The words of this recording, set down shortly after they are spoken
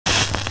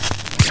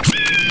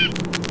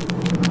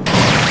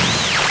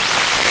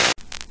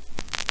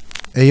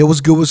Hey, yo,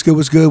 what's good, what's good,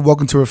 what's good?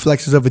 Welcome to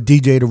Reflections of a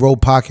DJ, the R.O.A.D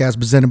podcast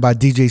presented by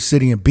DJ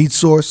City and Beat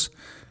Source.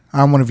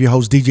 I'm one of your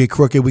hosts, DJ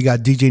Crooked. We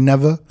got DJ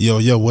Never.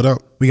 Yo, what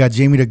up? We got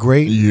Jamie the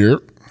Great. Yep.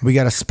 We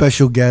got a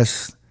special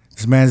guest.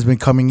 This man's been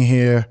coming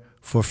here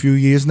for a few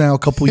years now, a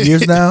couple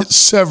years now.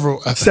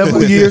 Several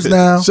years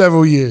now.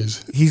 Several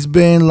years. He's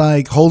been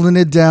like holding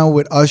it down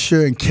with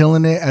Usher and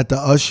killing it at the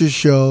Usher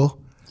show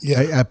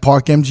at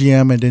Park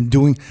MGM, and then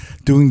doing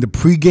the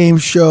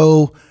pregame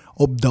show,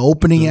 the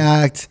opening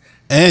act.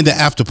 And the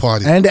after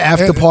party.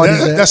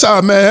 That's how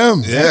I met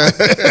him. Yeah.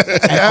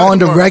 On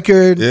the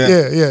record.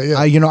 Yeah.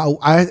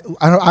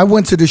 I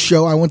went to the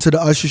show. I went to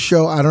the Usher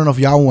show. I don't know if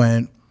y'all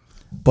went,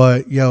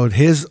 but yo,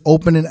 his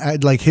opening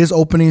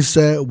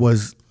set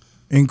was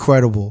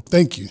incredible.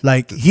 Thank you.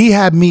 Like, he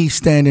had me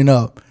standing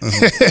up, and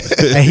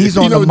he's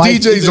on the mic.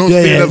 DJs don't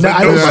stand up.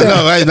 I don't stand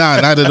No, right now,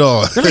 not at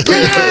all.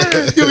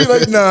 You'll be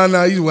like,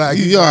 nah, you whack.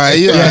 You all right,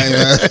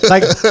 man.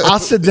 Like, I'll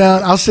sit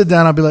down.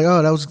 I'll be like,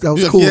 oh, that was cool.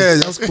 Yeah,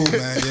 that was cool,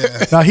 man.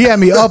 Yeah. Now he had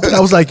me up, and I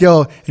was like,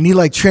 yo, and he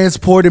like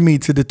transported me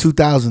to the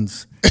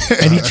 2000s.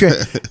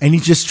 And he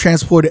just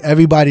transported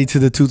everybody to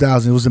the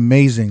 2000s. It was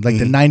amazing. Like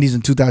the 90s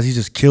and 2000s, he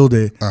just killed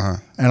it.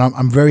 And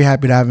I'm very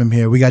happy to have him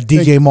here. We got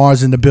DJ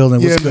Mars in the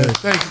building. What's good?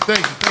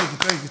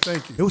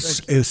 Thank you. It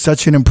was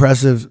such an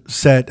impressive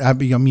set. I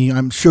mean,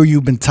 I'm sure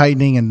you've been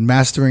tightening and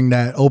mastering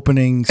that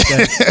opening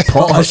set.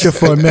 Pause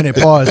for a minute.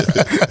 Pause.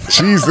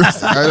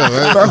 Jesus, I know,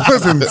 right? That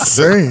was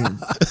insane.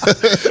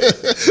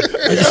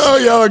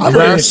 Y'all are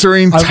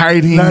mastering,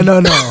 tightening.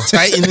 No.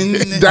 Tightening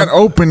that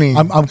opening.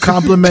 I'm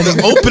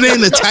complimenting.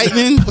 Opening, the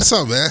tightening. What's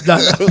up, man?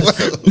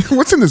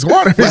 What's in this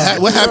water?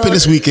 What happened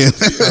this weekend?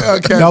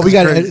 Okay. No, we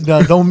got to.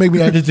 No, don't make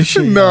me edit this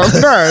shit. No,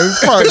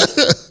 it's fine.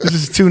 This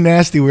is too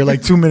nasty. We're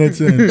like 2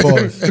 minutes in.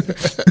 Pause.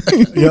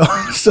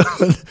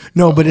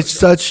 No, but it's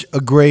such a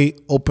great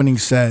opening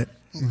set.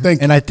 Thank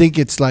you. And I think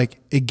it's like,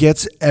 it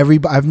gets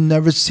everybody. I've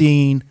never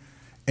seen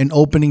an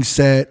opening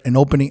set, an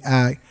opening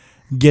act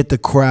get the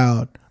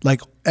crowd.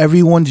 Like,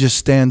 everyone just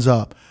stands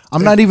up.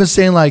 I'm not even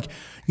saying like,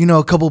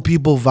 a couple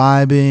people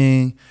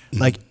vibing.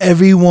 Like,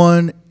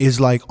 everyone is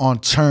like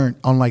on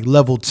like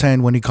level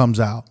 10 when he comes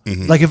out.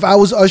 Like, if I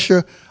was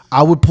Usher,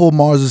 I would pull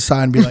Mars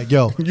aside and be like,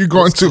 yo, you're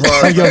going too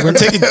hard. Like, yo,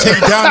 Take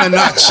it down a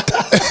notch.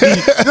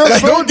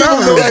 Slow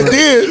down a little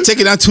bit.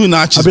 Take it down 2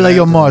 notches. I'll be like,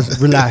 yo, Mars,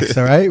 relax,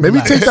 all right? Maybe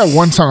take that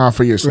one song off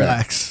for yourself.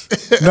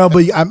 Relax. No,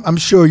 but I'm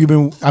sure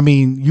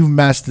you've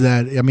mastered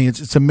that. I mean,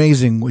 it's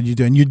amazing what you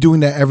do. And you're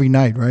doing that every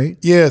night, right?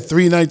 Yeah,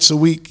 3 nights a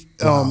week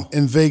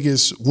in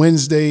Vegas,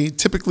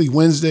 typically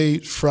Wednesday,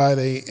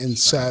 Friday, and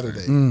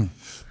Saturday.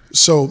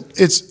 So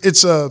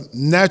it's a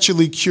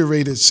naturally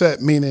curated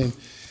set, meaning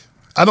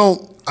I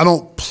don't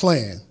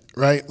plan,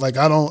 right? Like,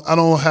 I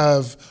don't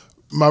have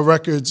my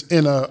records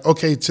in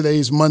okay,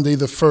 today's Monday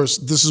the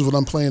 1st. This is what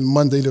I'm playing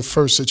Monday the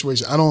 1st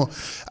situation. I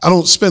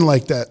don't spin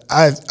like that.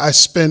 I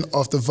spin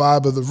off the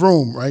vibe of the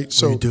room, right?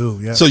 So you do,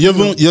 yeah. So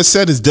your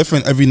set is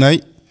different every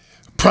night?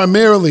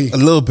 Primarily, a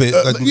little bit.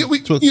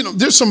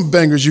 There's some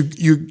bangers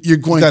you're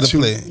going to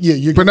play.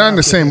 Yeah, but not in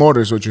the same order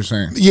is what you're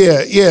saying.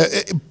 Yeah.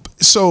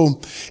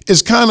 So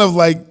it's kind of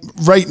like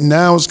right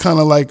now. It's kind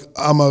of like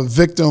I'm a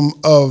victim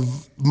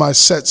of my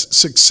set's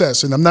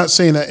success, and I'm not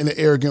saying that in an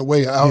arrogant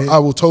way. I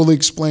will totally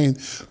explain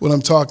what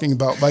I'm talking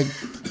about. Like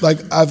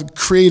I've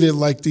created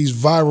like these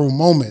viral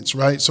moments,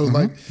 right? So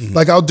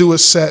like I'll do a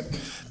set.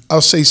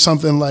 I'll say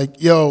something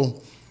like, "Yo,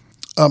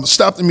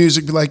 stop the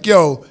music." Be like,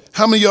 "Yo,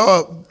 how many of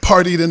y'all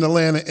partied in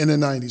Atlanta in the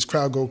 90s?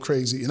 Crowd go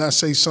crazy." And I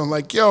say something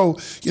like, yo,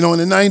 in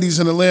the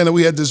 90s in Atlanta,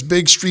 we had this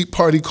big street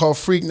party called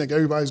Freaknik.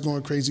 Everybody's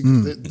going crazy.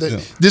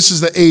 This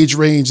is the age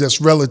range that's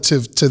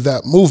relative to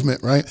that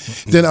movement, right?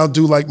 Then I'll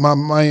do like my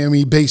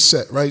Miami bass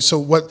set, right? So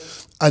what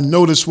I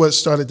noticed what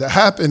started to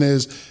happen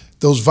is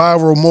those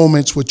viral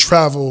moments would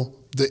travel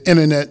the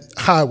internet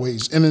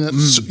highways,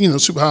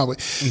 super highway.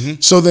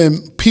 So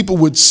then people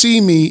would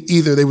see me,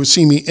 either they would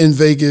see me in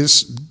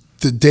Vegas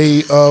the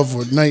day of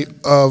or night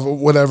of or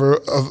whatever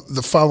of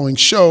the following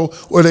show,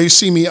 or they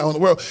see me out in the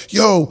world.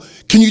 Yo,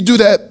 can you do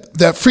that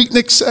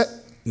Freaknik set?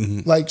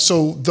 Like,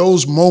 so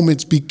those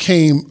moments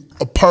became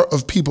a part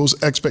of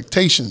people's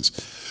expectations,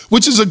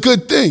 which is a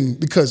good thing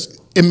because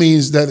it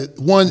means that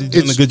you're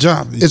doing a good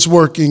job. It's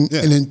working,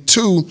 and then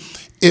 2,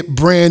 it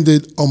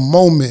branded a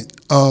moment.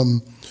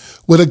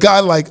 With a guy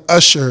like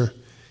Usher,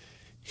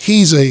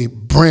 he's a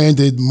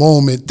branded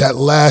moment that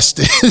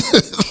lasted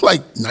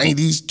like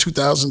 90s,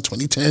 2000s,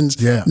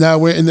 2010s. Yeah.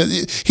 Now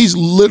he's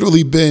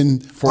literally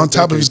been on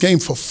top of his game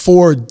for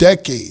 4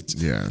 decades.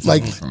 Yeah.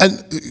 Like,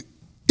 and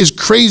it's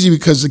crazy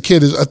because the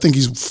kid I think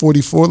he's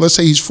 44. Let's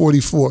say he's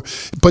 44.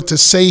 But to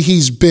say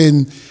he's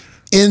been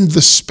in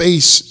the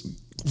space,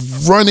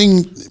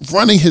 running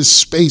his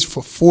space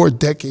for 4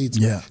 decades.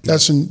 Yeah.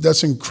 That's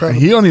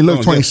incredible. He only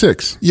looked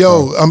 26.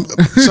 Yo, I'm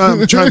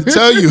trying to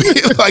tell you,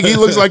 like, he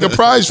looks like a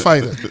prize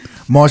fighter.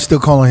 Mark's still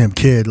calling him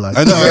kid. Like,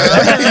 I know.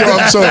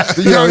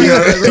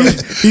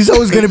 He's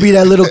always gonna be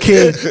that little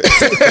kid,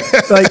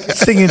 like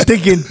singing,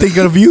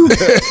 thinking of you.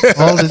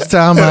 All this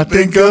time I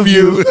think of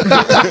you.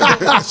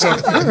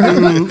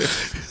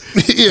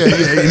 Yeah.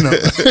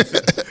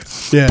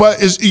 Yeah.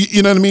 But it's,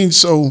 you know what I mean.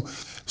 So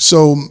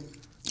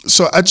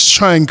I just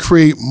try and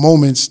create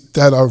moments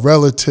that are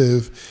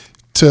relative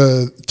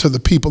to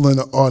the people in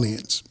the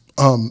audience.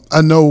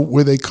 I know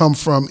where they come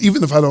from,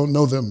 even if I don't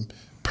know them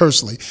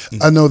personally.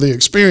 I know their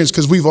experience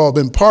because we've all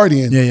been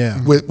partying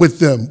with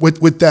them,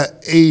 with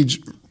that age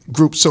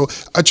group. So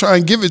I try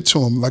and give it to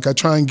them. Like I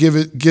try and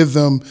give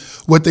them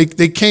what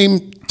they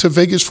came to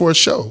Vegas for a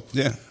show.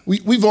 Yeah.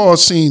 We've all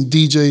seen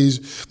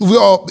DJs. We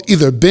all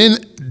either been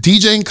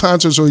DJing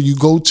concerts or you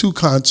go to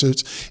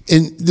concerts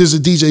and there's a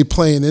DJ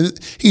playing and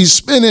he's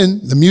spinning,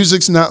 the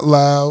music's not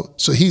loud,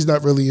 so he's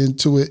not really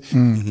into it.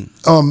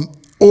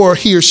 Or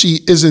he or she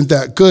isn't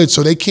that good,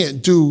 so they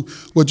can't do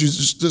what you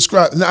just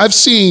described. And I've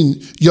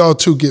seen y'all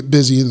two get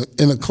busy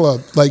in a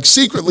club, like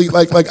secretly.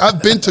 Like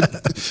I've been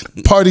to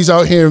parties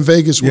out here in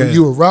Vegas where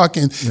you were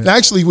rocking. And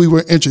actually, we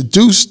were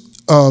introduced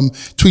to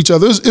each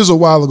other. It was a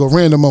while ago,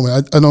 random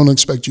moment. I don't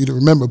expect you to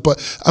remember, but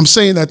I'm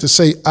saying that to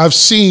say I've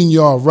seen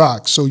y'all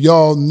rock, so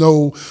y'all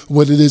know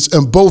what it is,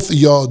 and both of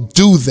y'all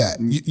do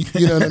that.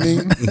 You know what I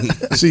mean?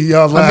 See,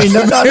 y'all laughing. I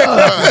mean,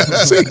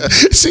 no.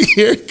 see,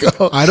 here it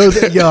goes. I don't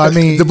think, I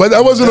mean. But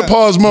that wasn't a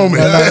pause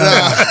moment.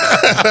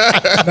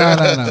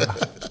 No.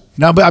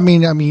 No, but I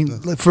mean,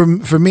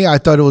 for me, I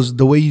thought it was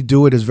the way you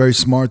do it is very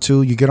smart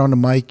too. You get on the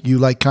mic, you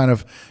like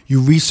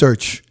you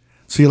research.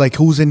 So you're like,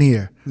 who's in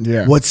here?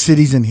 Yeah. What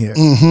city's in here?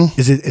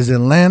 Is it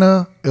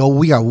Atlanta? Oh,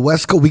 we got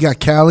West Coast. We got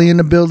Cali in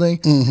the building,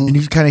 and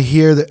you kind of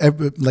hear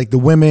the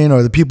women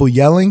or the people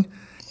yelling.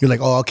 You're like,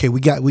 oh, okay, we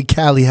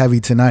Cali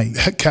heavy tonight.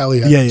 Cali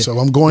heavy. So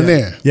I'm going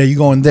there. Yeah, you're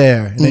going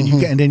there,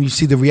 and then you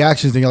see the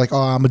reactions, and you're like, oh,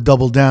 I'm gonna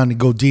double down and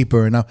go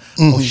deeper, and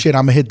oh shit,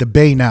 I'm gonna hit the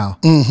Bay now.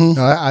 And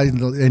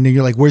then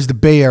you're like, where's the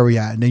Bay Area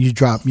at? And then you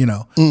drop.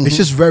 It's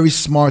just very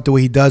smart the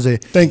way he does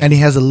it, and he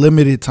has a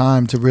limited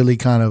time to really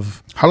kind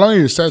of. How long are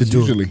your sets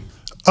usually?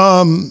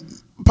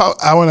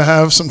 About an hour and a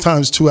half,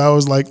 sometimes 2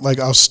 hours. Like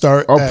I'll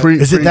start.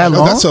 Is it that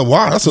long? That's a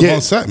long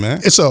set, man.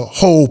 It's a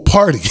whole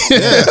party.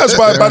 That's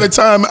why by the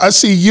time I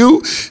see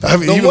you, I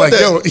mean, you like,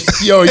 yo, you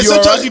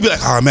sometimes all right? you be like,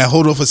 oh man,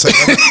 hold on for a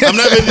second. I'm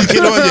not ready to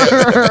get on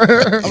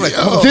yet. I'm like,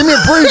 oh. Give me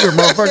a breather,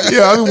 motherfucker.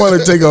 Yeah, I want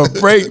to take a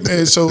break,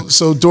 man.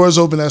 So doors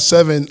open at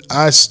 7.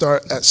 I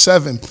start at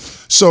 7.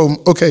 So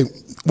okay,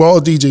 we're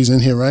all DJs in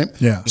here, right?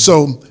 Yeah.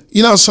 So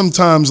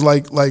sometimes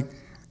like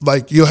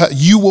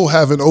you will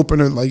have an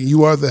opener, like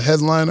you are the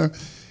headliner.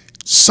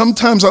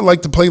 Sometimes I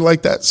like to play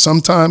like that,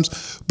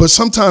 but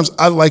sometimes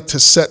I like to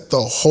set the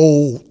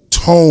whole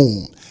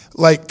tone.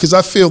 Like, because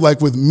I feel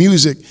like with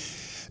music,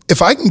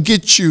 if I can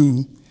get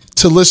you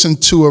to listen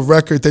to a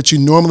record that you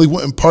normally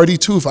wouldn't party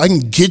to, if I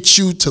can get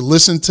you to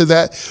listen to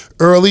that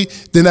early,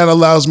 then that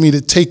allows me to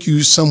take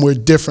you somewhere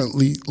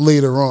differently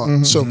later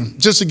on. So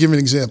just to give you an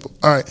example.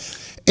 All right.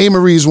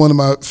 A-Marie is one of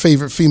my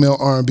favorite female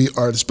R&B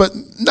artists, but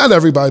not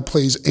everybody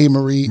plays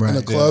A-Marie in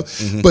a club.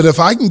 But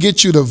if I can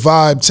get you to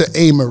vibe to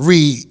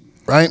A-Marie,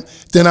 right,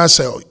 then I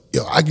say, oh,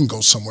 I can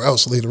go somewhere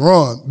else later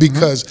on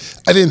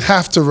because I didn't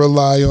have to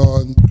rely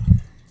on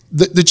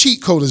the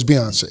cheat code is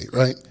Beyonce,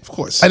 right? Of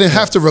course. I didn't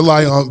have to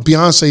rely on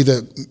Beyonce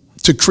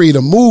to create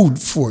a mood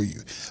for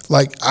you.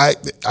 Like I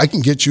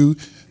can get you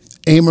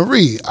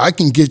A-Marie. I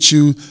can get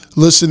you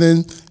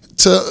listening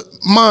to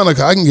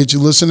Monica. I can get you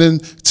listening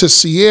to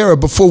Sierra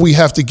before we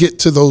have to get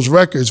to those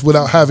records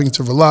without having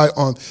to rely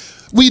on.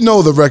 We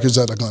know the records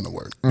that are going to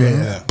work.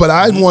 But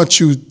I want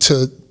you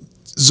to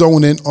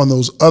zone in on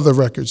those other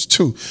records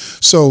too.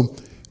 So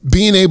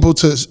being able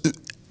to,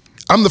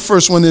 I'm the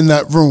first one in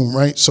that room,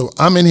 right? So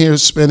I'm in here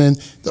spinning,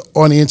 the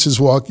audience is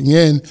walking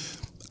in.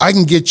 I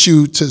can get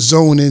you to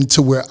zone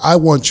into where I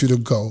want you to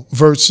go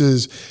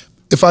versus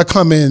if I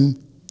come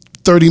in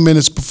 30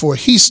 minutes before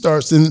he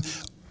starts, then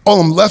all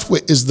I'm left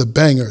with is the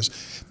bangers.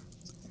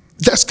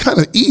 That's kind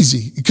of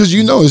easy because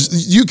you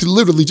can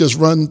literally just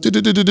run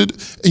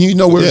and you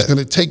know where it's going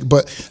to take.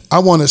 But I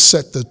want to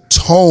set the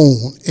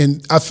tone,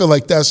 and I feel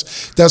like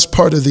that's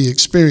part of the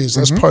experience.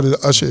 That's part of the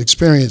Usher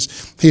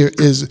experience here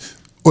is,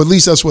 or at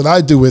least that's what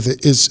I do with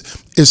it, is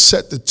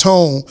set the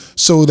tone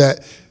so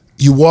that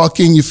you walk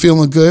in, you're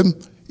feeling good.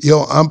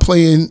 I'm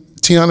playing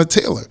Tiana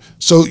Taylor.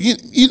 So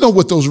you know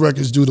what those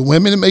records do to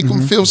women. It make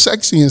them feel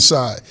sexy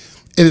inside.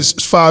 And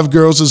it's 5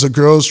 girls. It's a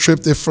girls'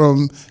 trip. They're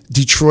from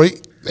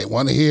Detroit. They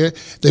want to hear.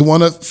 They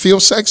want to feel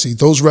sexy.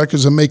 Those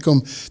records will make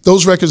them.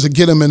 Those records will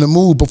get them in the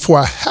mood before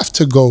I have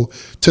to go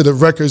to the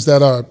records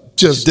that are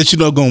just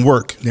that going to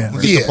work. Get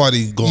the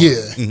party going.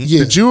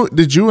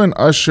 Did you and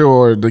Usher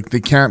or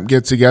the camp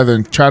get together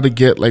and try to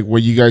get like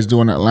what you guys do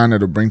in Atlanta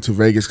to bring to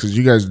Vegas? Because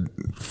you guys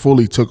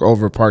fully took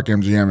over Park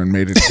MGM and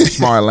made it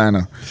small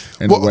Atlanta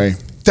in a way.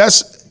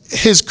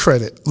 That's his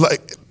credit.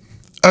 Like,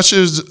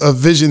 Usher's a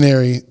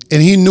visionary, and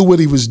he knew what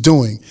he was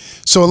doing.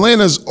 So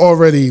Atlanta's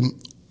already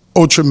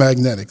ultra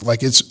magnetic.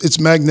 Like it's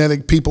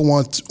magnetic. People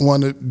want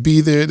to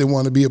be there. They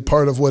want to be a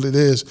part of what it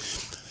is.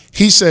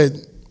 He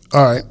said,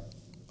 "All right,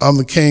 I'm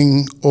the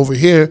king over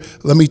here.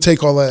 Let me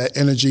take all of that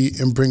energy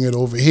and bring it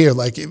over here."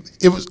 Like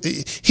it was.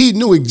 He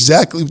knew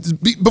exactly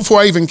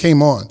before I even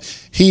came on.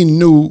 He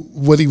knew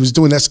what he was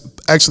doing. That's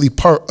actually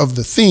part of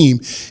the theme.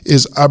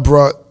 Is I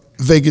brought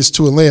Vegas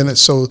to Atlanta.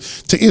 So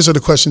to answer the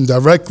question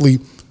directly,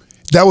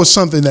 that was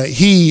something that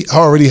he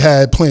already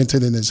had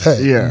planted in his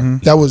head. Yeah.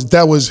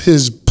 That was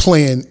his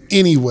plan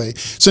anyway.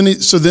 So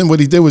then what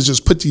he did was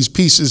just put these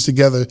pieces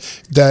together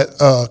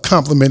that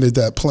complemented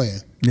that plan.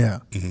 Yeah.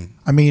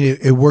 I mean,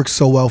 it works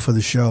so well for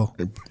the show.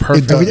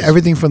 Perfect.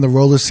 Everything from the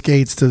roller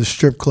skates to the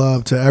strip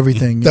club to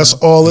everything. That's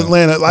all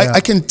Atlanta. Like I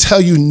can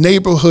tell you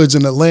neighborhoods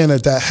in Atlanta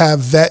that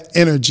have that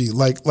energy.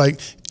 Like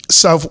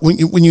South, when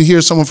you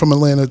hear someone from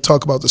Atlanta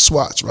talk about the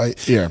SWATs, right?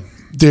 Yeah.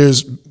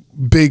 There's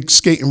big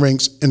skating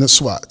rinks in the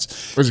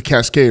SWATs. There's a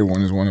Cascade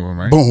one is one of them,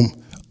 right? Boom.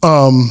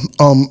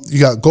 You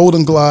got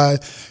Golden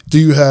Glide. Do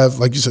you have,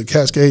 like you said,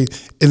 Cascade?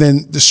 And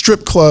then the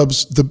strip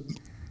clubs,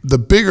 the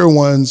bigger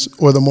ones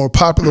or the more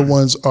popular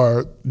ones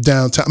are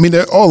downtown. I mean,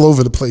 they're all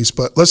over the place,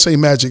 but let's say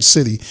Magic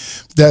City,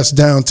 that's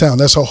downtown.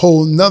 That's a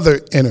whole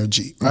nother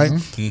energy, right?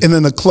 And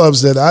then the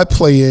clubs that I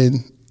play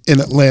in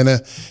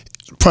Atlanta,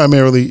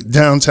 primarily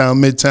downtown,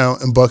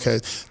 midtown, and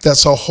Buckhead,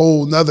 that's a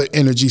whole nother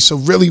energy. So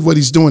really what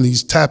he's doing,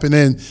 he's tapping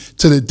in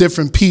to the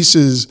different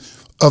pieces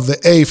of the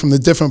A from the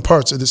different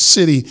parts of the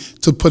city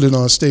to put it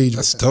on stage.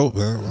 That's dope,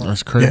 man. Wow.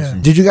 That's crazy. Yeah.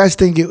 Did you guys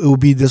think it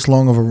would be this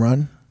long of a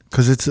run?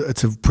 Because it's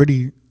a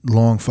pretty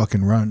long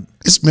fucking run.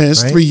 It's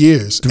right? 3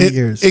 years. 3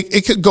 years.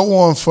 It could go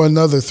on for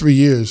another 3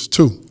 years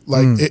too.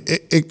 Like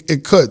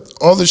it could.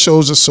 All the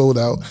shows are sold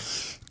out.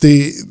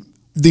 The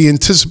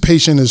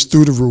anticipation is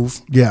through the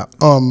roof. Yeah.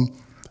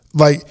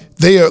 Like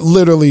they are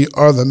literally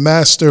the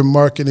master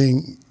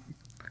marketing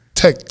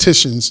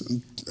tacticians.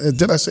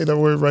 Did I say that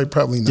word right?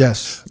 Probably not.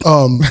 Yes.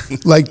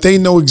 Like they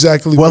know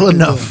exactly well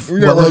enough.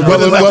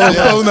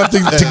 Well enough to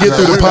get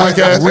through the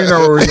podcast. We know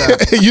where we're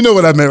at. You know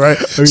what I meant, right?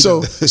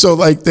 So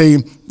like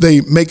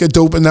they make a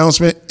dope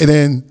announcement and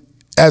then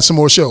add some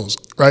more shows,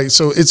 right?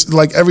 So it's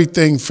like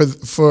everything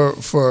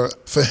for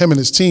him and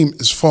his team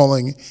is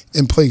falling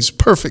in place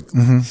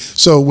perfectly.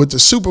 So with the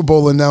Super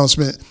Bowl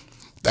announcement,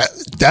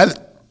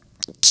 that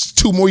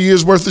 2 more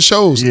years worth of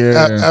shows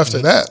after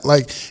that.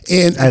 Like,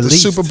 and the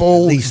Super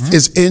Bowl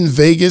is in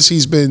Vegas.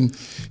 He's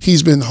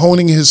been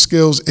honing his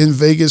skills in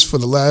Vegas for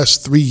the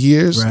last 3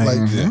 years.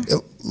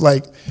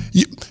 Right.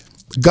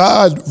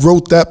 God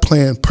wrote that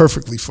plan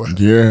perfectly for him.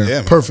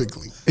 Yeah,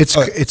 perfectly. It's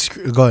go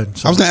ahead.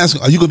 I was gonna ask,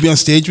 are you gonna be on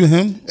stage with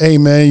him? Hey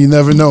man, you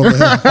never know, man. You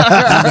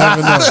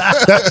never know.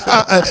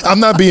 I'm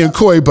not being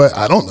coy, but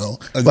I don't know.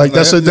 Like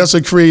that's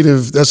a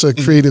creative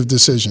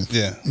decision.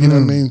 Yeah, you know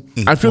what I mean.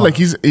 I feel like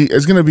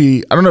it's gonna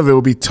be. I don't know if it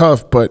will be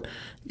tough, but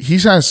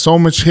he's had so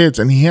much hits,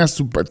 and he has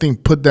to, I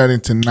think, put that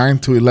into 9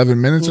 to 11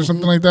 minutes or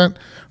something like that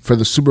for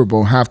the Super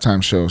Bowl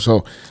halftime show.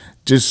 So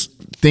just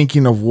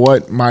thinking of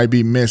what might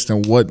be missed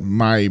and what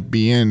might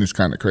be in is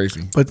kind of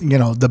crazy. But you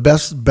know, the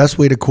best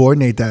way to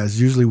coordinate that is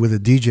usually with a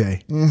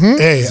DJ.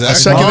 Hey, I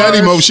second that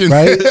emotion.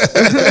 Right?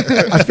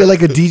 I feel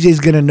like a DJ is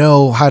gonna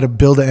know how to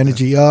build the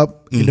energy up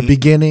in the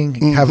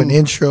beginning, have an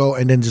intro,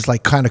 and then just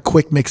like kind of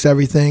quick mix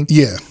everything.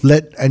 Yeah.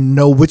 And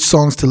know which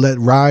songs to let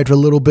ride for a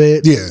little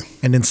bit. Yeah.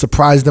 And then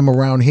surprise them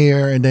around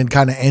here, and then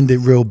kind of end it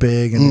real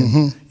big. And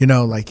then, you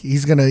know, like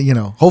he's gonna, you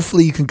know,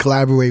 hopefully you can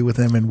collaborate with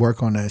him and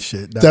work on that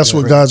shit. That's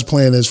what God's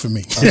plan is for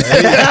me.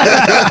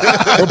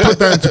 We'll put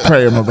that into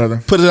prayer, my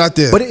brother. Put it out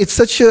there. But it's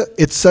such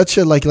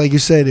a like you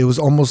said, it was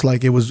almost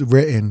like it was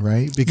written,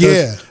 right?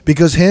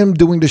 Because him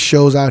doing the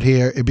shows out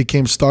here, it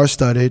became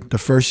star-studded the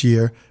first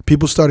year.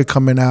 People started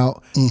coming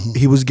out.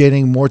 He was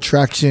getting more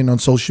traction on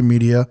social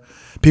media.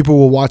 People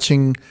were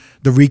watching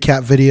the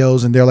recap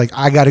videos and they're like,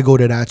 I got to go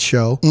to that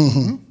show.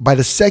 By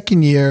the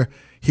second year,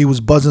 he was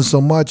buzzing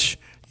so much.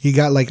 He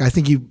got like, I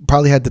think he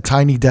probably had the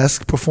Tiny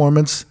Desk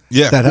performance.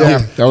 That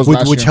helped, that was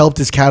which helped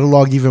his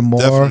catalog even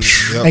more,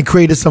 and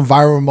created some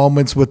viral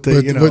moments with the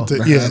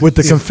with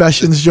the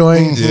confessions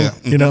joint.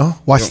 You know,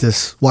 watch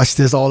this,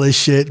 all this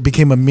shit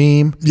became a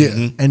meme.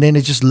 And then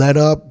it just led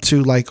up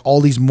to like all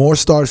these more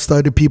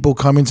star-studded people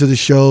coming to the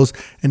shows,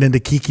 and then the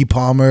Keke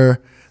Palmer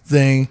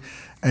thing.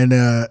 And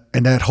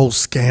that whole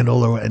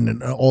scandal,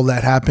 and all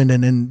that happened,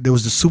 and then there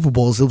was the Super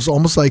Bowls. It was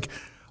almost like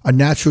a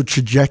natural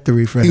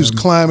trajectory for him. He was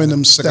climbing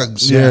them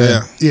steps.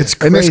 It's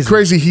crazy. And it's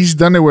crazy. He's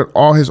done it with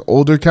all his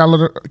older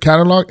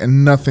catalog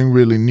and nothing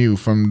really new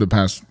from the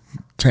past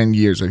 10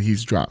 years that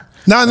he's dropped.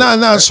 No.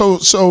 So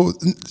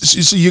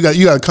you got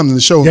to come to the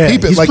show and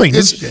peep it. Like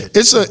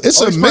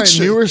it's a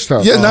mixture. Newer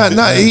stuff.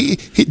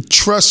 He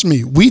trust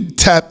me. We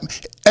tap.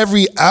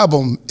 Every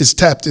album is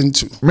tapped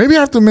into. Maybe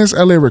I have to miss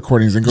LA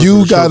recordings and go.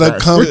 You gotta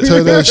come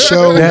to the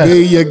show.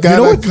 You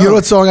know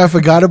what song I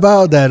forgot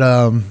about? That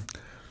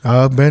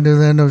better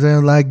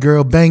than like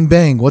girl bang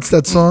bang. What's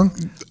that song?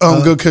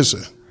 Good Kisser.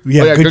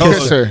 Yeah, Good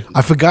Kisser.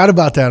 I forgot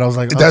about that. I was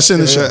like, that's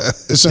in the show.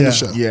 It's in the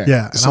show.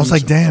 Yeah. And I was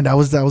like, damn, that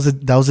was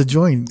a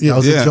joint. That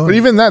was a joint. But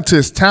even that, to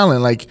his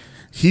talent, like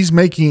he's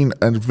making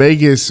a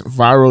Vegas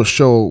viral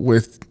show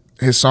with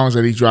his songs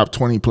that he dropped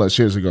 20 plus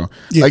years ago.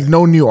 Like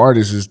no new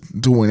artist is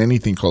doing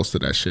anything close to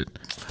that shit.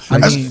 I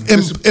mean,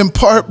 in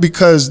part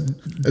because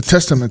a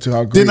testament to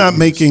how great they're not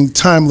making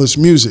timeless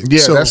music. Yeah,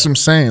 so, that's what I'm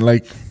saying.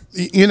 Like,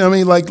 you know what I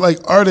mean? Like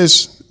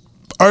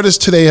artists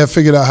today have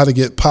figured out how to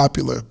get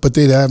popular, but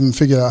they haven't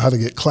figured out how to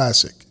get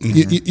classic.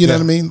 You know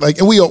what I mean? Like,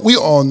 and we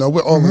all know,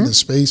 we're all in this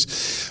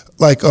space.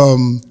 Like,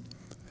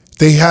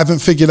 they haven't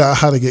figured out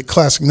how to get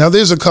classic. Now,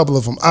 there's a couple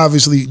of them.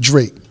 Obviously,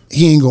 Drake,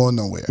 he ain't going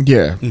nowhere.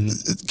 Yeah.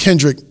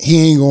 Kendrick,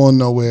 he ain't going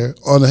nowhere.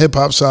 On the hip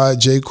hop side,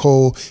 J.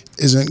 Cole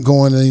isn't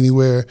going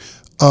anywhere.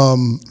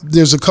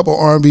 There's a couple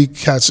R&B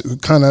cats who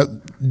kind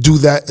of do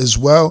that as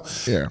well.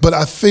 Yeah. But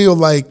I feel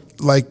like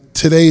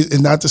today,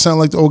 and not to sound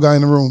like the old guy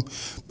in the room,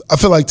 I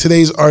feel like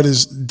today's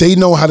artists, they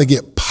know how to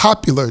get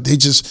popular. They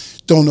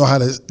just don't know how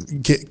to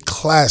get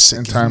classic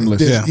and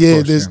timeless.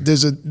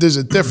 There's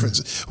a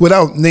difference.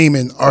 Without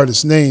naming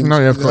artists' names,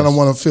 no, of course. I don't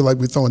want to feel like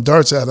we're throwing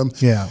darts at them.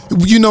 Yeah,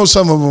 you know,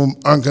 some of them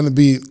aren't going to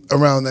be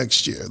around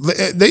next year.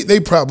 They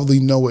probably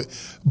know it,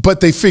 but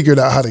they figured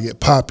out how to get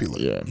popular.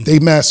 Yeah, they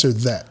mastered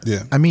that.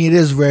 Yeah, I mean, it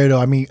is rare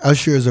though. I mean,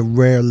 Usher is a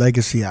rare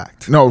legacy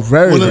act. No,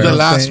 very one rare. of the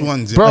last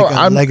ones, bro.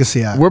 Like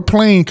legacy act. We're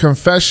playing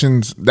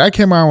Confessions. That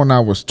came out when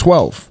I was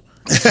 12.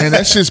 And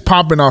that shit's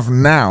popping off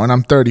now, and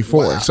I'm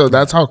 34. Wow. So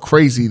that's how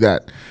crazy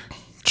that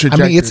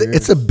trajectory I mean,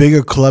 it's a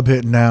bigger club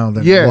hit now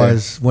than it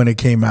was when it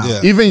came out. Yeah.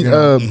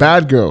 Even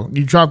Bad Girl,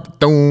 you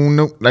dropped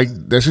like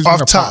that's just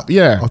off top.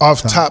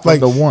 Off top.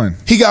 Like the one.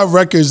 He got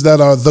records that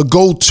are the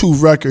go-to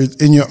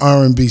record in your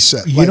R&B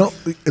set. You know,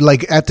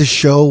 like at the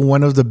show,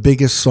 one of the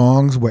biggest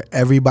songs where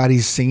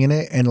everybody's singing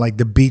it, and like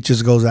the beat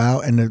just goes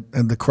out, and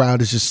the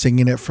crowd is just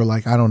singing it for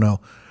like, I don't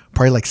know,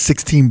 probably like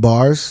 16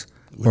 bars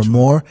or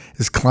more,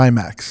 is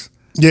Climax.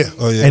 Yeah.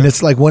 Oh, yeah. And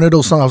it's like one of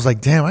those songs I was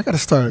like, damn, I got to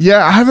start.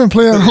 Yeah, I haven't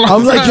played it in a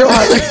long I'm like, yo,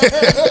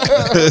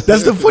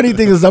 that's the funny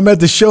thing is I'm at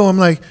the show, I'm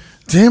like,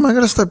 damn, I got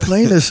to start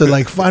playing this or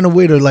like find a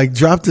way to like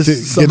drop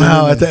this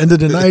somehow at the end of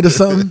the night or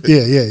something.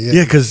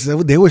 Yeah, because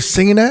they were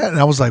singing that and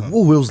I was like,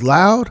 whoa, it was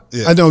loud.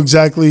 Yeah. I know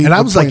exactly. And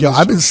I was like, yo,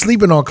 I've been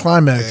sleeping on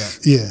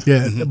Climax. Yeah.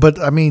 Mm-hmm. But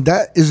I mean,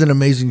 that is an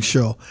amazing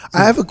show.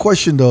 I have a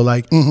question though,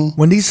 like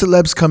when these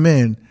celebs come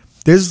in,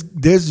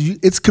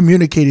 it's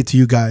communicated to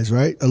you guys,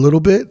 right? A little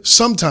bit?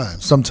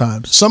 Sometimes.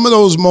 Some of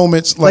those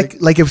moments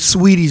like if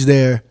Sweetie's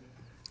there,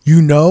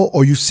 you know,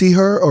 or you see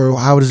her, or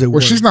how does it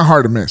work? Well, she's not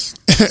hard to miss.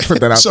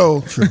 Put that out. So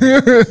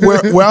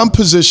where I'm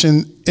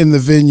positioned in the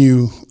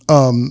venue,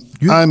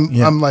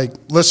 I'm like,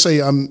 let's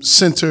say I'm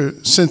center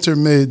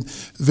mid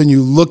venue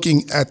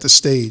looking at the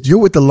stage. You're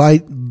with the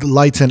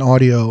lights and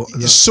audio.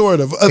 Sort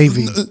of.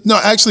 No,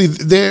 actually,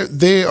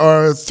 they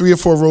are 3 or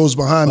 4 rows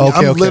behind me.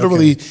 I'm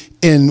literally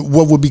in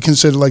what would be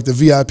considered like the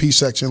VIP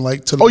section,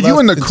 like to the left. You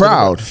in the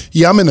crowd?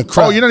 Yeah, I'm in the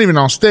crowd. Oh, you're not even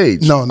on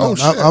stage? No,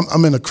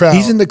 I'm in the crowd.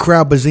 He's in the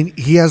crowd, but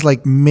he has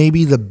like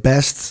maybe the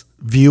best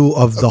view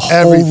of the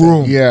whole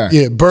room.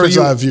 Yeah, bird's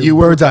eye view.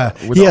 Bird's eye.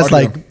 He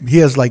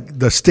has like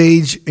the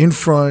stage in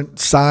front,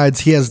 sides.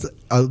 He has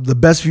the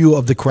best view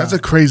of the crowd. That's a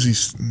crazy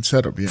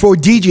setup. Yeah. For a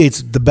DJ,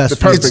 it's the best.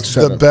 It's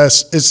the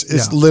best.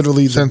 It's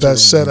literally the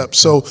best setup.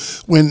 So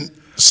when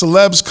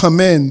celebs come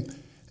in,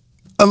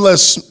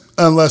 unless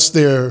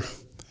they're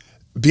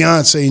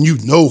Beyonce and you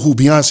know who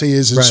Beyonce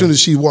is as soon as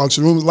she walks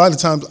in the room, a lot of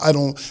times I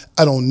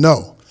don't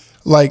know.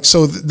 Like,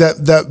 so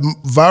that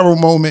viral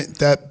moment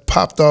that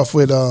popped off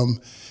with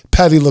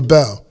Patti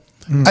LaBelle,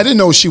 I didn't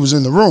know she was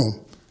in the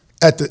room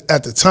at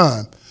the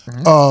time.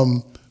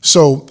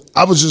 So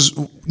I was just,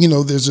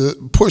 there's a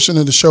portion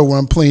of the show where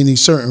I'm playing these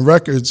certain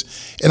records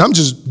and I'm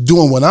just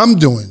doing what I'm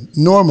doing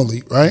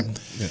normally, right?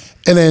 Yeah.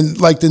 And then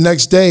like the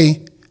next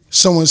day,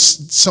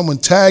 someone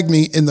tagged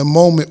me in the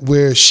moment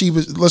where she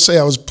was, let's say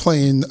I was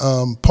playing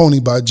Pony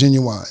by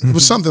Genuine. It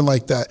was something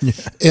like that. Yeah.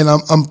 And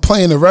I'm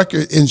playing a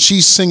record and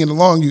she's singing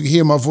along. You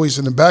hear my voice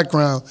in the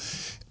background.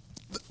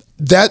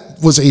 That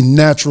was a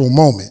natural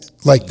moment.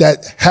 Like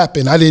that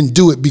happened. I didn't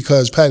do it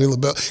because Patti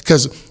LaBelle.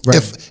 Because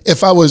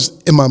if I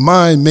was in my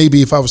mind,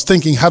 maybe if I was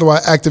thinking, how do I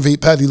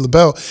activate Patti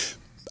LaBelle?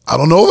 I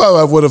don't know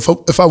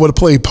if I would have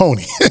played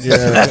Pony.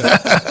 Yeah.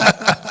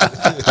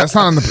 That's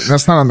not on the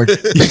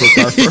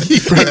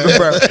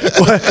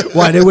card.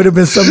 Why there would have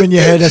been something in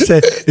your head that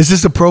said, "Is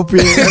this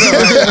appropriate?"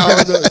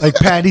 Like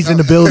Patty's in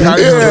the building.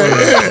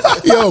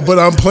 Yo, but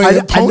I'm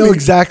playing Pony. I know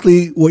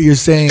exactly what you're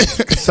saying.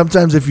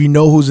 Sometimes if you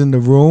know who's in the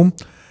room,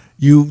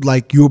 you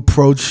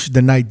approach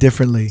the night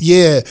differently.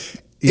 Yeah.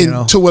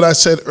 And to what I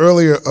said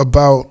earlier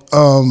about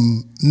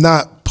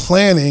not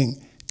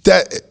planning,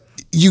 that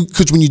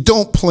because when you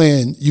don't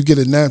plan, you get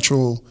a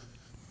natural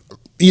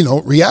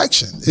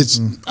reaction. It's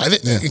I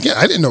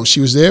didn't know she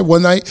was there.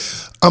 One night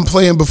I'm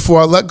playing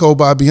Before I Let Go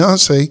by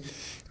Beyonce.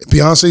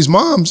 Beyonce's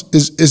mom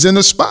is in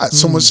the spot.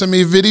 Someone sent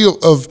me a video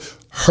of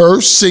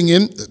her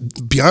singing,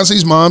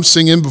 Beyonce's mom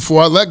singing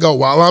Before I Let Go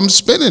while I'm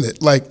spinning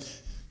it. Like,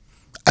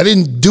 I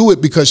didn't do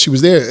it because she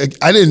was there.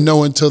 I didn't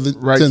know until the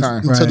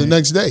the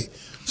next day.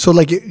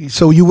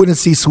 So you wouldn't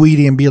see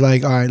Sweetie and be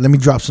like, all right, let me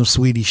drop some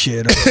Sweetie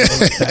shit or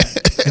like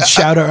that, and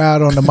shout her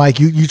out on the mic.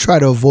 You try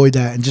to avoid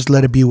that and just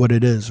let it be what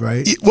it is,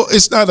 right? Well,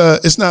 it's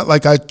not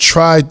like I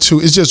tried to.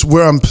 It's just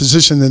where I'm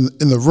positioned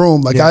in the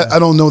room. Like I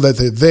don't know that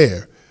they're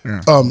there.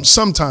 Yeah.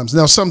 Sometimes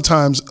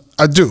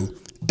I do,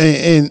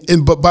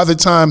 and but by the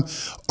time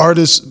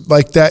artists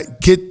like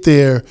that get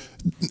there,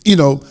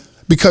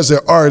 because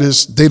they're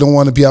artists, they don't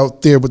want to be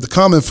out there with the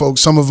common folks.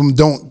 Some of them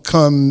don't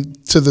come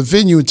to the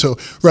venue until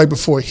right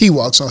before he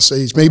walks on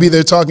stage. Maybe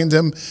they're talking to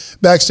him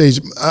backstage.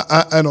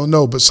 I don't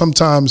know, but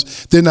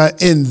sometimes they're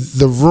not in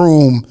the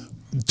room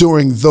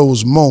during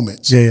those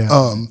moments.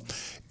 And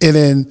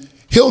then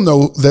he'll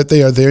know that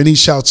they are there, and he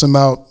shouts them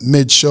out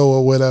mid-show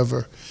or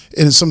whatever.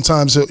 And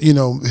sometimes,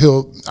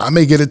 I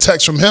may get a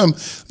text from him,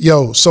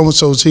 yo,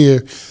 so-and-so's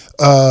here.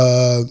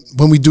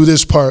 When we do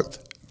this part,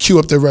 cue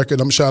up the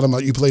record. I'm shouting them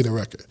out. You play the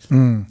record.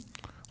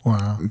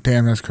 Wow.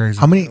 Damn, that's crazy.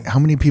 How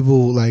many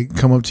people like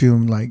come up to you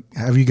and like,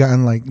 have you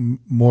gotten like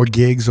more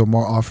gigs or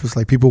more offers?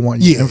 Like people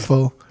want your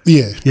info?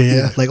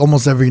 Yeah. Like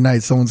almost every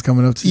night someone's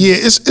coming up to you. Yeah,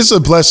 it's a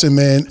blessing,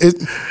 man.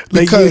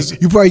 Because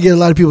you probably get a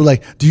lot of people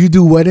like, do you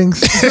do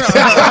weddings?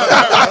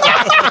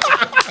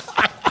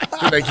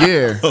 Like,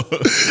 yeah.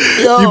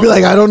 You'd be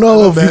like, I don't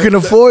know if you can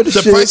afford the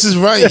shit. price is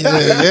right.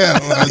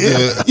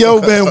 Yeah.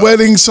 Yo, man,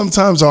 weddings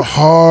sometimes are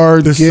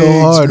hard. They're gigs, so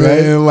hard,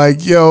 man. right?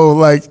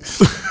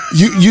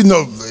 You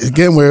know,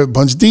 again, we're a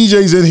bunch of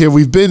DJs in here.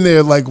 We've been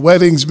there, like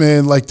weddings,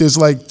 man. Like there's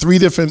like 3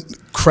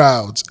 different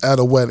crowds at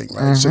a wedding,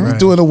 right? So you're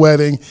doing a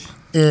wedding,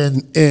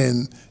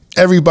 and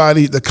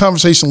everybody, the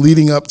conversation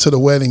leading up to the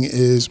wedding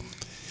is,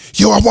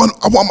 yo, I want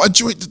my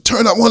joint to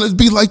turn. I want it to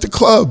be like the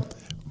club.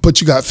 But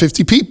you got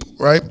 50 people,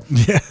 right?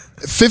 Yeah.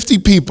 50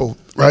 people,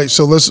 right?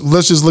 So let's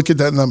just look at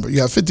that number.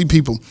 You have 50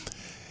 people.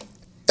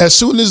 As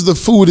soon as the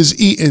food is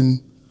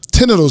eaten,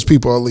 10 of those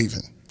people are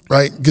leaving,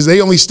 right? Because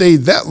they only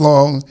stayed that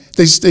long.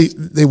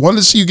 They want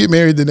to see you get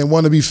married, then they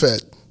want to be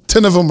fed.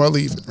 10 of them are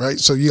leaving, right?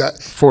 So you got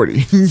 40.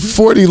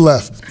 40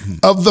 left.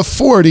 Of the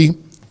 40,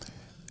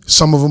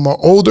 some of them are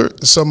older,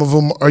 some of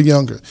them are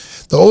younger.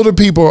 The older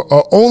people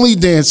are only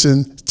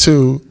dancing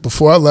to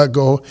Before I Let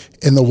Go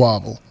and The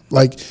Wobble.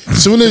 Like,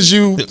 as soon as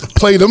you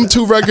play them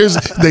 2 records,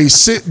 they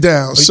sit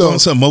down. So doing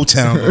some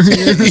Motown.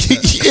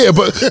 Yeah,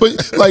 but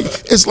like,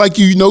 it's like,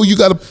 you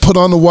got to put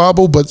on the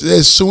wobble, but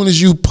as soon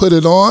as you put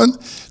it on,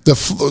 as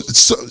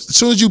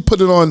soon as you put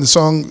it on, the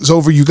song's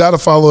over. You got to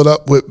follow it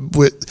up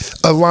with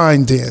a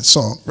line dance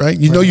song, right?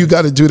 You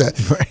got to do that.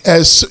 Right.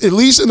 At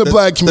least in the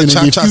black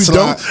community, if you slide.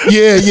 don't,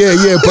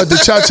 yeah. But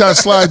the cha-cha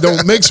slide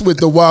don't mix with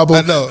the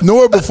wobble,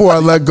 nor Before I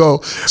Let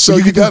Go. So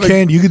you could do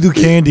candy. You could do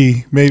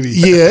candy, maybe.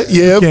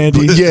 Yeah,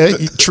 candy. Yeah,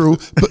 true.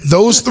 But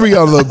those 3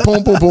 are the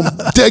boom, boom, boom,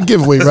 dead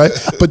giveaway, right?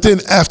 But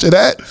then after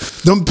that,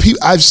 them people,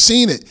 I've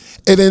seen it,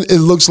 and then it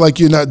looks like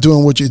you're not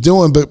doing what you're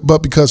doing,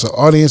 but because the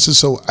audience is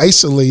so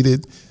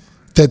isolated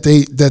that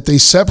they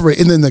separate,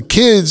 and then the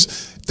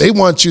kids, they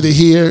want you to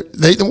hear,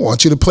 they don't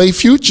want you to play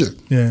Future.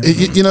 Yeah.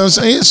 You know what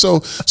I'm saying?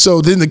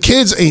 So then the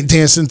kids ain't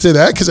dancing to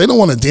that because they don't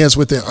want to dance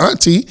with their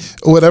auntie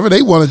or whatever.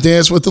 They want to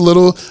dance with the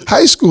little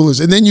high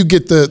schoolers. And then you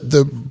get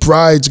the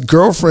bride's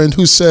girlfriend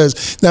who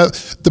says, now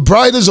the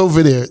bride is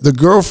over there, the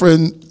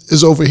girlfriend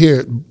is over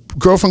here.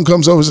 Girlfriend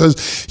comes over and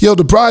says, yo,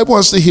 the bride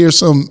wants to hear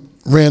some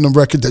random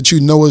record that you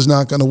know is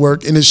not going to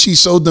work, and is she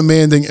so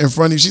demanding in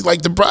front of you? She's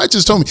like, the bride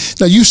just told me.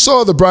 Now you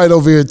saw the bride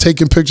over here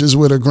taking pictures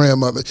with her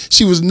grandmother.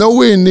 She was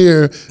nowhere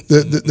near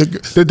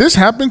the Did this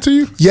happen to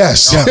you?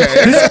 Yes. Okay.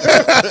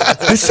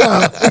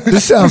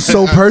 This sounds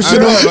so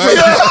personal.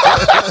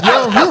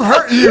 Yo, who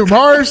hurt you,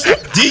 Mars?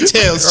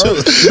 Details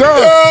too.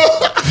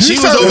 She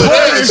was over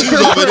there. She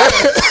was over there.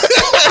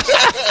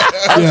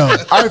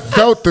 I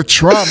felt the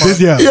trauma.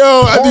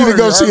 Yo, I need to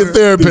go see a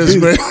therapist,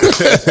 man.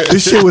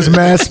 This shit was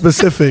mad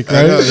specific,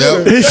 right?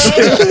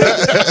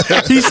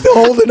 He's still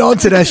holding on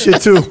to that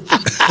shit too.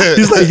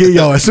 He's like,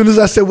 yo, as soon as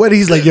I said wedding,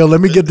 he's like, yo, let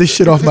me get this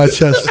shit off my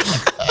chest.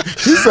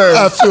 He said,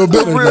 I feel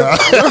better now.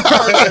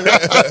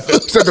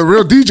 Said the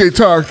real DJ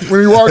talk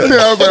when he walked in.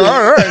 I was like,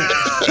 all right.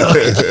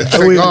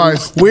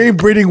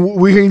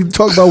 We ain't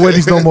talking about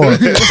weddings no more. We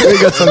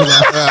ain't got time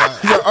about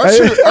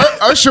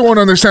I sure won't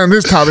understand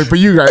this topic, but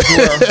you guys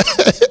will.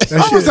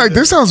 I was like,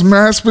 this sounds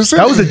mad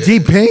specific. That was a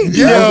deep pain.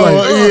 Yo,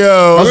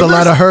 that was a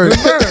lot of hurt.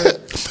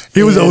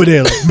 He was over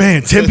there like,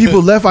 man, 10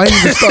 people left. I didn't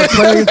even start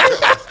playing.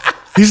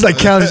 He's like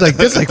counting. He's like,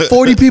 there's like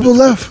 40 people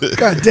left.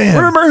 God damn.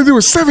 What am I gonna do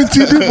with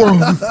 17 people?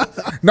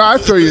 No, I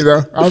feel you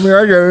though. I mean,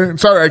 I get it.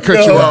 Sorry, I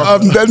cut you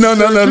off.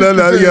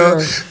 No. Yo,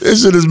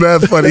 this shit is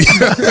mad funny.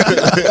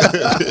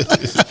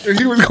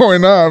 He was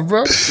going on,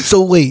 bro.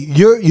 So wait,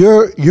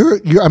 you're.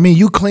 I mean,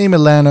 you claim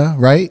Atlanta,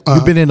 right?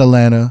 You've been in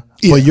Atlanta.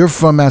 Yeah. But you're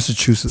from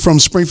Massachusetts. From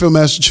Springfield,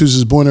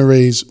 Massachusetts, born and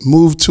raised.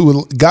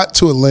 Got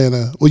to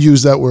Atlanta. We'll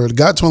use that word.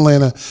 Got to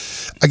Atlanta.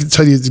 I can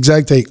tell you the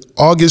exact date.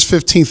 August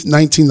 15th,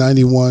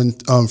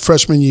 1991,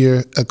 freshman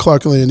year at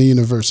Clark Atlanta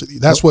University.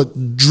 That's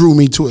what drew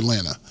me to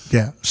Atlanta.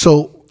 Yeah.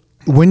 So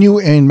when you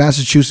were in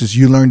Massachusetts,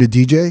 you learned to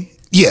DJ?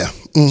 Yeah.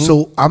 Mm-hmm.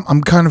 So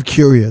I'm kind of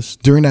curious.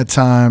 During that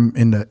time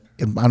in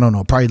I don't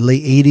know, probably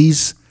late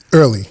 80s?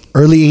 Early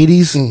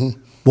 80s? Mm-hmm.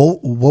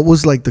 What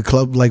was like the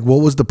club? Like, what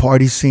was the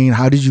party scene?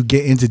 How did you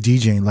get into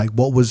DJing? Like,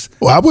 what was?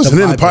 Well, I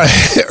wasn't in the party.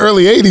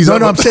 Early 80s.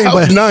 No, I'm saying, I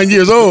was but 9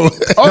 years old.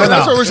 Oh, no,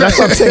 that's what we're saying. that's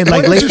what I'm saying.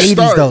 Like When late did you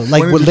 80s start? though.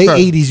 Like When with did you late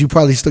start? 80s, you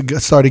probably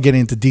started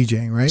getting into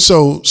DJing, right?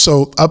 So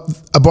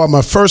I bought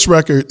my first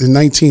record in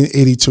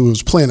 1982. It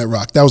was Planet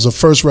Rock. That was the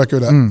first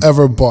record I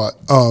ever bought.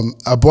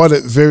 I bought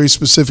it very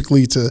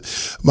specifically to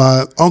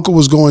my uncle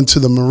was going to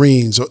the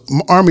Marines,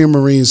 Army and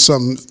Marines.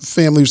 Some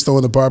family was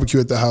throwing a barbecue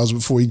at the house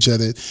before he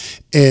jetted,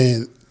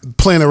 and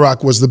Planet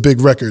Rock was the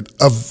big record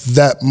of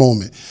that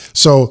moment.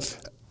 So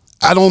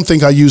I don't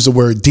think I used the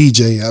word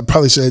DJ. I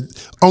probably said,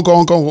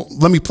 Uncle,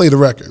 let me play the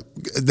record.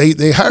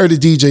 They hired a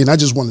DJ and I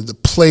just wanted to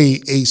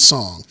play a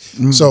song.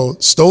 So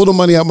stole the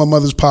money out my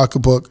mother's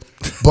pocketbook,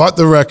 bought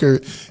the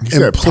record, You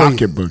said played.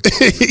 pocketbook.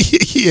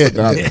 Yeah.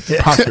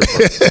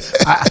 Pocketbook.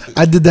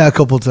 I did that a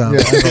couple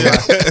times.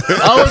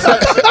 I was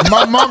like,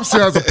 my mom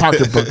still has a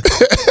pocketbook.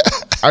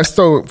 I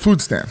stole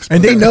food stamps.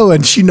 And they know,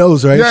 and she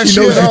knows, right? Yeah, she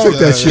knows you took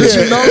that shit.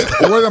 She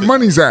knows where the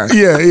money's at.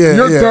 Yeah.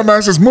 Your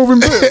dumbass is moving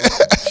big.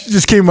 She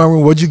just came in my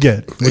room. What'd you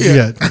get? What'd you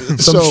get?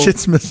 Some So-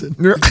 shit's missing.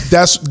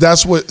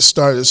 That's what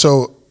started.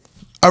 So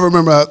I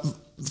remember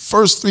the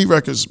first 3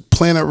 records: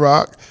 Planet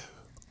Rock,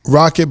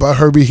 Rocket by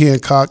Herbie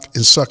Hancock,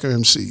 and Sucker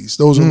MCs.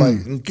 Those are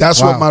like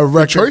that's what my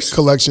record choice.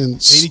 collection 82,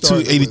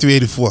 started with. 83,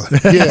 84.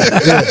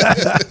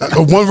 Yeah.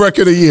 One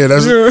record a year.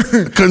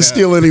 Couldn't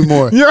steal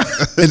anymore. Yeah.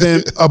 And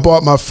then I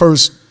bought my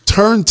first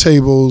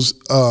turntables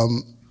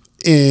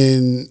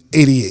in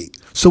 '88.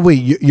 So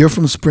wait, you're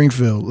from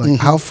Springfield. Like,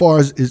 how far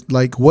is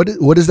like what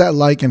is that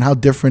like, and how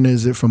different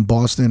is it from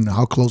Boston?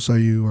 How close are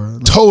you? Or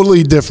like,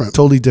 Totally different.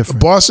 totally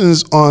different.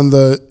 Boston's on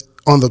the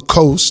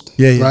coast,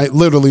 Yeah. right?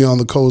 Literally on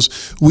the coast.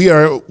 We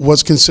are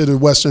what's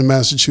considered Western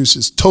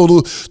Massachusetts.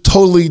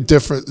 Totally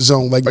different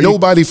zone. Like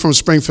nobody from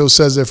Springfield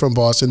says they're from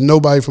Boston.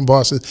 Nobody from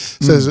Boston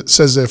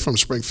says they're from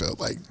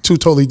Springfield. Like 2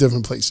 totally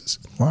different places.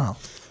 Wow.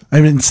 I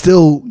mean,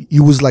 still,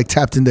 you was like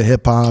tapped into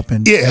hip hop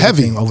and Yeah,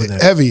 heavy everything over there.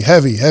 heavy.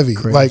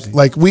 Crazy.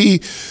 Like we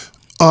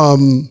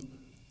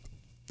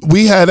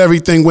had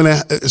everything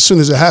as soon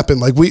as it happened.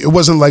 Like it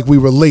wasn't like we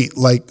were late.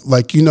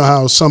 Like you know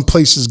how some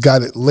places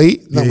got it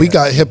late. No, we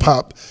got hip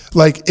hop.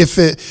 Like if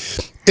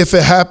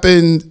it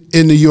happened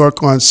in New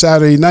York on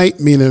Saturday night,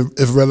 meaning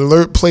if Red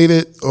Alert played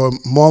it or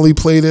Marley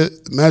played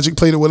it, Magic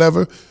played it,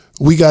 whatever,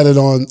 we got it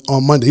on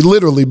Monday.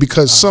 Literally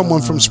because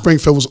someone from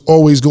Springfield was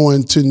always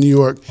going to New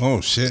York. Oh,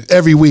 shit.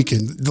 Every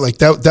weekend. Like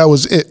that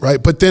was it,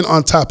 right? But then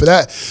on top of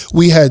that,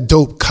 we had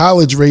dope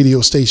college radio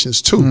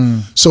stations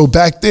too. So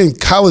back then,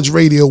 college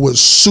radio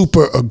was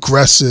super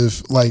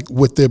aggressive, like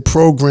with their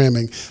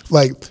programming.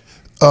 Like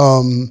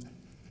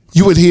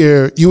you would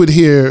hear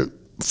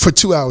for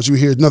 2 hours, you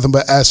would hear nothing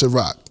but acid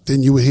rock.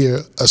 Then you would hear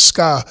a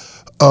ska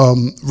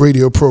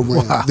radio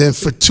program. Wow. Then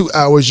for 2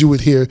 hours you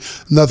would hear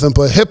nothing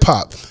but hip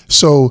hop.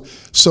 So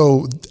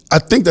I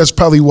think that's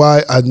probably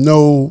why I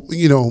know,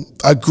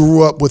 I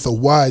grew up with a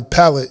wide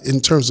palette in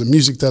terms of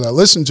music that I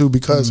listen to,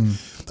 because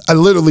I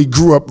literally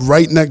grew up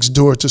right next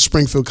door to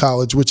Springfield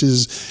College, which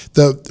is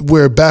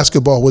where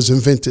basketball was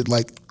invented.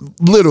 Like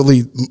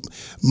literally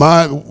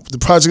the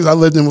project I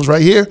lived in was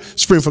right here.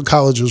 Springfield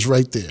College was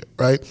right there,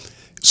 right?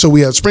 So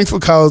we had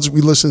Springfield College. We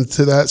listened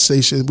to that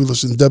station. We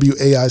listened to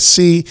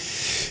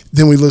WAIC.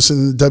 Then we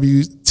listened to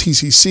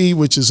WTCC,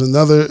 which is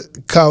another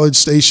college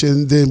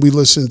station. Then we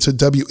listened to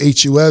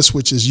WHUS,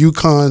 which is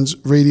UConn's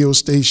radio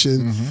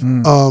station.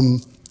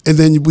 And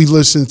then we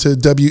listened to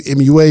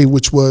WMUA,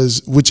 which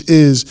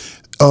is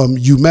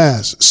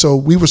UMass. So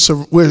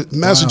we're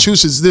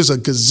Massachusetts. There's a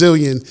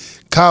gazillion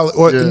college,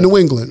 or New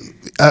England.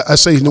 I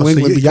say New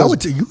England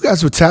because you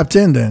guys were tapped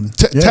in then.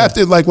 tapped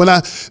in. Like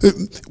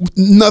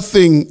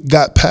nothing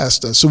got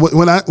past us. So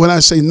when I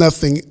say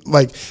nothing,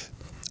 like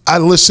I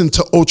listened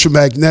to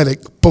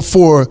Ultramagnetic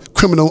before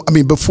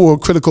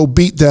Critical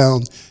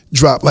Beatdown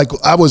dropped. Like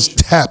I was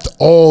tapped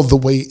all the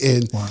way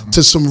in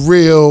to some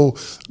real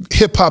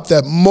hip hop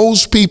that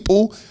most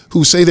people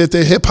who say that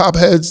they're hip hop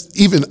heads,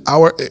 even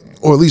or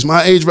at least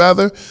my age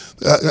rather,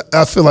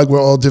 I feel like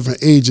we're all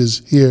different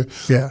ages here.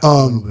 Yeah,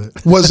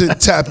 wasn't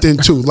tapped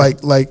into.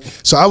 Like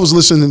so I was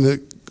listening to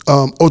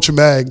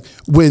Ultramag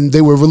when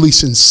they were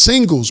releasing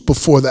singles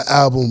before the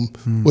album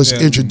was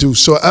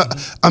introduced. So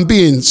I'm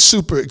being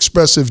super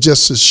expressive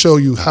just to show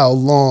you how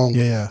long,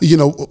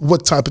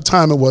 what type of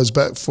time it was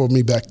for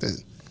me back then.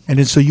 And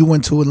then so you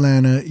went to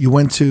Atlanta. You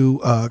went to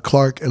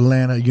Clark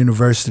Atlanta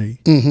University,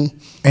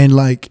 and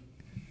like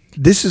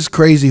this is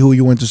crazy who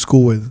you went to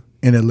school with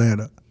in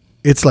Atlanta.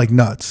 It's like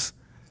nuts.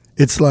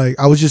 It's like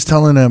I was just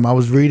telling them, I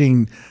was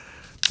reading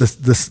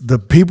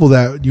the people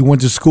that you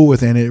went to school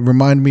with, and it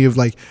reminded me of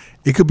like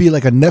it could be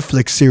like a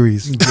Netflix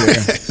series.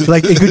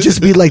 Like it could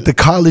just be like the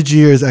college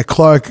years at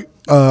Clark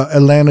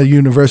Atlanta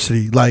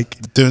University.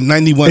 Like the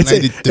 91,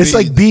 it's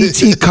like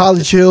BET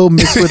College Hill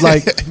mixed with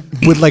like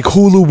with like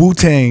Hulu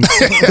Wu-Tang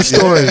the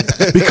story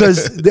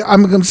because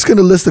I'm just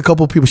gonna list a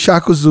couple of people.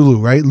 Shaka Zulu,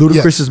 right?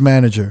 Ludacris's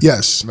manager.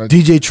 Yes.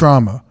 DJ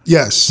Trauma.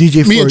 Yes.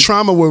 DJ Me for, and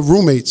Trauma were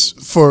roommates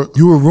for.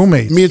 You were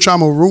roommates. Me and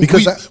Trauma were roommates.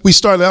 Because we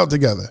started out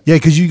together. Yeah,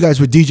 because you guys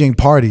were DJing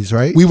parties,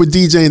 right? We were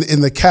DJing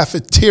in the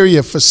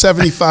cafeteria for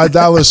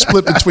 $75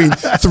 split between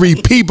 3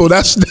 people.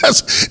 That's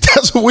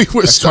what we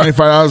were.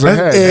 $25 a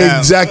head.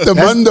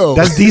 Exactamundo.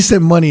 That's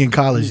decent money in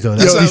college, though.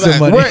 That's Yo, decent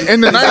money. What,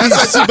 in the 90s?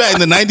 That's not too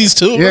bad in the 90s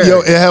too. Yeah. Yo,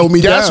 it held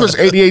me Gas down. was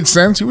 88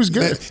 cents. He was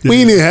good.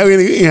 We didn't have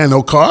any. He had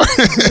no car.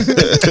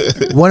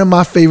 One of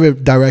my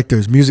favorite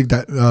directors, music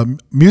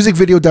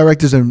video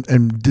directors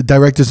and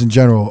directors in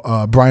general,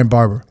 Brian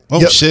Barber. Oh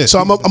Yep. shit. So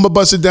I'm gonna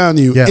bust it down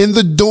to you. Yeah. In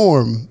the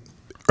dorm,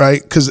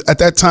 right? Because at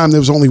that time there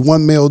was only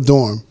one male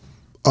dorm,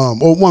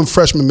 or one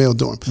freshman male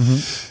dorm.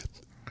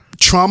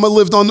 Trauma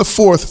lived on the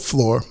 4th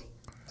floor.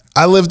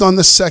 I lived on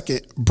the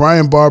 2nd.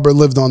 Brian Barber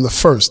lived on the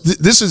 1st.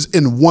 This is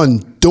in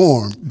one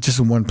dorm. Just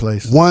in one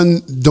place.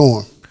 One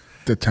dorm.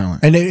 The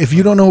talent. And if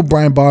you don't know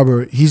Brian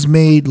Barber, he's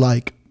made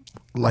like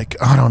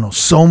I don't know,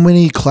 so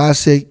many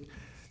classic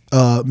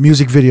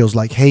music videos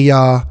like Hey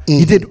Ya.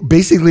 He did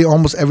basically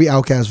almost every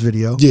Outkast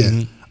video.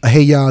 Yeah.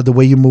 Hey Ya, The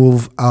Way You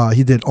Move.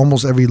 He did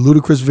almost every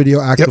Ludacris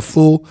video, Act the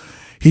Fool.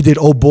 He did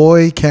Oh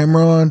Boy,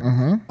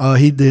 Cameron.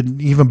 He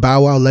did even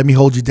Bow Wow, Let Me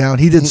Hold You Down.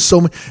 He did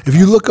so many. If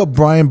you look up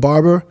Brian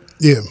Barber,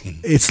 Yeah.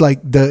 it's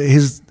like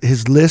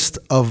his list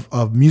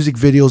of music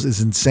videos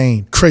is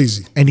insane.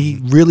 Crazy. And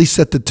he really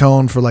set the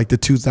tone for like the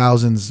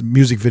 2000s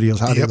music videos.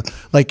 How they,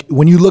 like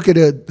when you look at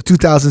a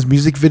 2000s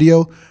music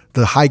video,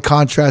 the high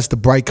contrast, the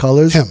bright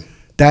colors,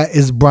 that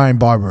is Brian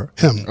Barber.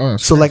 Him.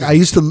 So like I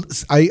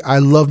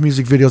love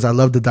music videos. I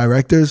love the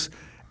directors,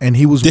 and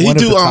he was. Did one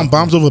he of do the top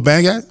Bombs Over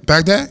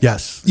Baghdad?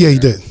 Yes. Yeah, he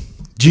did.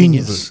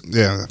 Genius.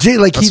 Yeah.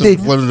 Like he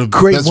did one of the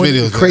great best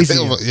videos. crazy.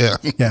 Yeah.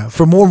 Yeah,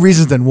 for more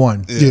reasons than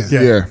one.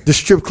 Yeah. The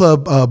strip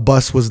club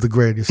bus was the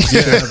greatest.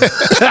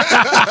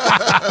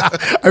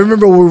 I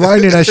remember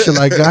rewinding that shit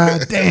like,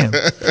 God damn.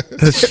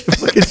 That's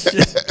fucking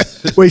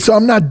shit. Wait, so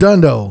I'm not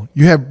done though.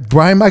 You have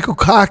Brian Michael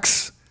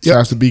Cox. Yep.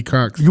 Has to be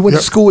Cox. You went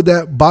to school with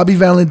that. Bobby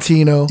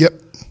Valentino. Yep.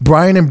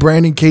 Brian and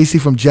Brandon Casey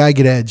from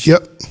Jagged Edge.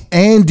 Yep.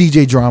 And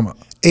DJ Drama.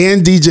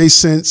 And DJ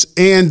Sense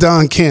and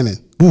Don Cannon.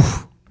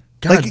 Oof.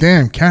 God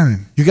damn,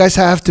 Cannon. You guys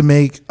have to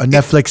make a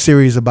Netflix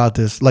series about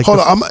this. Like, Hold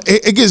on,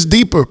 it gets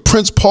deeper.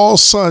 Prince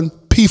Paul's son,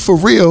 P For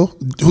Real,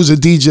 who's a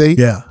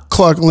DJ,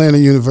 Clark Atlanta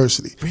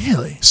University.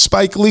 Really?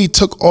 Spike Lee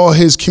took all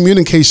his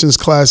communications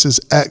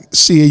classes at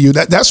CAU.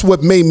 That's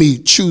what made me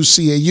choose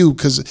CAU,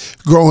 because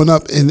growing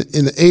up in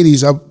the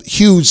 80s, I'm a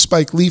huge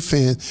Spike Lee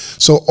fan.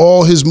 So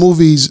all his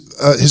movies,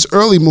 his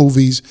early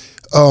movies,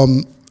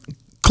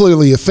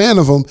 clearly a fan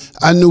of him,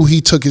 I knew he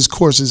took his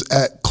courses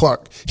at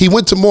Clark. He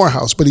went to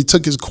Morehouse, but he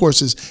took his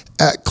courses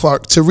at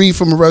Clark. Tari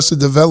from Arrested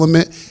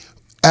Development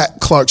at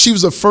Clark. She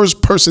was the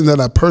first person that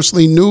I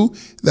personally knew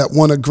that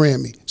won a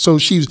Grammy. So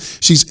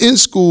she's in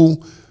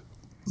school,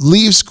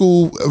 leaves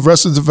school,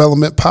 Arrested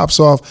Development, pops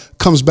off,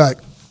 comes back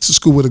to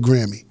school with a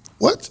Grammy.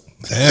 What?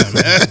 Damn,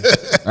 man.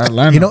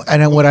 Atlanta. You know,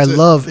 and what I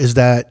love is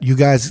that you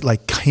guys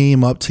like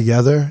came up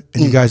together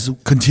and you guys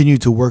continue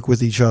to work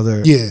with each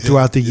other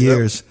throughout the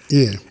years.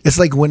 Yeah. It's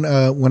like when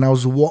I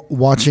was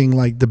watching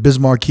like the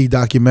Bismarck Key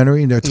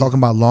documentary and they're talking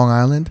about Long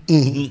Island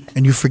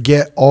and you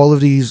forget all of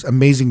these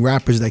amazing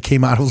rappers that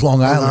came out of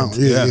Long Island.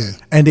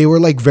 And they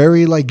were like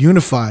very like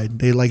unified.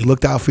 They like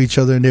looked out for each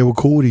other and they were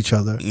cool with each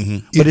other.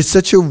 But it's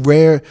such a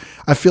rare,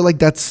 I feel like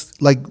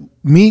that's like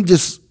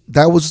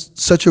that was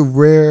such a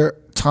rare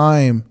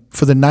time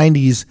for the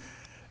 90s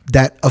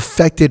that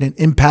affected and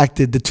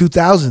impacted the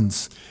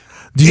 2000s.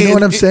 Do you know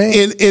what I'm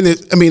saying? And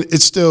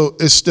it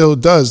still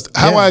does.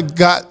 How I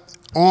got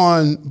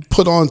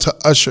put on to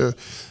Usher,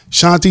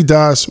 Shanti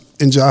Das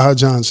and Jaha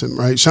Johnson,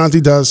 right?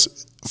 Shanti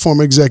Das,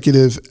 former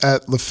executive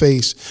at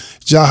LaFace.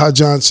 Jaha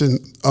Johnson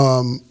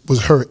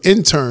was her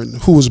intern,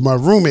 who was my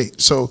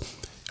roommate. So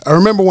I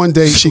remember one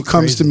day she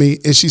comes to me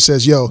and she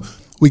says, yo,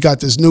 we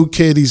got this new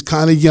kid. He's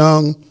kind of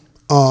young,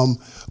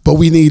 but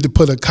we need to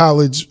put a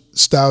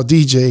college-style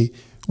DJ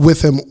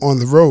with him on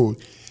the road.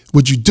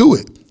 Would you do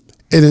it?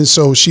 And then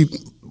so she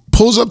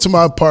pulls up to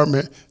my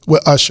apartment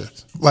with Usher.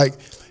 Like,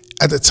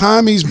 at the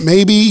time, he's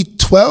maybe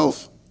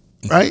 12,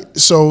 right?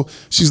 So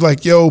she's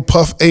like, yo,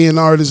 Puff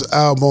A&R this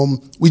album.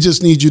 We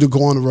just need you to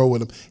go on the road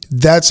with him.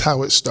 That's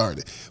how it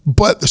started.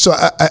 But so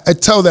I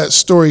tell that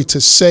story to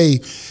say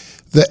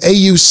the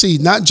AUC,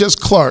 not just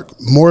Clark,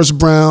 Morris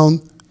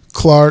Brown,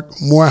 Clark,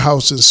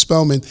 Morehouse, and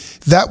Spelman,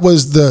 that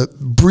was the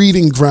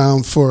breeding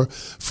ground for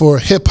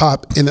hip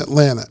hop in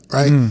Atlanta,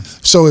 right?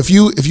 So if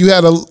you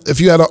had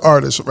an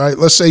artist, right?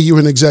 Let's say you were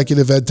an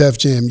executive at Def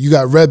Jam, you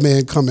got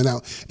Redman coming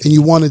out, and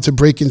you wanted to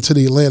break into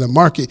the Atlanta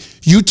market,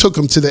 you took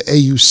him to the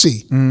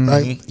AUC,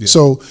 right? Yeah.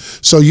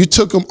 So you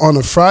took him on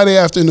a Friday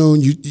afternoon.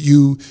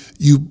 You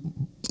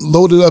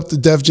loaded up the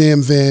Def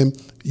Jam van.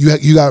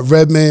 You got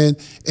Redman,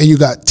 and you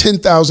got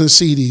 10,000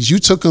 CDs. You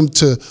took them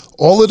to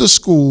all of the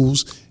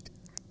schools.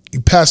 You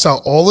pass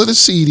out all of the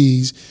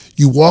CDs.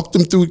 You walked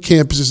them through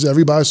campuses.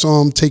 Everybody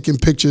saw them taking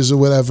pictures or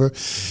whatever.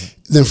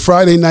 Then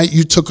Friday night,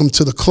 you took them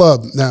to the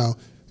club. Now,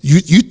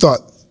 you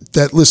thought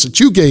that list that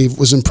you gave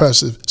was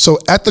impressive. So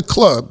at the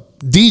club,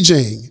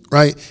 DJing,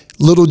 right?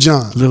 Little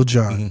John. Little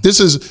John. This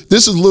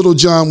is Little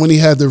John when he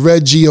had the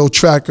red Geo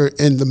tracker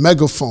and the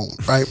megaphone,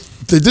 right?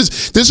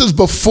 This is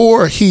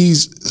before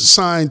he's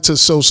signed to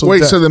Social.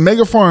 Wait, Death. so the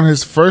megaphone on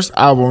his first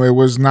album, it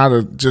was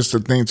not just a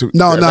thing to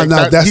No.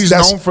 He's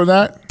known for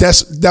that.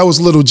 That was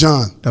Little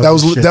John. That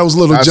was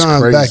Little That's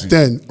John crazy. back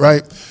then,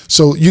 right?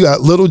 So you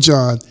got Little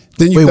John.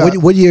 Then you got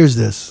what year is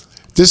this?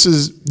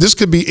 This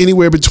could be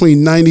anywhere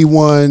between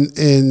 91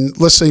 and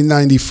let's say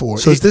 94.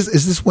 So is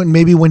this when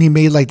he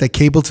made like the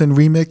Cableton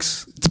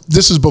remix?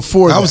 This is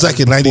before that. I was like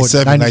in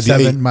 97,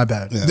 98. My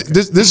bad. Yeah.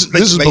 This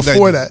is Late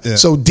before 90s, that. yeah.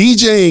 So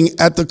DJing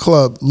at the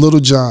club, Little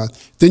John.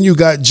 Then you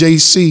got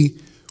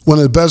JC, one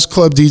of the best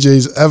club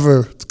DJs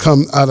ever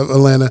come out of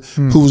Atlanta,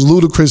 who was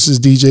Ludacris's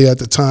DJ at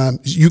the time.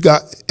 You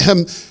got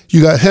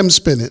him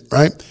spinning,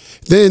 right?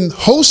 Then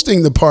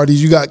hosting the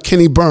parties, you got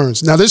Kenny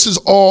Burns. Now this is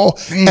all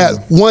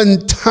at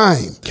one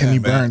time. Kenny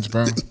Burns,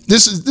 bro.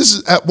 This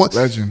is at one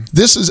Legend.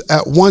 This is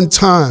at one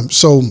time.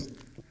 So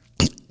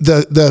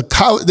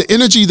the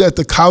energy that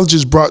the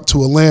colleges brought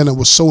to Atlanta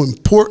was so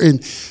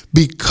important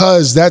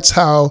because that's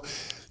how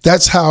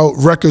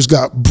records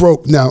got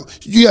broke. Now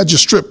you had your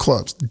strip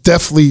clubs,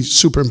 definitely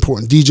super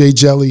important. DJ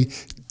Jelly,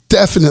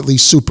 definitely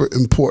super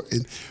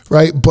important,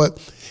 right? But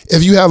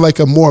if you have like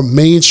a more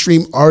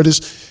mainstream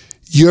artist,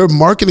 your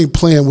marketing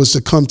plan was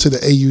to come to the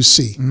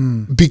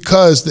AUC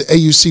because the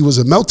AUC was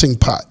a melting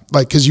pot.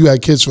 Like, because you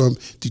had kids from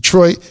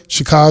Detroit,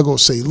 Chicago,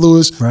 St.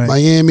 Louis,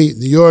 Miami,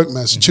 New York,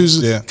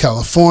 Massachusetts,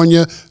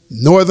 California,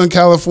 Northern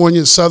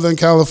California, Southern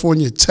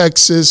California,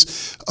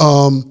 Texas,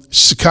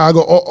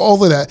 Chicago,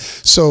 all of that.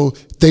 So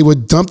they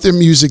would dump their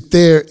music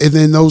there, and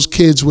then those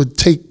kids would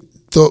take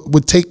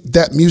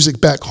that music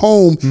back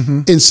home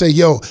and say,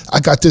 yo, I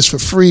got this for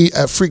free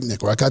at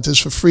Freaknik, or I got this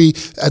for free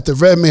at the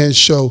Redman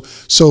show.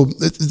 So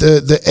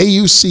the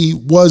AUC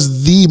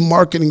was the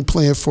marketing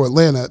plan for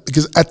Atlanta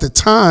because at the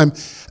time,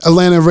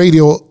 Atlanta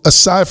radio,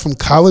 aside from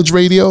college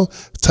radio,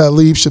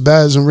 Talib,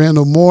 Shabazz, and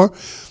Randall Moore,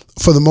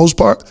 for the most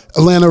part,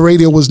 Atlanta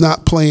radio was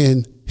not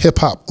playing hip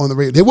hop on the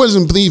radio. They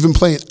wasn't even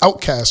playing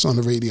Outkast on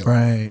the radio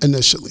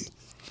initially.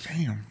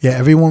 Damn. Yeah,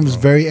 everyone was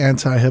very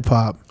anti-hip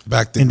hop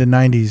back then in the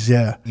 90s.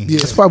 Yeah.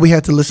 That's why we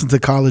had to listen to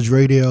college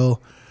radio,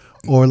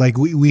 or like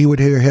we would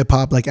hear hip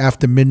hop like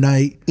after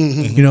midnight.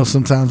 You know,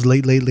 sometimes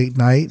late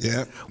night.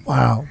 Yeah.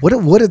 Wow,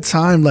 what a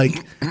time!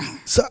 Like,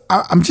 so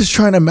I'm just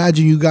trying to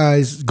imagine you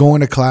guys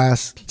going to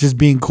class, just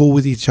being cool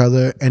with each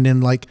other, and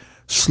then like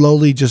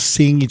slowly just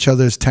seeing each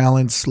other's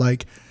talents,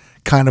 like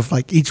kind of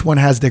like each one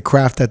has their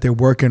craft that they're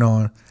working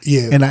on.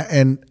 Yeah.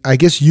 And I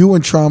guess you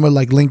and Trauma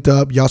like linked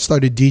up. Y'all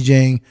started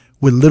DJing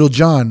with Little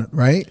John,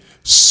 right?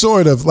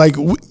 Sort of. Like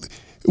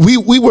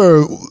we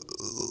were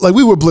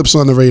blips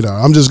on the radar.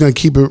 I'm just gonna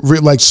keep it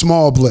like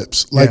small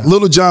blips. Like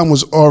Little John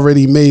was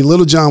already made.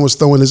 Little John was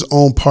throwing his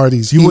own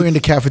parties. You were in the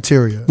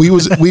cafeteria. We were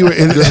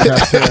in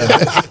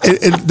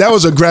and that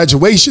was a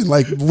graduation.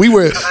 Like we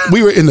were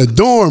in the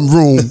dorm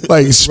room.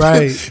 Like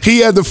he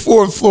had the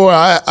 4th floor.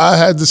 I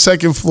had the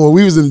 2nd floor.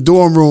 We was in the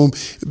dorm room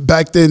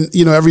back then.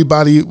 You know,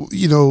 everybody.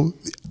 You know,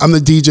 I'm the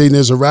DJ and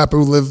there's a rapper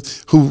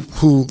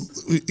who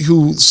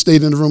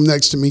stayed in the room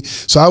next to me.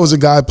 So I was a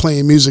guy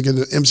playing music and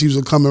the MCs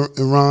would come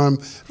and rhyme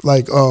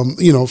like,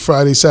 you know,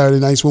 Friday, Saturday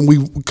nights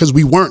because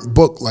we weren't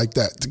booked like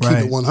that to keep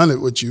it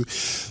 100 with you.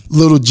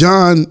 Little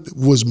John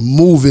was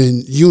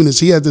moving units.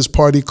 He had this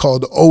party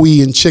called the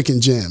OE and Chicken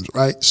Jams,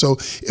 right? So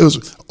it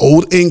was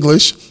Old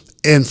English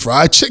and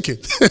fried chicken.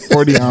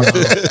 40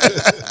 ounces.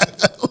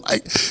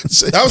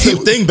 That was a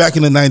thing back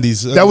in the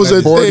 90s. That was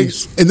a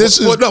 40s. thing. And this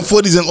is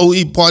 40s and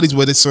OE parties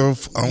where they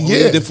serve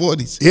the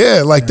 40s.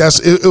 Yeah, like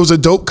it was a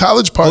dope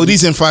college party.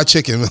 ODs and fried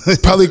chicken.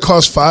 Probably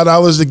cost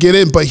 $5 to get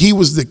in, but he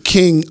was the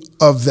king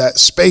of that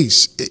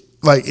space.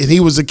 And he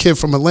was a kid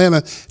from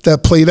Atlanta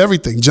that played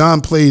everything.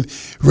 John played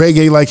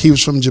reggae like he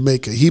was from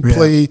Jamaica. He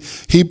played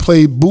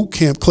boot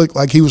camp click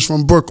like he was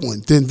from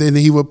Brooklyn. Then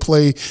he would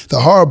play the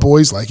Hard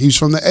Boys like he's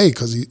from the A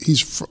because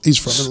he's from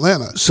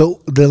Atlanta.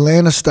 So the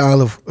Atlanta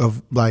style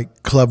of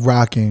like club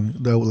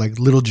rocking, like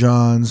Little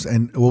John's,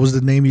 and what was the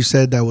name you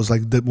said that was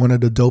like one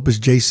of the dopest?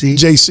 JC.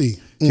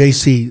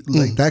 JC,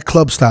 like that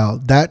club style,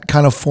 that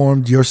kind of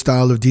formed your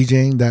style of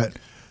DJing that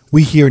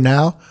we hear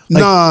now.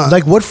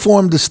 Like what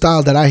formed the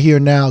style that I hear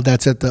now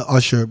that's at the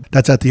Usher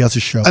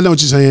show? I know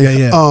what you're saying.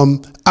 Yeah.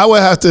 I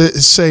would have to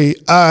say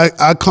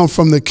I come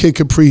from the Kid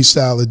Capri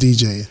style of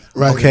DJing,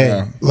 right? Okay.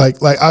 Yeah. Like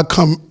I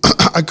come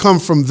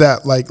from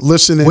that, like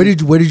listening. Where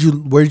did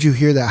you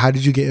hear that? How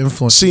did you get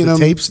influenced? Seeing them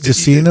tapes,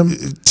 just seeing them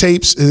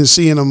tapes and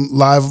seeing them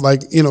live,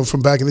 like, you know,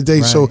 from back in the day.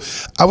 Right. So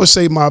I would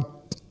say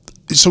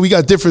we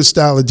got different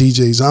style of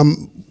DJs.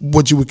 I'm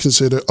what you would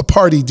consider a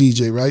party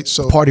DJ, right?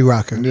 So party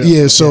rocker.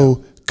 Yeah.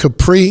 So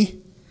Capri,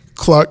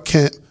 Clark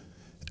Kent,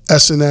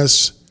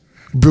 SNS,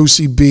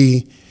 Brucey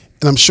B,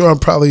 and I'm sure I'm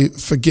probably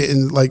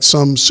forgetting like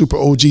some super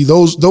OG.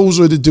 Those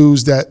are the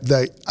dudes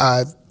that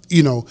I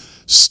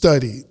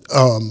studied.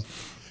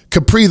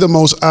 Capri the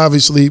most,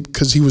 obviously,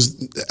 because he was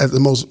the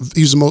most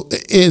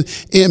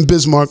in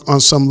Bismarck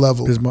on some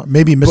level. Bismarck.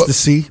 Maybe Mr.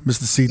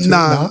 C too.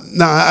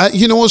 Nah.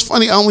 You know what's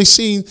funny? I've only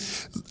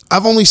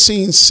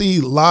seen C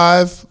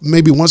live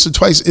maybe once or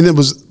twice, and it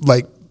was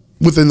like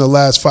within the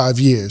last 5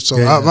 years. So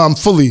I'm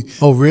fully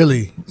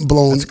really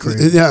blown. That's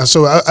crazy. Yeah,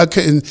 so I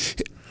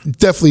couldn't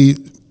definitely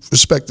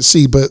respect the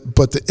C, but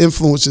the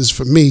influences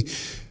for me,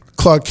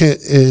 Clark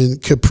Kent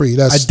and Capri.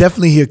 I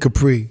definitely hear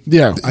Capri.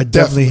 Yeah, I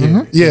definitely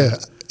hear. Yeah.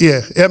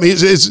 Yeah, I mean,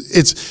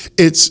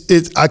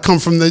 it's. I come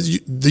from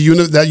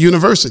that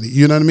university.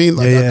 You know what I mean?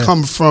 Like I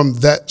come from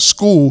that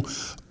school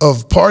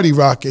of party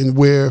rocking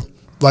where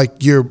like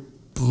you're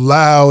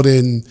loud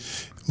and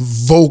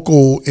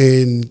vocal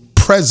and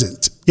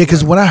present. Yeah,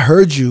 because when I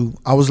heard you,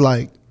 I was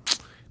like,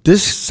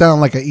 this sound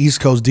like an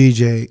East Coast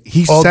DJ.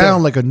 He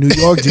sound like a New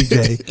York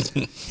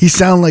DJ. He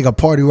sound like a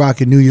party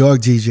rocking New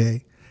York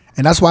DJ.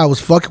 And that's why I was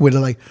fucking with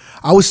it. Like,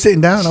 I was sitting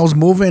down, I was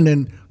moving,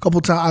 and a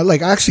couple times, I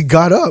actually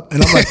got up,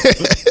 and I'm like,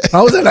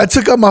 I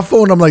took out my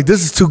phone. I'm like,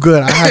 this is too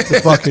good. I have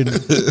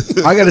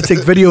to I got to take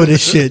video of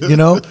this shit, you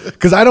know?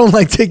 Because I don't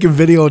like taking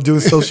video and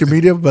doing social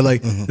media, but like,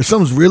 if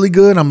something's really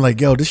good, I'm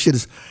like, yo, this shit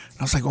is.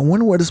 I was like, I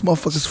wonder where this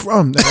motherfucker's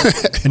from.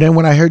 And then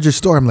when I heard your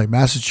story, I'm like,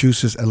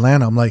 Massachusetts,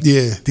 Atlanta. I'm like,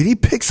 did he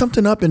pick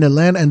something up in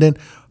Atlanta? And then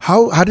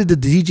how did the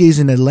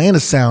DJs in Atlanta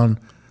sound?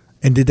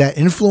 And did that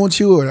influence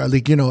you, or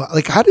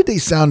like how did they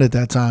sound at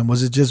that time?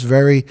 Was it just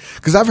very?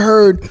 Because I've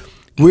heard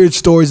weird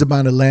stories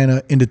about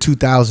Atlanta in the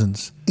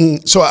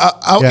 2000s. So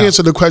I'll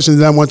answer the question,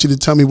 and I want you to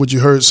tell me what you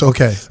heard. So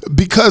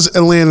because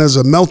Atlanta is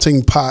a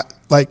melting pot,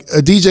 like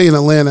a DJ in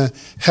Atlanta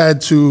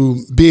had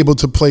to be able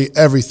to play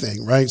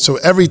everything, right? So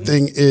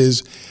everything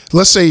is,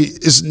 let's say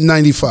it's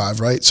 95,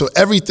 right? So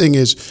everything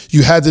is,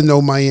 you had to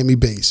know Miami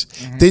bass.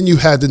 Then you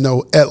had to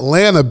know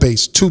Atlanta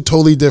bass, two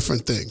totally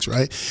different things,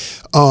 right?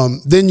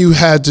 Then you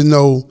had to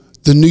know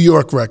the New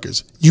York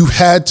records. You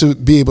had to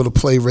be able to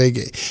play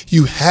reggae.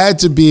 You had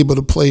to be able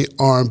to play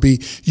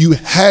R&B. You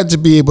had to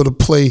be able to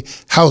play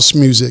house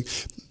music,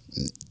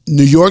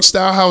 New York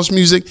style house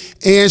music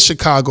and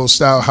Chicago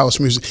style house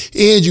music.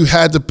 And you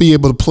had to be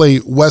able to play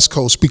West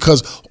Coast,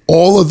 because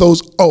all of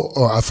those,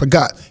 I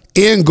forgot,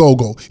 and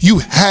go-go. You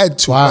had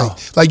to. Wow.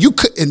 Like you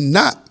could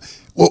not.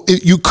 Well,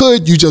 you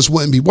could, you just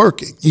wouldn't be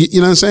working.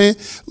 You know what I'm saying?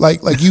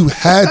 Like you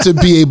had to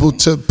be able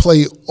to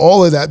play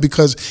all of that,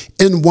 because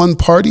in one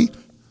party,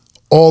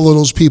 all of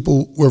those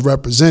people were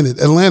represented.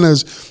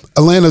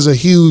 Atlanta's a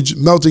huge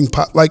melting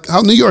pot, like how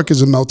New York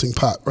is a melting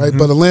pot, right?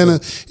 But Atlanta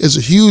is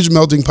a huge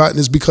melting pot, and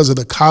it's because of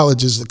the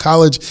colleges. The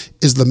college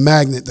is the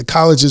magnet. The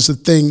college is the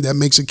thing that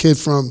makes a kid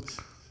from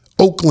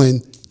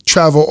Oakland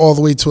travel all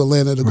the way to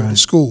Atlanta to go to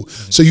school.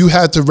 So you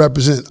had to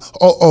represent,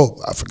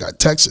 I forgot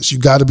Texas. You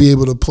got to be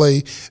able to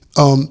play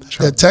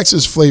that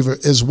Texas flavor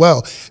as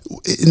well.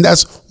 And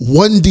that's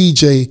one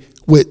DJ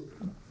with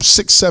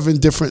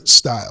 6-7 different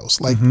styles.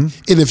 Like, and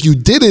if you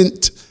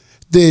didn't,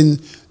 then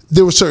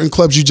there were certain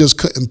clubs you just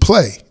couldn't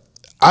play.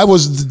 I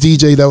was the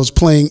DJ that was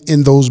playing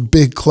in those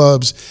big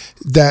clubs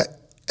that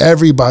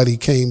everybody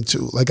came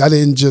to. Like I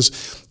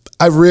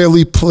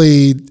rarely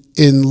played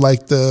in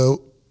like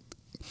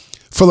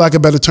for lack of a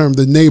better term,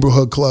 the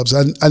neighborhood clubs.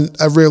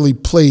 I rarely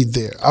played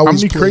there. How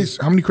many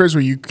crates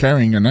were you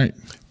carrying a night?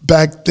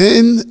 Back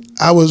then,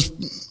 I was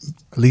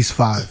at least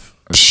 5.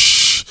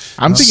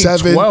 I'm thinking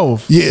 7.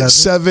 12. Yeah,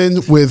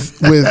 7 with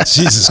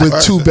Jesus with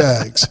Christ. 2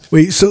 bags.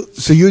 Wait, so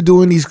you're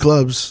doing these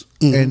clubs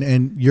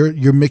and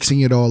you're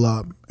mixing it all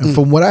up. And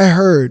from what I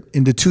heard,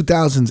 in the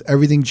 2000s,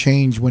 everything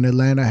changed when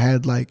Atlanta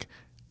had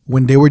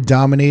when they were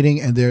dominating,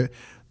 and the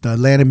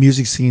Atlanta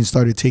music scene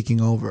started taking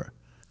over.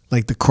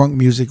 Like the crunk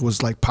music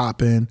was like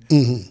popping,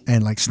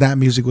 and like snap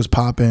music was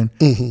popping.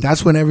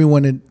 That's when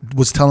everyone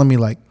was telling me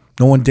like,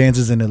 no one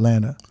dances in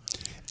Atlanta.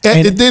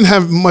 And it didn't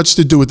have much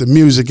to do with the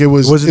music. It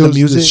was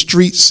the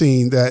street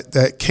scene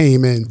that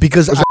came in.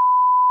 Because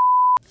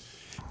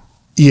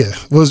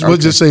we'll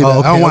just say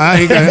that. I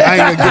ain't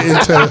gonna get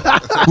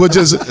into. We'll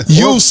just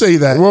you'll say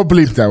that. We'll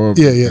bleep that.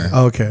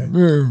 Okay.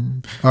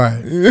 All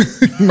right.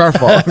 My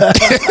fault.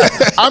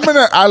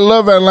 I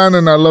love Atlanta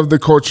and I love the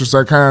culture, so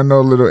I kind of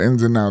know little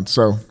ins and outs.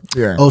 So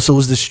yeah. Oh, so it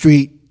was the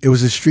street. It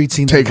was a street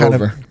scene. Take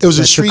over. It was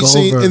a street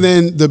scene, and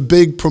then the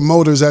big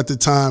promoters at the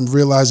time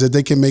realized that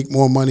they can make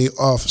more money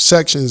off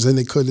sections than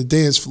they could the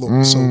dance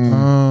floor. So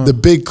the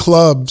big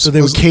clubs. So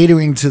they were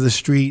catering to the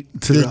street,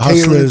 to the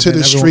hustlers, to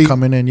the street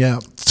coming in. Yeah,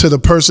 to the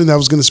person that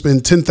was going to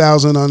spend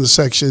 $10,000 on the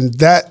section.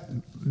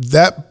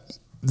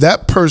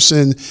 That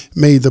person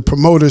made the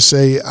promoter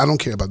say, I don't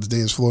care about the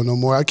dance floor no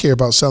more. I care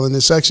about selling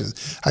this section.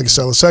 I can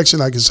sell a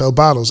section. I can sell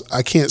bottles.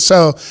 I can't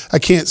sell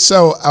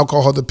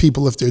alcohol to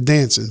people if they're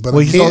dancing. But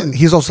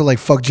he's also like,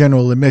 fuck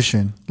general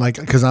admission. Like,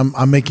 because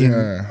I'm making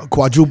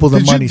quadruple the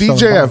money. Did you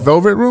DJ at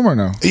Velvet Room or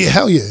no? Yeah,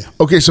 hell yeah.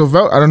 Okay, so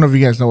I don't know if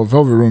you guys know what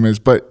Velvet Room is,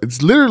 but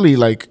it's literally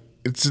like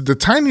it's the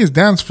tiniest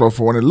dance floor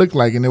for what it looked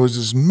like, and there was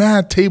just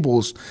mad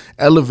tables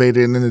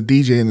elevated, and then the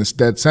DJ in this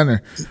dead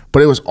center,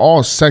 but it was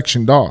all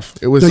sectioned off.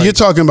 It was. No, like, you're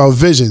talking about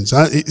Visions.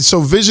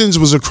 So Visions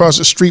was across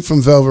the street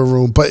from Velvet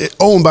Room, but it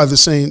owned by the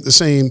same.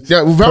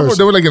 Yeah, Velvet,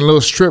 they were like in a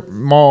little strip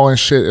mall and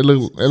shit. It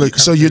looked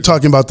so you're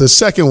talking about the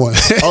second one.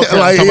 Okay,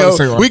 like, I'm talking about the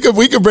second one.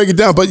 we could break it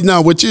down, but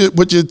now what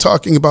you're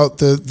talking about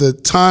the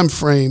time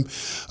frame,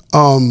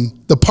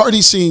 the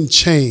party scene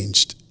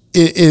changed.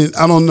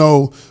 I don't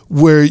know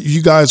where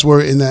you guys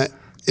were in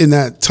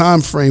that time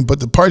frame, but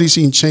the party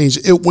scene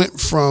changed. It went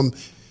from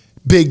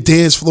big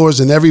dance floors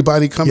and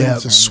everybody coming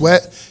to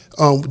sweat.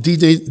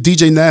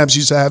 DJ Nabs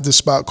used to have this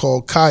spot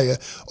called Kaya,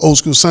 Old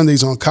School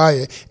Sundays on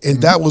Kaya,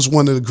 and that was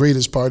one of the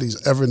greatest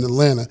parties ever in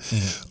Atlanta,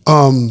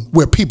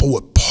 where people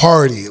would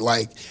party,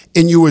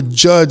 and you would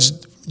judge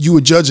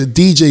a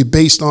DJ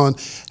based on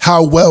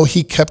how well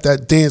he kept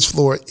that dance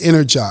floor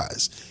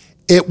energized.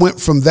 It went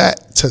from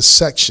that to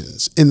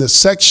sections. In the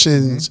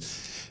sections,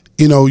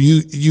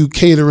 you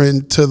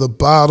catering to the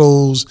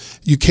bottles,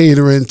 you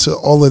catering to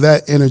all of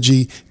that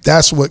energy.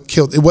 That's what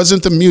killed. It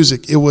wasn't the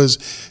music. It was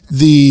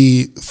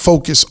the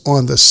focus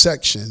on the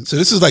section. So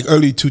this is like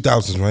early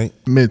 2000s, right?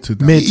 Mid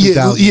 2000s. Mid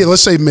 2000s. Yeah,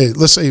 let's say mid.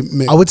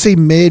 I would say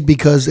mid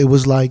because it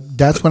was like,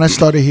 that's when I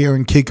started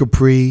hearing Kid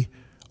Capri,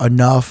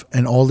 Enough,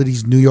 and all of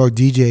these New York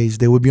DJs.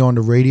 They would be on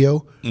the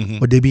radio,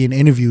 or they'd be in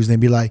interviews, and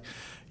they'd be like,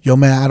 yo,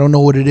 man, I don't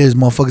know what it is.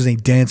 Motherfuckers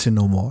ain't dancing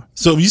no more.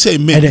 So you say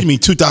mid, you mean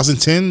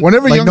 2010?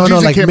 Whenever Young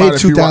Jeezy came mid out,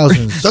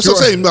 2000s. That's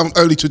what I'm saying,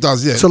 early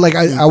 2000s, yeah. So like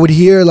I would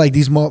hear like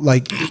these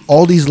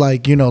all these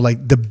like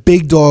the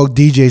big dog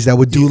DJs that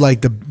would do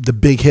like the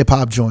big hip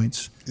hop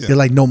joints. Yeah. They're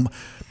like, no,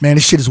 man,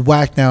 this shit is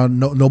whack now.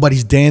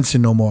 Nobody's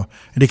dancing no more.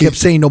 And they kept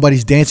saying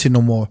nobody's dancing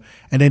no more.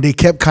 And then they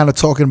kept kind of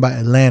talking about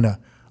Atlanta.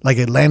 Like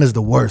Atlanta's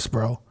the worst,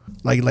 bro.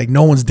 Like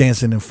no one's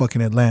dancing in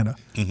fucking Atlanta.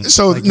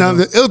 So now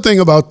the ill thing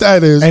about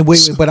that is, and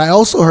wait, but I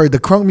also heard the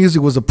crunk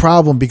music was a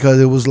problem because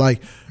it was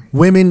like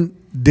women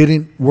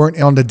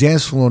weren't on the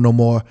dance floor no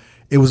more.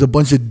 It was a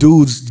bunch of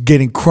dudes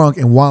getting crunk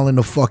and wilding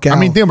the fuck out. I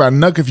mean, think about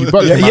Nuck If You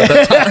Buck.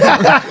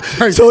 That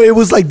time. So it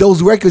was like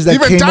those records that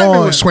even came Diamond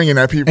on. was swinging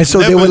at people. And so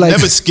they were like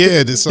never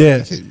scared. So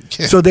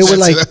they were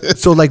like,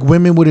 so like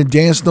women wouldn't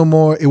dance no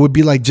more. It would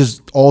be like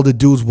just all the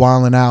dudes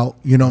wilding out.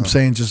 You know what I'm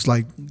saying? Just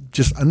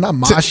not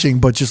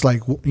moshing, but just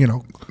like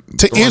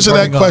to answer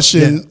that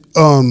question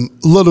a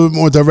little bit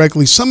more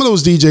directly, some of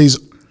those DJs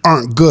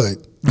aren't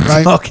good,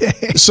 right?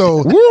 Okay.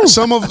 So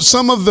some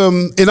of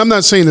them, and I'm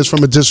not saying this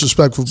from a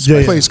disrespectful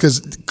place,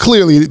 because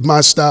clearly my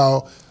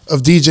style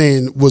of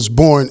DJing was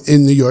born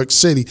in New York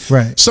City.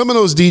 Right. Some of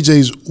those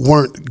DJs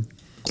weren't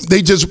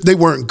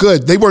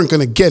good. They weren't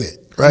going to get it.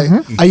 Right.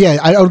 Yeah,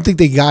 I don't think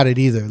they got it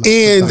either.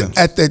 And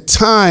at the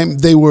time,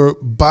 they were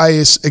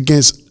biased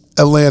against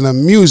Atlanta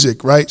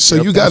music, right?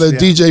 So you got a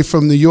DJ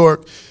from New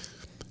York.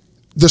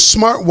 The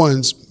smart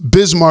ones,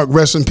 Bismarck,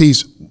 rest in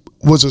peace,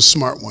 was a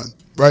smart one,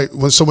 right?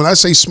 So when I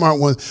say smart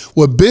one,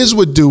 what Biz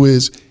would do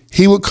is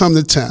he would come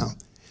to town.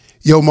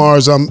 Yo,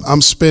 Mars,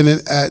 I'm spinning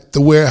at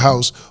the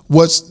warehouse.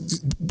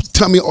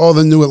 Tell me all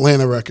the new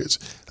Atlanta records.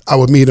 I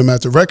would meet him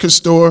at the record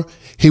store.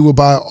 He would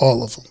buy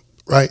all of them,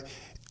 right?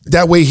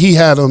 That way he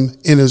had them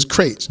in his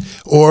crates.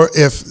 Or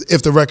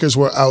if the records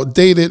were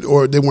outdated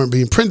or they weren't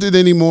being printed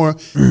anymore,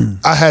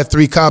 I had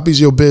 3 copies.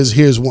 Yo, Biz,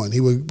 here's one.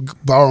 He would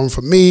borrow them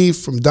from me,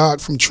 from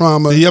Doc, from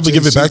Trauma. Did he ever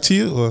give it back to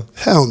you? Or?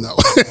 Hell no.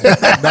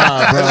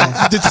 Nah, bro.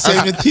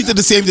 He did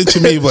the same thing to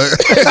me, but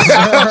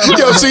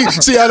yo,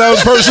 see how that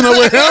was personal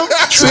with him?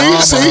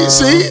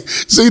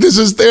 See, this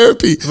is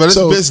therapy. But it's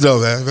Biz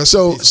though, man.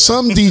 So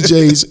some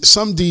DJs,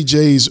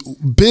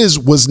 Biz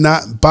was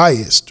not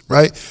biased,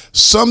 right?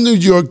 Some New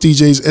York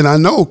DJs, and I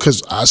know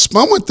because I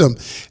spun with them,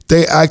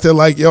 they acted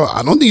like, yo,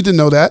 I don't need to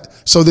know that.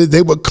 So that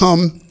they would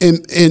come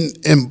and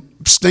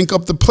stink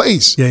up the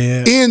place.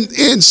 Yeah.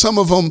 And some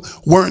of them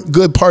weren't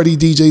good party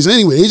DJs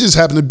anyway. They just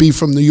happened to be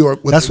from New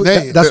York with the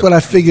name. That's what I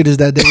figured is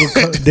that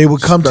they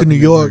would come to New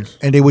York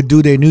and they would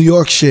do their New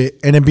York shit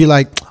and then be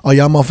like, oh,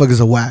 y'all motherfuckers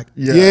are whack.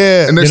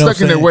 Yeah. And they're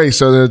stuck in their way,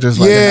 so they're just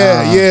like,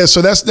 yeah.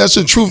 So that's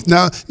the truth.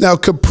 Now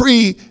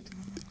Capri,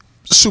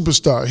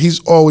 superstar, he's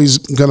always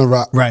gonna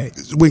rock. Right.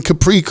 When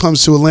Capri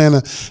comes to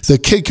Atlanta, the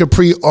Kid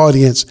Capri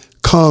audience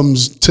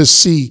comes to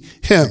see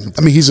him.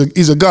 I mean, he's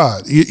a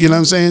god. You know what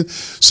I'm saying?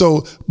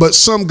 So, but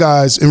some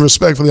guys, and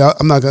respectfully,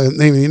 I'm not gonna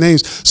name any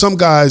names. Some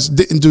guys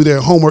didn't do their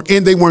homework,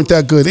 and they weren't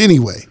that good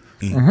anyway.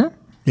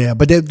 Yeah,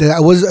 but that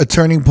was a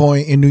turning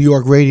point in New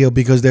York radio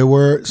because there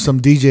were some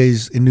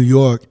DJs in New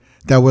York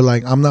that were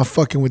like, I'm not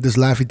fucking with this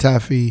Laffy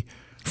Taffy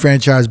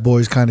franchise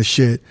boys kind of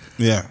shit.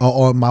 Yeah.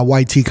 Or my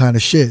white tee kind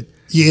of shit.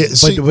 Yeah,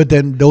 but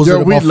then those are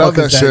the we motherfuckers love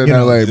that shit in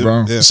LA,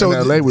 bro. Yeah. So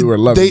in LA, we were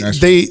loving that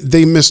shit.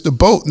 They missed the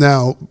boat.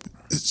 Now,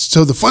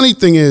 so the funny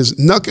thing is,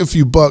 Nuck If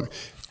You Buck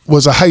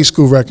was a high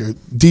school record.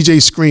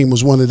 DJ Scream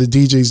was one of the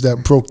DJs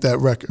that broke that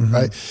record,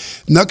 right?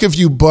 Nuck If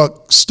You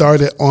Buck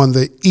started on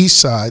the east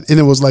side, and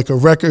it was like a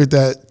record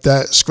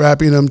that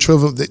Scrappy and them,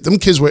 Trivial, them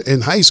kids were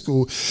in high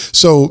school.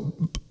 So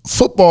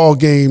football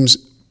games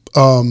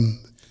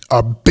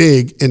are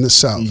big in the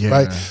South,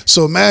 right?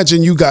 So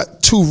imagine you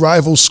got two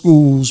rival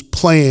schools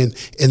playing,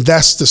 and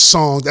that's the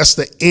song, that's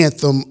the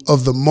anthem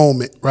of the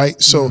moment, right?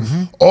 So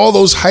all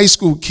those high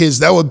school kids,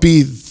 that would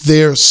be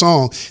their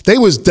song. They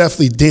was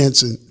definitely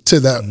dancing to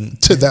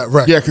that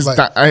record. Yeah, because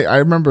I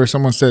remember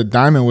someone said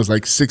Diamond was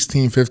like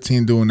 16,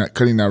 15 doing that,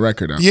 cutting that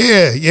record out.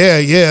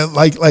 Yeah.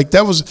 Like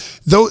that was,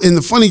 though. And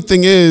the funny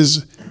thing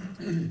is,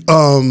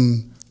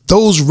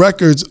 those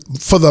records,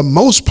 for the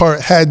most part,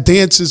 had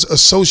dances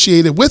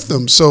associated with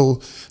them. So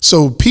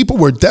people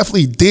were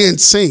definitely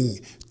dancing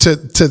to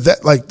that,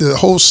 like the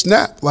whole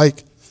Snap,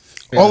 like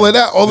all of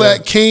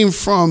that came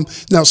from.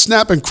 Now,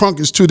 Snap and Crunk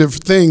is two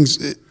different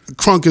things.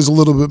 Crunk is a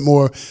little bit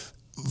more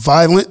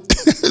violent,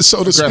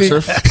 so to speak.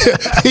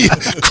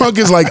 Crunk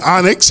is like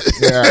Onyx.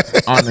 Yeah,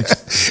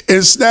 Onyx.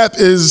 And Snap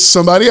is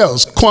somebody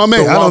else.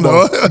 Kwame, I don't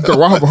know. The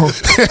Wobble.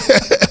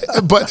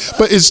 but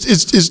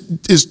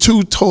it's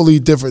two totally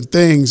different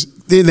things.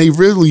 Then they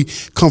really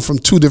come from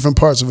two different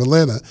parts of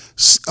Atlanta.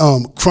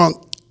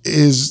 Crunk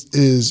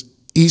is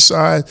East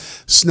Side.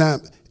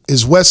 Snap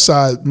is West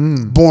Side,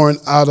 born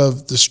out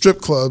of the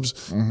strip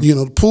clubs, you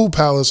know, the Pool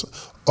Palace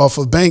off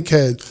of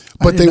Bankhead.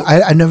 But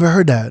I never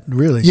heard that,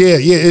 really. Yeah,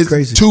 it's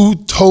crazy. Two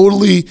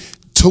totally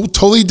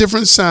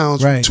different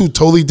sounds, two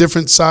totally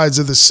different sides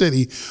of the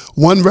city.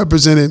 One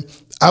represented,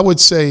 I would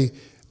say,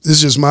 this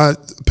is just my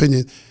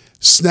opinion,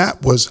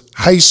 Snap was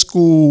high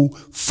school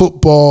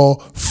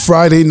football,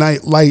 Friday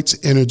Night Lights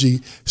energy.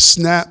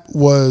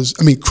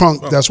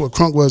 Crunk, that's what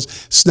Crunk was.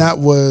 Snap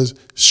was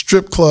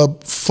strip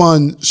club,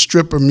 fun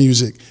stripper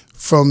music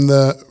from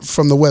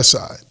the West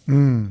Side.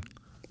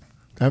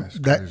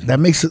 That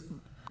makes it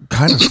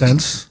kind of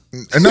sense.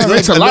 And that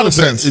makes a lot of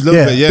sense.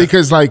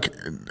 Because like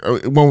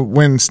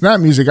when Snap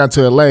music got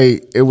to LA,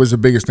 it was the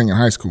biggest thing in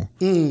high school.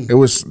 It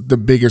was the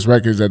biggest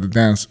records at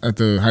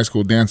the high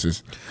school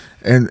dances.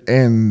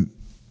 And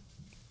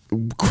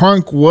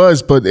Crunk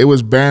was, but it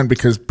was banned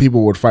because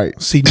people would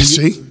fight. See,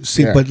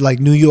 but like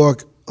New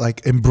York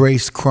like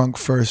embraced Crunk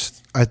first.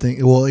 I think.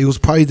 Well, it was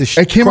probably the.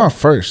 It came out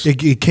first.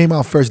 It came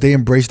out first. They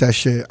embraced that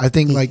shit. I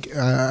think like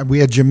we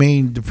had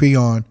Jermaine Dupri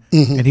on,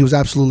 and he was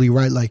absolutely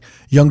right. Like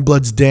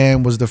Youngblood's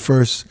 "Damn" was the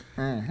first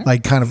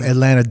like kind of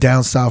Atlanta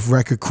down south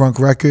record, Crunk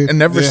record, and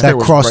never that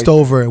crossed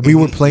over. We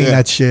were playing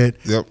that shit,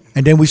 Yep.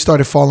 and then we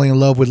started falling in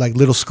love with like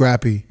Little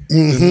Scrappy,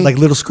 like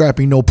Little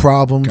Scrappy, No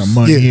Problems.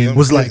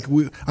 Was like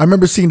I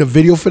remember seeing the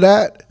video for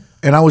that.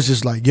 And I was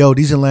just like, yo,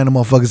 these Atlanta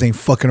motherfuckers ain't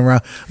fucking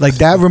around. Like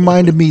that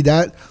reminded me,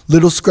 that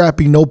Little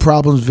Scrappy No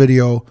Problems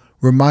video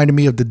reminded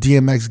me of the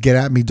DMX Get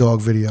At Me Dog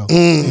video.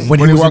 When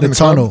he was in the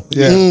tunnel.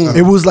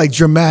 It was like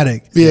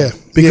dramatic.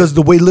 Because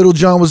the way Little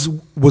John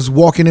was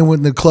walking in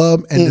with the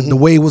club and the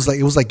way it was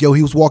like, yo,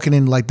 he was walking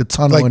in like the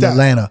tunnel like in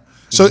Atlanta.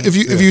 So if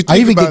you think I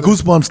even get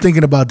goosebumps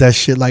thinking about that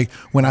shit. Like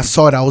when I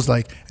saw it, I was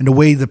like, and the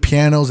way the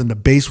pianos and the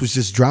bass was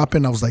just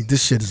dropping, I was like,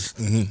 this shit is.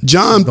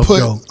 John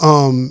put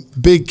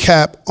Big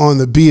Cap on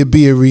the Bia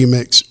Bia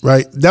remix,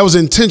 right? That was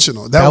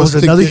intentional. That was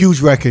another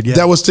huge record. Yeah,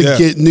 that was to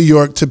get New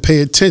York to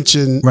pay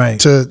attention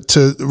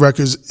to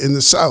records in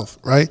the South,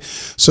 right?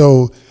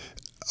 So,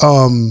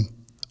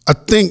 I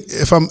think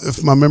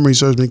if my memory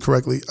serves me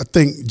correctly, I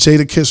think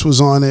Jadakiss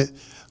was on it.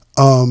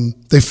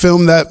 They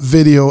filmed that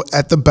video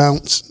at the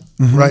Bounce.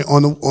 Right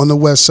on the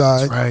West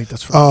Side.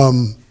 That's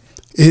right.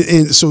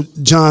 And so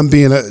John,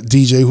 being a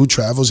DJ who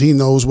travels, he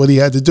knows what he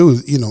had to do.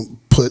 You know,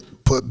 put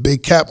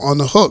Big Cap on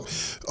the hook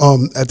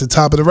at the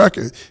top of the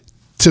record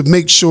to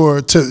make sure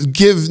to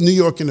give New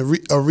York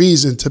a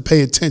reason to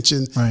pay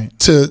attention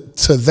to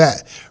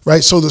that.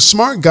 Right. So the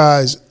smart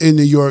guys in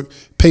New York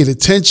paid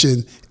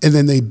attention and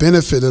then they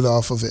benefited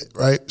off of it.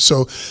 Right.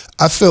 So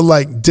I feel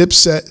like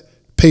Dipset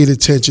paid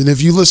attention.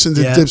 If you listen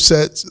to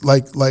Dipset,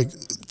 like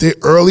their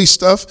early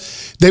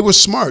stuff, they were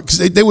smart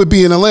because they would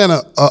be in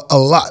Atlanta a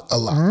lot.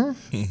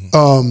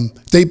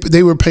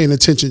 They were paying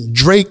attention.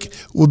 Drake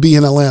would be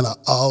in Atlanta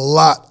a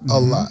lot.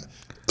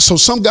 So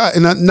some guy,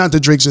 and not that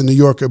Drake's a New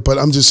Yorker, but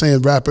I'm just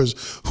saying rappers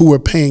who were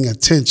paying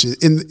attention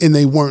and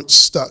they weren't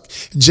stuck.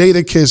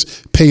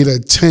 Jadakiss paid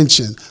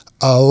attention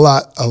a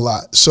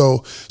lot.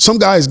 So some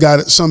guys got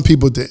it, some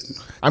people didn't.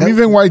 I mean,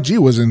 even YG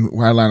was in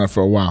Atlanta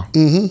for a while,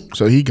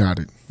 so he got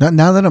it.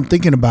 Now that I'm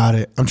thinking about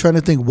it, I'm trying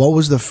to think what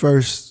was the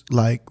first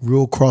like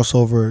real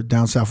crossover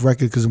down south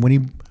record. Because when he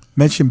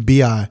mentioned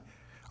B.I.,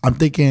 I'm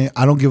thinking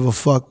I Don't Give a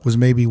Fuck was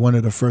maybe one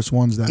of the first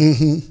ones that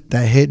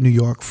hit New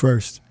York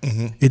first.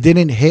 It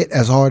didn't hit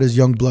as hard as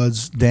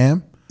Youngblood's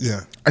Damn.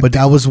 But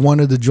that was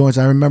one of the joints.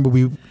 I remember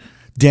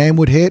Damn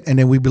would hit, and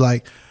then we'd be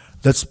like,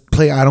 let's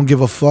play I Don't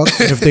Give a Fuck.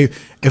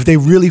 if they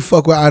really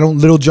fuck with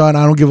Little John,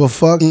 I Don't Give a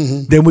Fuck,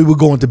 then we would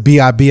go into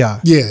B.I.B.I.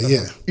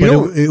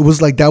 But it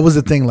was like, that was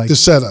the thing, like the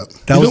setup.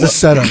 That was the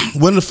setup.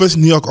 One of the first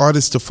New York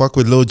artists to fuck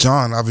with Lil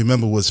Jon, I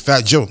remember, was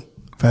Fat Joe.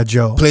 Fat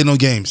Joe. Play No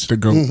Games. The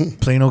GOAT.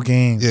 Play No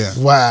Games. Yeah.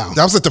 Wow.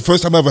 That was like the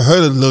first time I ever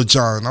heard of Lil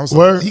Jon. I was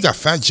Word. like, he got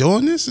Fat Joe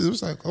in this? It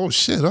was like, oh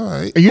shit, all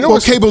right. You know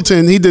what?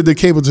 Cableton, he did the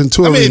Cableton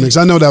tour remix.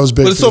 I know that was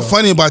big. But it's so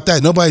funny about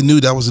that. Nobody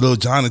knew that was Lil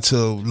Jon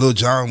until Lil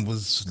Jon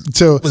was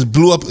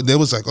blew up. They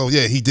was like, oh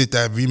yeah, he did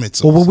that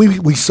remix. Well,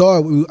 when we saw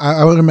it,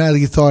 I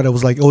automatically thought it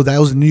was like, oh, that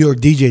was a New York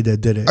DJ that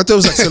did it. I thought it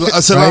was like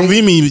a Salam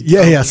Remy.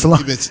 Yeah,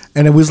 Salam.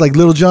 And it was like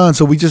Lil Jon,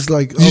 so we just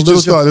like, you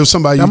just thought it was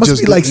somebody. That must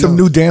be like some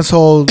new dance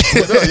hall.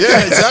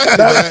 Yeah,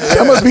 exactly.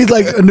 That must be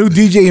like a new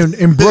DJ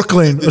in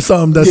Brooklyn or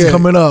something that's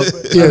coming up.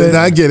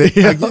 Yeah, I get it.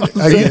 I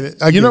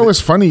get it. You know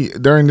what's funny?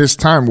 During this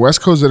time,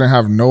 West Coast didn't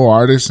have no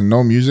artists and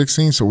no music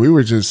scene, so we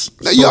were just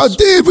y'all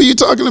did. What are you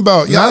talking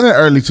about? Not in the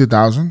early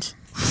 2000s.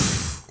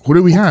 Who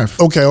did we have?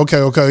 Okay.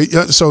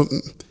 Yeah, so,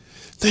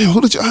 damn,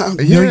 who did y'all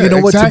have? You know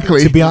what?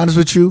 Exactly. To be honest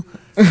with you,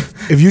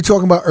 if you're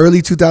talking about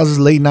early 2000s,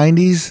 late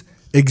 90s,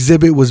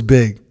 Exhibit was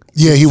big.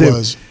 Yeah, he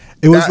was.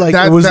 It was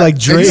like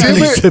Drake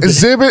and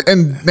Exhibit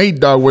and Nate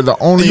Dogg were the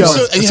only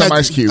ones. And some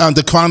Ice Cube.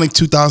 The Chronic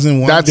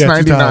 2001. That's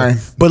 99.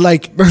 But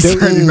like,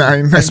 That's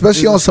 99.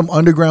 especially on some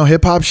underground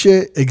hip hop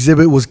shit,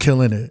 Exhibit was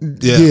killing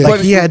it. Yeah. Like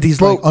he had these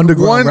like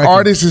underground one records.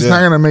 artist is not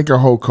gonna make a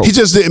whole coast. He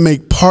just didn't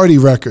make party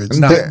records.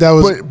 No. That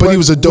was, but he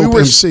was a dope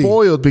MC. We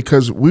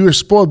were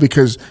spoiled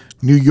because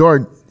New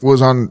York was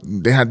on.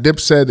 They had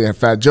Dipset, they had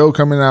Fat Joe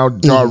coming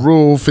out, Ja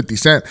Rule, 50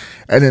 Cent,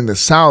 and then the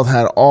South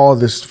had all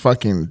this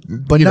fucking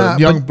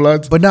young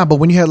bloods. But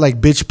when you had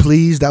like Bitch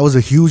Please, that was a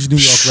huge New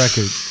York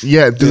record.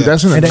 Yeah, dude,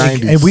 that's in the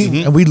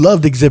 90s. And we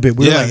loved Exhibit.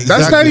 We were like,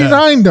 that's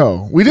 99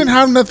 though. We didn't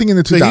have nothing in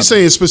the 2000s. So he's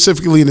saying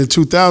specifically in the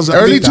 2000s,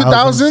 early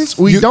 2000s.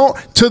 We don't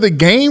to the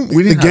game.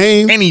 We didn't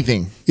have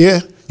anything.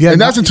 Yeah. Yeah,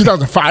 and that's in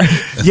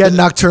 2005. Yeah,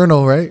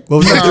 Nocturnal, right? What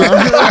was that? I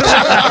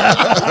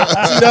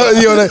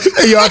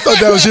thought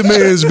that was your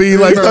man's. Being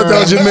like, I thought that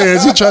was your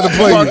man's. He tried to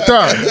play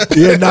it.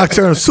 Yeah,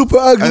 Nocturnal, super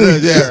ugly.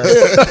 We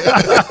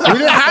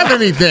didn't have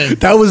anything.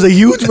 That was a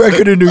huge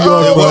record in New York.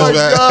 Oh my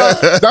God.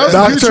 That was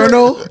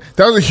Nocturnal.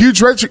 That was a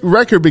huge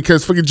record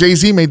because fucking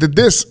Jay-Z made the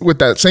diss with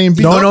that same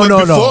beat.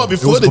 No.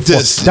 Before the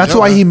diss. That's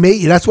why he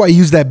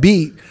used that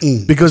beat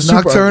because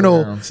super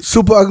Nocturnal, ugly,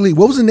 super ugly.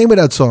 What was the name of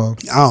that song?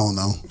 I don't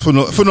know. For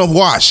no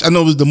Wash. I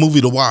know it was the movie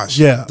The Wash.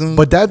 Yeah,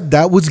 but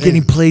that was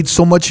getting played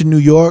so much in New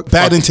York.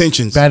 Bad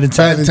Intentions.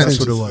 That's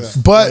what it was.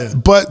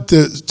 But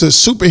the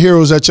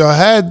superheroes that y'all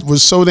had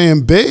was so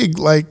damn big.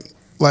 Like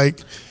I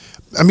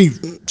mean,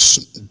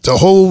 the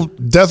whole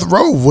Death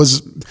Row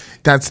was.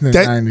 That's in the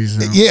 90s.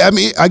 Though. Yeah, I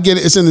mean, I get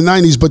it. It's in the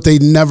 90s, but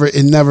it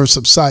never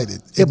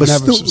subsided.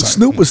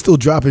 Snoop was still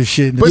dropping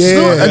shit. But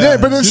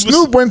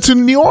Snoop went to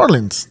New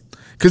Orleans.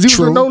 Because he was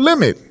with No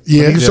Limit.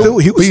 Yeah, he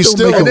was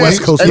still making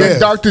West Coast. And then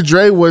Dr.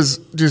 Dre was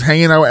just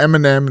hanging out with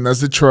Eminem, and that's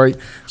Detroit.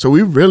 So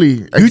we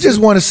really... You just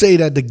want to say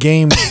that the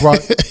game brought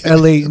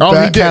L.A.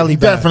 back, Cali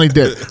back. Definitely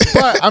did.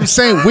 But I'm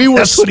saying we were...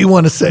 That's what he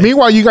want to say.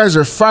 Meanwhile, you guys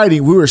are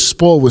fighting. We were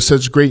spoiled with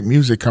such great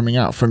music coming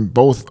out from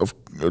both of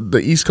the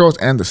East Coast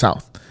and the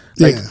South.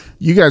 Like,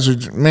 you guys were,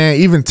 man,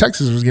 even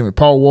Texas was giving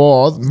Paul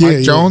Wall,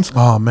 Mike Jones.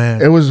 Oh, man.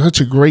 It was such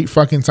a great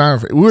fucking time.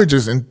 We were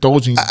just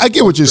indulging. I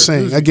get what you're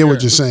saying. I get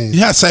what you're saying.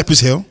 You had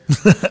Cypress Hill.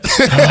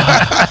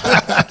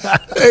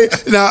 Hey,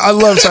 now, I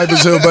love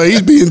Cypress Hill, but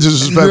he's being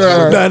disrespectful.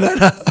 No.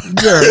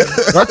 Yeah,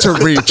 that's a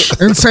reach.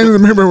 Insane to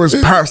Remember was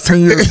past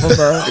 10 years from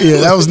now.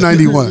 Yeah, that was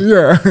 91.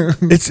 Yeah.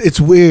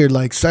 It's weird.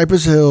 Like,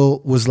 Cypress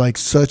Hill was like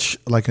such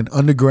like an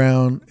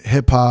underground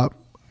hip-hop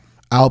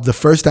album. The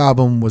first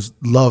album was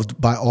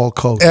loved by all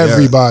coasts.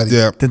 Everybody.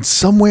 Yeah. Then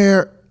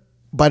somewhere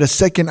by the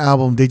second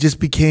album, they just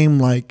became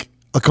like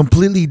a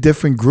completely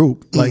different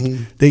group. Like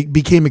they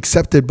became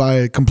accepted by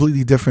a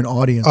completely different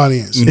audience.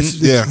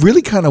 It's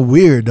really kind of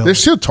weird though. They're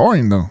still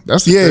touring though.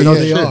 That's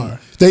they are.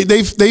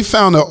 They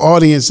found an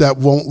audience that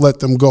won't let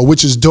them go,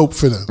 which is dope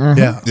for them.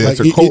 Yeah, like, it's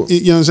a cult.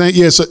 You know what I'm saying?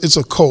 Yeah, it's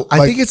a cult.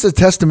 I think it's a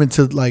testament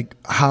to like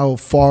how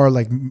far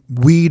like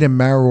weed and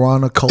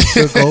marijuana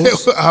culture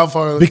goes. How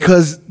far?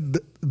 Because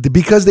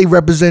they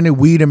represented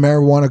weed and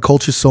marijuana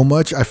culture so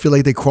much, I feel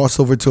like they crossed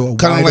over to a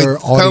wider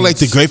audience. Kind of like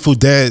the Grateful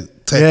Dead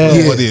type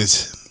of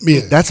audience.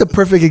 Yeah, that's a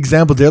perfect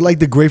example. They're like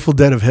the Grateful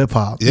Dead of hip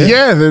hop.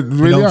 Yeah, they really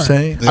you know are. What I'm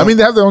saying? I mean,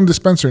 they have their own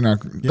dispensary now.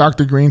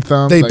 Dr. Green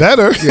Thumb. They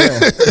better.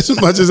 Yeah, as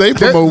much as they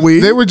promote weed.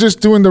 They were just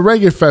doing the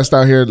reggae fest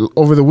out here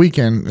over the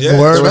weekend. Yeah, they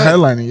were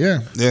headlining. Yeah.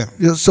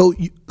 So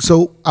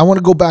I want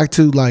to go back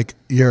to like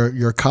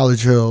your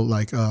College Hill,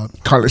 like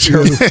College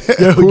Hill,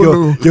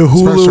 your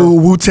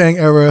Hulu Wu-Tang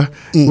era,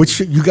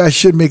 which you guys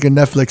should make a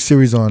Netflix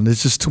series on.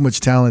 There's just too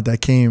much talent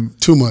that came.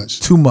 Too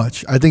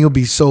much. I think it'll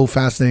be so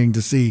fascinating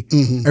to see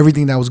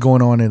everything that was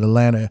going on in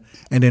Atlanta,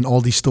 and then all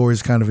these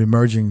stories kind of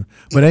emerging.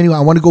 But anyway, I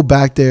want to go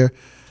back there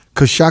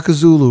because Shaka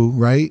Zulu,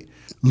 right,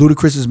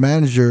 Ludacris's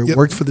manager,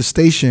 worked for the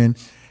station.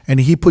 And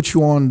he put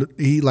you on.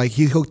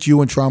 He hooked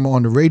you and Trauma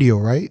on the radio,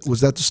 right?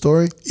 Was that the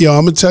story? Yeah,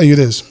 I'm gonna tell you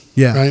this.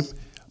 Yeah, right.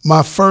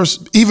 My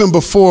first, even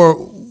before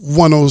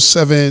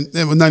 107,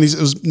 it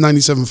was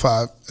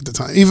 97.5 at the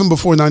time. Even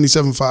before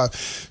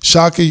 97.5,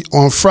 Shaka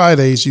on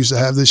Fridays used to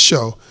have this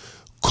show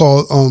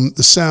called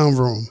The Sound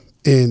Room,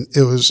 and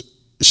it was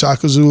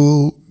Shaka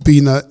Zulu,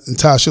 B-Nut, and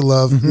Tasha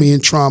Love, me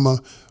and Trauma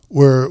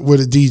were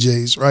the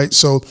DJs, right?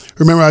 So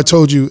remember I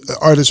told you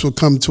artists would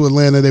come to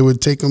Atlanta, they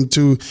would take them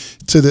to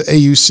the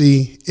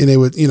AUC, and they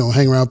would, you know,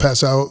 hang around,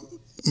 pass out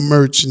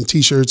merch and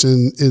T-shirts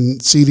and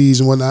CDs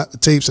and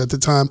whatnot, tapes at the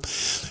time.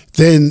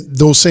 Then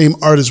those same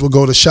artists would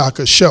go to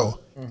Shaka's show,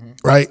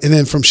 right? And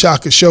then from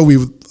Shaka's show, we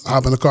would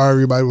hop in the car,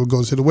 everybody would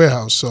go to the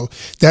warehouse. So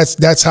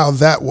that's how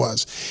that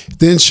was.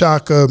 Then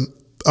Shaka,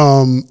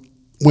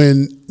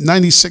 when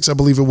 96, I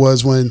believe it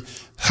was, when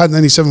Hot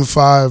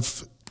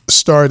 97.5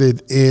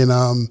 started,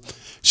 and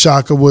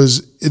Shaka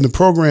was in the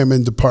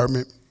programming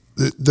department,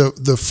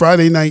 the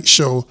Friday night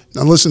show.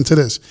 Now listen to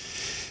this.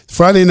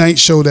 Friday night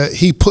show that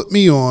he put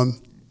me on,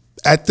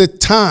 at the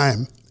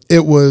time,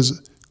 it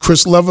was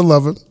Chris Lova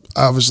Lova,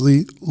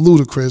 obviously,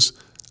 Ludacris,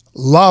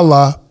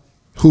 Lala,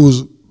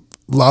 who's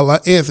Lala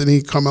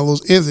Anthony, Carmelo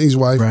Anthony's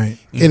wife, right?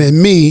 And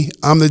then me,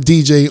 I'm the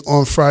DJ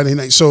on Friday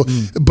night. So,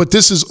 but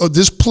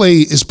this play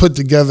is put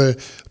together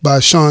by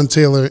Sean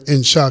Taylor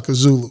and Shaka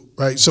Zulu,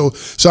 right? So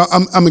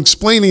I'm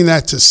explaining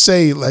that to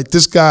say, like,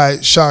 this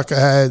guy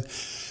Shaka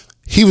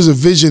he was a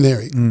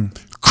visionary.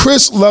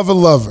 Chris Lova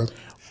Lova,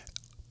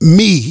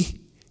 me,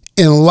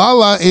 and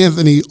Lala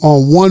Anthony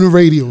on one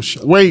radio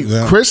show. Wait,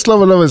 Chris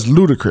Lova Lova is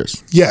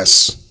Ludacris.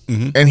 Yes.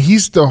 And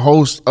he's the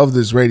host of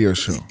this radio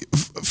show.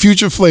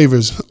 Future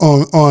Flavors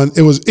on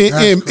it was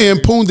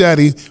and Poon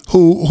Daddy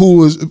who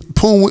was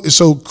Poon.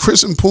 So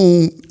Chris and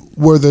Poon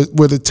were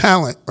the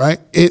talent, right?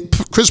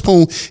 Chris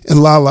Poon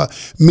and Lala.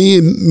 Me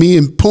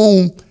and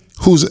Poon,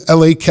 who's an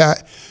LA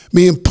cat.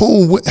 Me and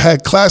Poon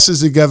had classes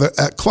together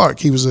at Clark.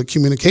 He was a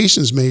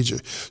communications major.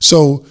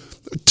 So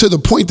to the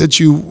point that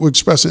you were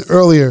expressing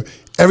earlier,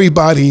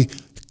 everybody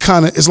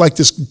kind of is like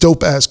this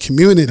dope ass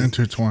community.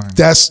 Intertwined.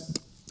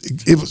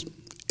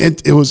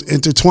 It was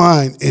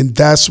intertwined, and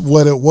that's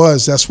what it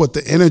was. That's what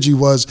the energy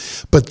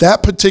was. But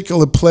that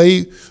particular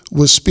play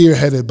was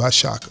spearheaded by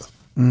Shaka.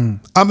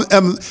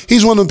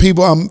 He's one of the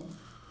people I'm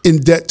in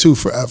debt to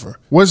forever.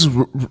 Was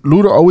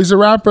Luda always a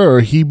rapper, or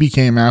he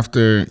became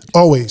after?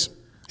 Always.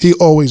 He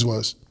always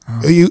was.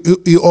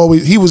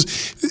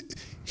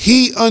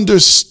 He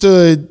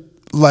understood,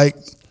 like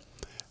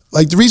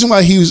the reason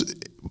why he was,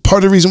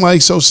 part of the reason why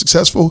he's so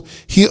successful,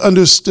 he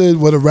understood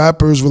what a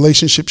rapper's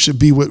relationship should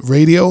be with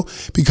radio,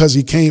 because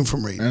he came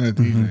from radio. And a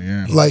DJ,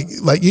 yeah.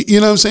 Like you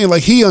know what I'm saying?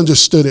 Like, he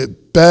understood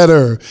it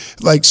better.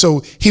 Like,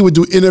 so he would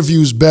do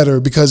interviews better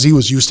because he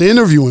was used to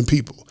interviewing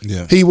people.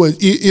 Yeah. He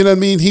would, you know what I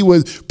mean? He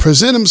would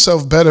present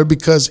himself better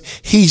because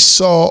he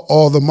saw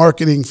all the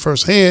marketing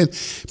firsthand,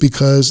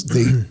 because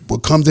they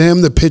would come to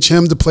him to pitch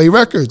him to play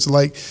records.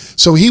 Like,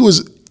 so he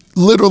was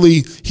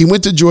literally, he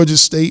went to Georgia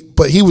State,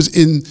 but he was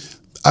in,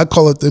 I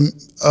call it the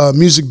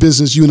music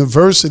business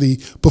university,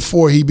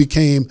 before he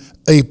became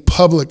a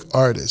public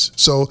artist.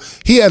 So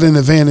he had an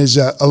advantage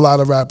that a lot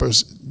of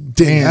rappers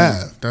didn't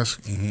have. That's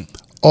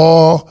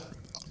all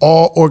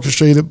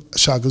orchestrated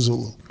Shaka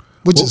Zulu,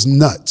 which is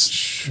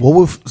nuts. What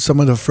were some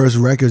of the first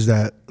records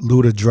that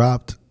Luda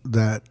dropped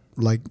that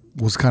like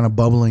was kind of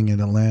bubbling in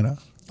Atlanta?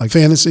 Like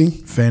Fantasy.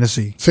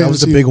 That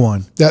was the big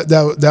one.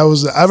 That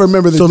was, I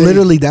remember the So day.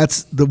 literally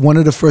that's one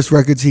of the first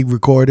records he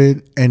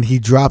recorded, and he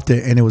dropped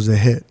it, and it was a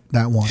hit.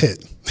 That one.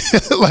 Hit.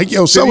 Like,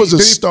 yo, so was a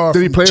star.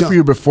 Did he play it for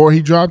you before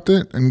he dropped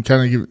it? And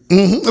kind of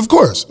give Of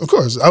course.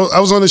 I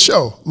was on the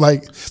show.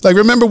 Like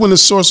remember when the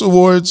Source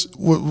Awards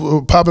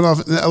were popping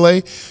off in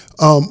LA?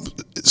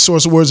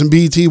 Source Awards and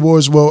BET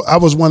Awards. Well, I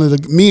was one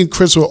of me and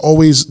Chris were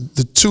always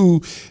the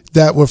two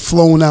that were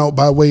flown out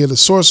by way of the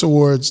Source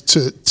Awards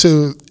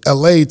to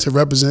LA to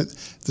represent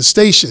the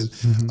station.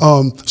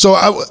 So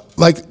I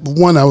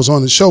was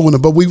on the show with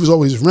him, but we was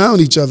always around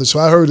each other. So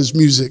I heard his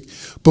music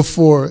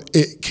before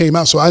it came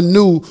out. So I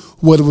knew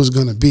what it was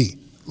going to be.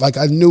 Like,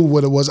 I knew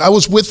what it was. I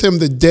was with him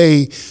the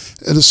day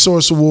at the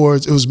Source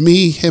Awards. It was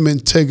me, him,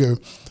 and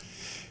Tigger.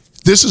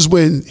 This is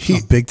when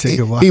Big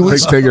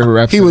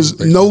Tigger. He was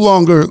no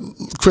longer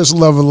Chris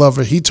Lova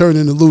Lova. He turned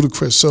into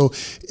Ludacris. So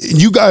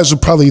you guys were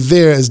probably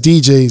there as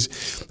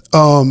DJs.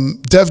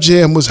 Def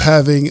Jam was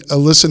having a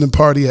listening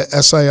party at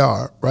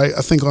SIR, right?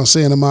 I think on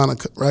Santa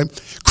Monica, right?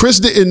 Chris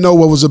didn't know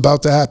what was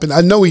about to happen.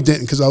 I know he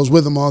didn't, because I was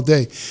with him all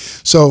day.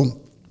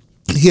 So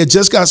he had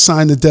just got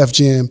signed to Def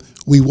Jam.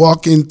 We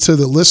walk into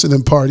the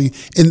listening party,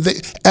 and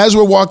as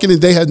we're walking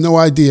in, they had no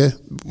idea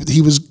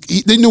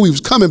they knew he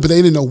was coming, but they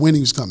didn't know when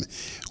he was coming.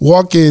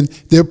 Walk in,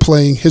 they're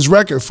playing his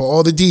record for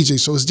all the DJs.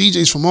 So it's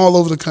DJs from all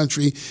over the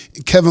country.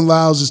 Kevin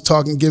Liles is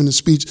talking, giving a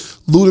speech.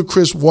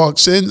 Ludacris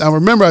walks in. Now,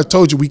 remember, I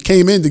told you we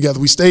came in together.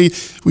 We took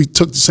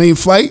the same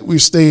flight. We were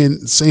staying in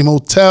the same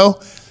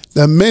hotel.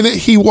 The minute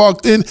he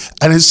walked in,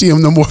 I didn't see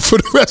him no more for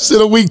the rest of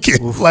the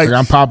weekend. Oof, like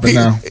I'm popping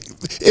now.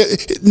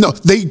 No,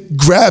 they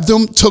grabbed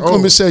him, took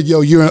him, and said, "Yo,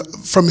 you're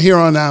from here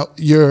on out.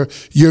 You're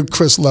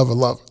Chris Lova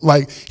Lova."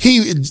 Like,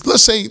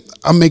 let's say,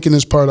 I'm making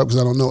this part up because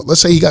I don't know it.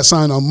 Let's say he got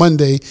signed on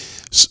Monday.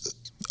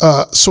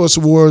 Source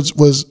Awards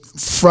was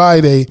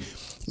Friday.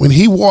 When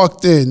he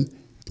walked in,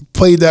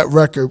 played that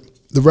record.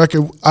 The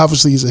record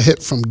obviously is a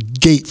hit from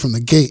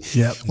the gate.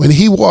 Yep. When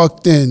he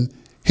walked in,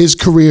 his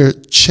career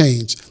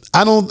changed.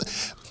 I don't.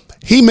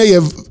 He may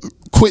have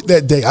quit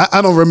that day.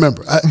 I don't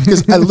remember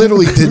because I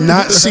literally did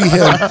not see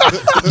him.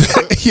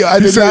 Yeah, I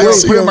did not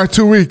see him. My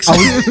 2 weeks.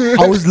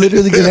 I was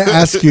literally gonna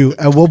ask you,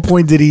 at what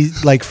point did he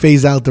like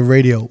phase out the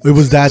radio? It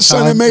was that time.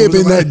 So it may have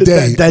been that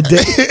day. That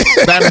day.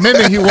 That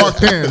minute he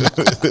walked in.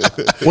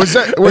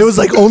 It was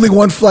like only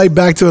one flight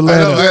back to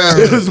Atlanta.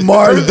 It was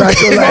Mars back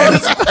to Atlanta.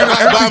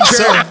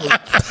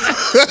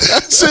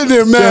 Sitting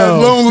there mad,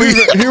 lonely.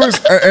 He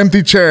was an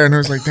empty chair, and I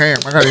was like, "Damn,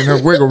 I got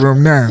enough wiggle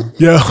room now."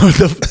 Yo,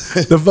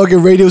 the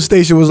fucking radio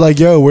station was like,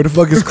 "Yo, where the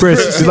fuck is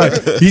Chris?" He's like,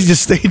 "He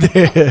just stayed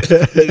there."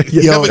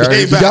 Yo,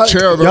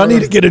 y'all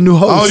need to get a new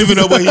host. I don't even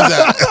know where he's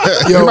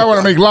at. You might want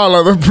to make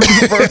Lala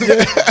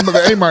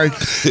the A mic.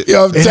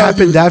 Yo, it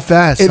happened that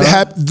fast. It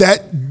happened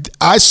that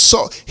I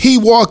saw. He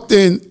walked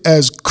in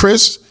as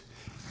Chris.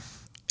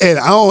 And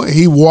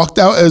he walked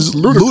out as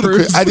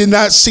Ludacris. I did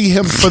not see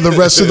him for the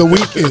rest of the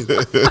weekend.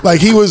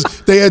 Like he was,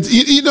 they had,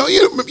 you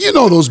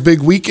know those big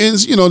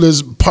weekends. You know,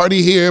 there's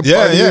party here,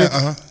 party here.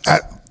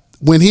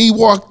 When he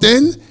walked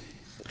in,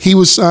 he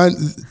was signed.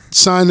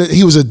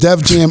 He was a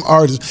Def Jam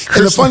artist.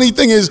 And the funny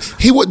thing is,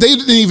 they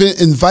didn't even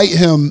invite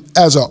him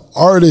as an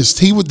artist.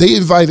 They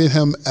invited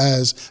him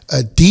as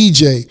a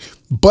DJ,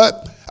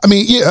 but. I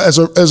mean, yeah, as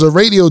a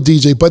radio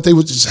DJ, but they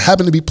would just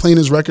happen to be playing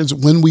his records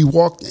when we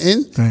walked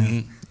in.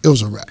 Mm-hmm. It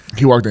was a rap.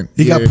 He walked in.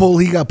 He got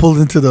pulled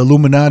into the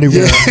Illuminati.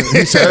 Yeah.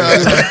 He said,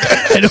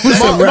 and it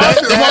was a rap.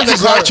 They had the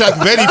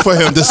contract ready for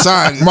him to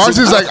sign. Mars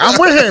is like, I'm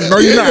with him. No,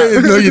 you're not.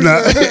 No, you're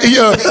not.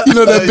 You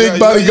know that big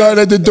bodyguard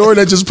at the door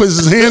that just puts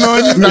his hand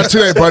on you? Not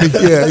today, buddy.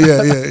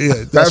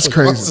 Yeah. That's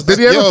crazy. Did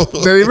he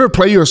ever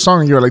play you a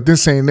song and you were like,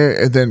 this ain't it,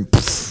 and then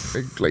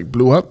it like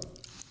blew up?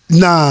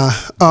 Nah.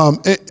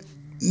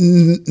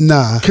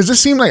 Nah. Because it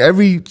seemed like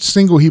every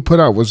single he put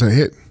out was a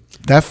hit.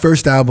 That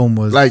first album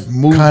was like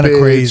kind of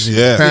crazy.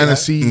 Yeah.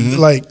 Fantasy. Yeah.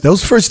 Mm-hmm. Like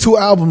those first two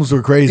albums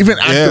were crazy. Even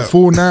Act the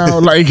Fool now,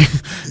 like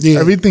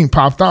everything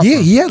popped off. Yeah,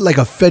 he had like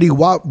a Fetty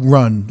Wap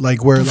run,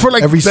 like where for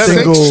like every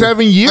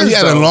 6-7 years. He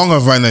had a longer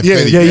run than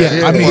Fetty.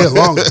 Yeah. I mean,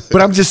 longer.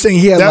 But I'm just saying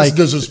he had that's like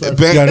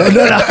disrespectful.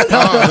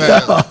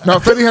 No,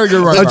 Fetty had a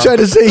good run. I'm trying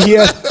to say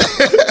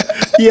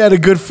he had a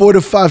good 4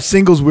 to 5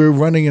 singles we were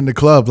running in the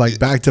club, like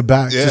back to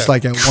back, just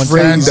like at one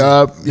time.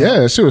 Yeah,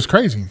 that shit was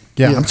crazy.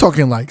 Yeah, I'm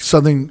talking like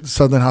Southern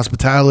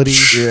Hospitality.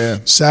 Yeah,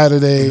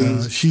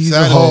 Saturday. She's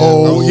a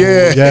hoe.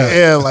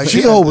 Yeah. Like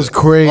She's a hoe was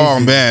crazy.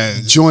 Oh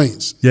man,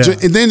 joints. Yeah,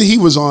 and then he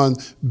was on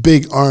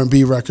big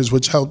R&B records,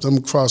 which helped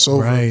him cross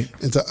over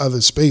into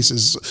other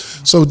spaces.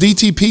 So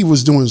DTP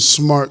was doing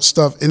smart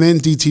stuff, and then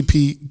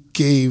DTP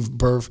gave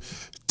birth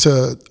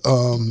to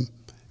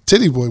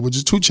Titty Boy, which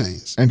is 2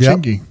 Chainz and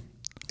Chingy.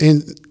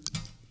 And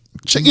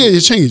Chingy.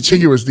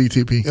 Chingy was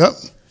DTP. Yep.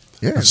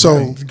 Yeah.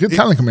 So good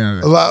talent coming out of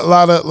it. A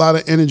lot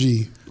of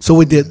energy. So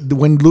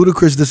when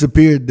Ludacris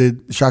disappeared,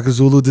 did Shaka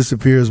Zulu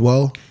disappear as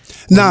well?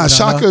 Nah,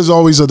 Shaka is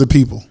always of the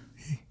people.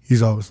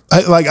 He's always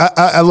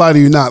I lie to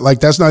you not. Like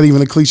that's not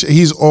even a cliche.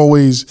 He's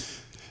probably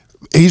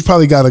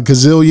got $1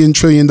 gazillion $1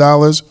 trillion.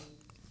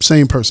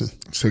 Same person.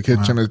 So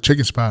kitchen a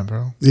chicken spot,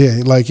 bro.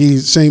 Yeah, like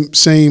he's same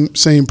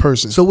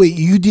person. So wait,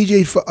 you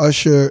DJ'd for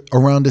Usher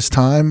around this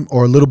time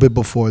or a little bit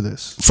before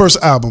this?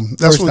 First album.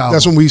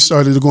 That's when we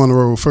started to go on the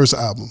road. First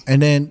album. And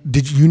then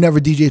you never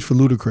DJ'd for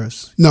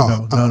Ludacris?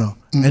 No.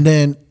 Mm-hmm. And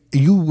then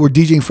you were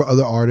DJing for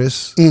other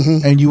artists,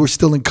 and you were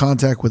still in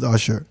contact with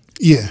Usher.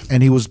 Yeah.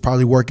 And he was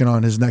probably working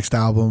on his next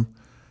album,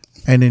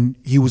 and then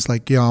he was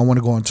like, "Yeah, I want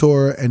to go on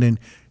tour," and then.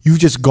 You've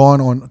just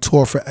gone on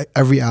tour for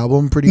every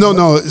album pretty much?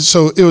 No.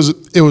 So it was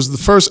the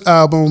first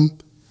album.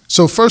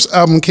 So first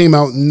album came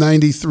out in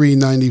 93,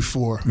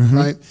 94,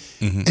 right?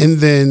 Mm-hmm. And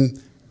then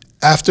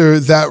after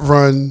that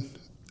run,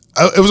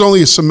 it was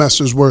only a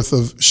semester's worth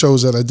of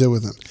shows that I did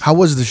with him. How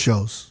was the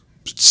shows?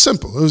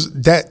 Simple. It was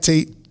dat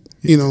tape.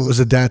 You know, it was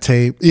a dat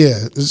tape.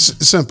 Yeah,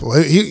 it's simple.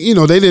 They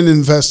didn't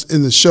invest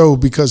in the show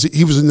because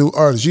he was a new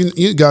artist.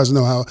 You guys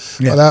know how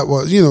that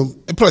was.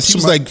 And plus he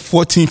was like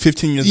 14,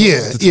 15 years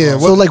old. Yeah.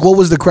 So like, what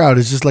was the crowd?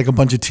 It's just like a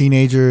bunch of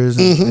teenagers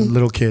and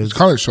little kids.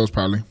 College shows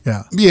probably.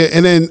 Yeah. Yeah,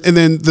 and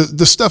then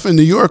the stuff in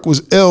New York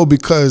was ill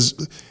because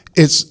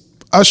it's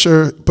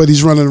Usher, but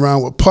he's running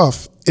around with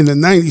Puff in the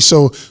 90s.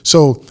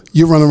 So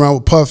you're running around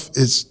with Puff.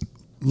 It's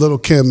Little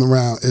Kim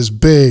around, is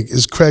Big,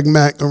 is Craig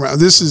Mack around.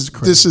 This is.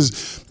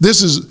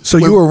 So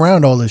you were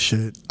around all this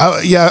shit.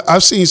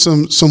 I've seen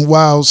some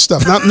wild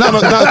stuff.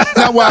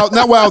 Not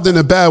wild in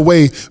a bad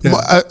way.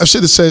 Yeah. I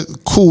should have said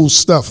cool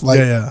stuff. Like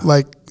I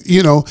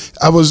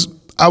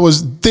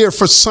was there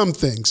for some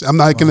things. I'm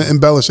not going to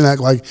embellish and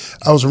act like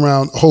I was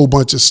around a whole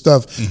bunch of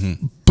stuff.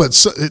 Mm-hmm. But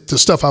the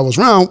stuff I was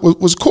around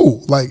was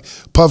cool. Like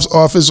Puff's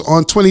office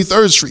on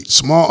 23rd Street,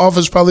 small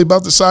office, probably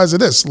about the size of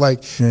this.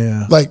 But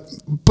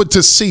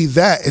to see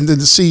that and then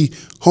to see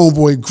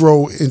Homeboy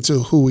grow into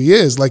who he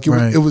is, like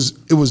it was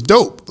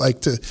dope. Like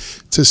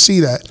to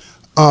see that.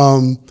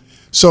 And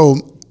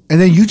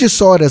then you just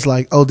saw it as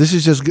like, oh, this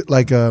is just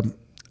like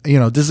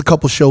this is a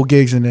couple show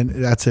gigs and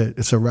then that's it.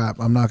 It's a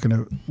wrap. I'm not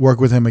going to work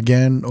with him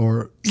again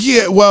or.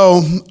 Yeah.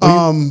 Well,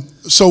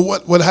 so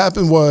what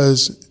happened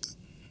was,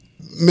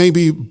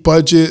 maybe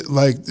budget,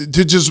 like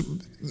to just,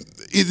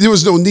 there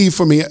was no need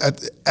for me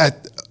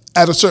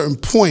at a certain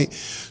point.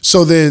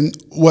 So then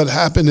what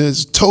happened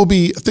is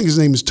Toby, I think his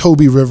name is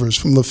Toby Rivers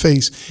from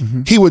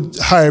LaFace, he would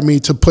hire me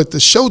to put the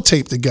show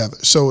tape together.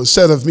 So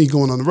instead of me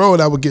going on the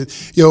road, I would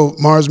get, yo,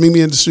 Mars, meet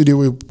me in the studio.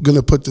 We're going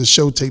to put the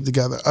show tape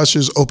together.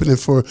 Usher's opening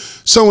for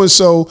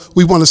so-and-so.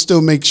 We want to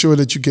still make sure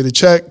that you get a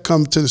check.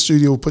 Come to the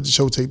studio, we'll put the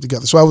show tape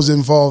together. So I was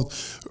involved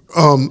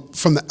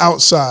from the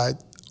outside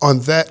on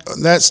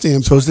that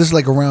standpoint. So is this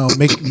like around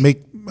Make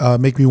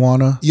Me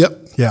Wanna?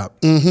 Yep. Yeah.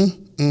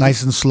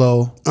 Nice and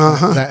slow.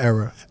 That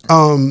era.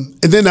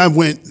 And then I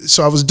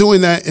was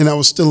doing that, and I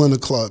was still in the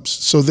clubs.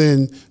 So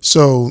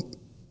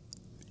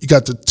you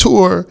got the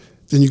tour,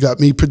 then you got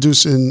me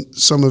producing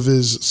some of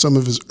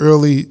his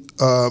early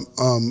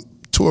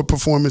tour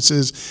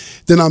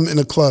performances. Then I'm in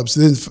the clubs.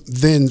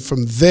 Then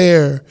from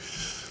there,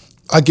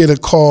 I get a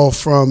call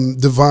from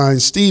Divine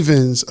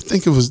Stevens. I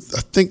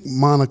think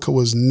Monica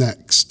was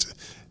next.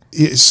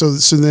 So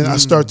then I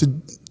start to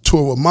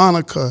tour with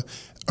Monica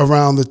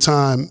around the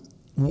time,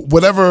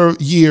 whatever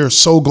year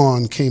So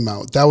Gone came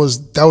out. That was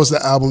the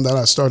album that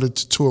I started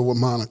to tour with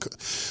Monica.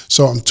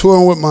 So I'm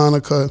touring with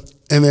Monica,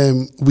 and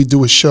then we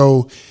do a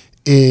show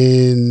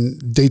in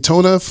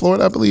Daytona,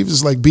 Florida, I believe.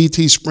 It's like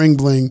BT Spring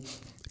Bling.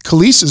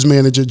 Khaleesi's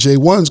manager, Jay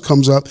Ones,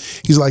 comes up.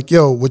 He's like,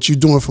 yo, what you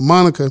doing for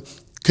Monica?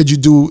 Can you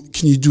bring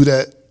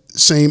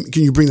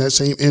that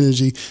same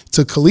energy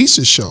to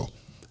Khaleesi's show?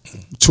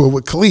 Tour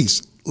with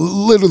Khaleesi.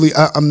 Literally,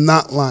 I'm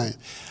not lying.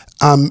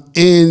 I'm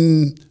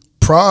in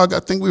Prague. I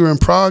think we were in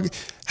Prague.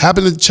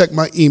 Happened to check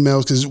my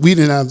emails because we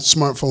didn't have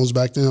smartphones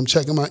back then. I'm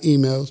checking my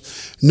emails.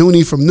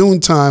 Noonie from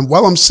Noontime.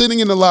 While I'm sitting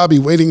in the lobby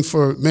waiting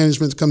for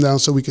management to come down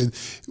so we could,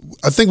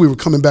 I think we were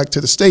coming back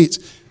to the States.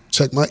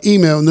 Check my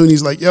email.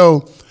 Noonie's like,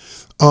 yo,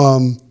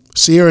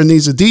 Sierra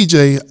needs a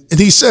DJ. And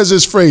he says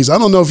this phrase, I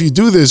don't know if you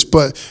do this,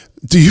 but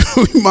do you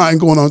mind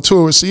going on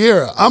tour with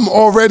Sierra? I'm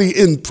already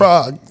in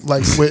Prague,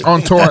 like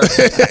on tour.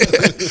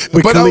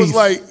 But I was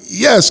like,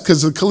 yes,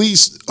 because the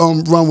Khaleesi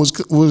run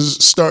was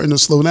starting to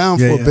slow down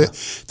for a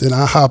bit. Then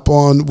I hop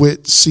on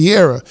with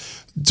Sierra,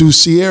 do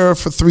Sierra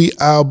for 3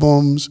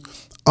 albums.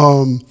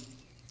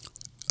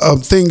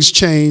 Things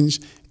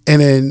change,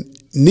 and then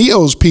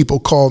Neo's people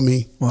called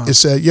me and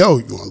said, "Yo,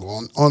 you want to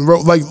go on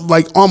road?"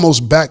 Like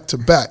almost back to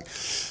back.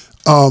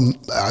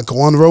 I go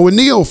on the road with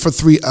Neo for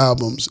 3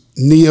 albums.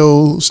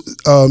 Neo's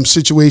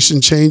situation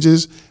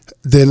changes.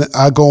 Then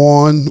I go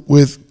on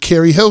with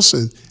Carrie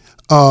Hilson.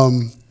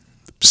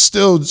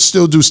 Still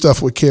do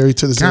stuff with Carrie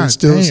to this day.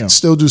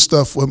 Still do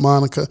stuff with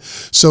Monica.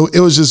 So it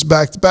was just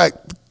back to back.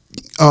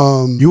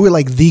 You were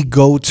like the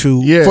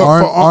go-to for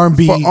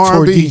R&B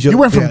tour DJ. You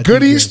went from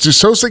Goodies to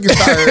So Sick and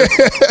Tired.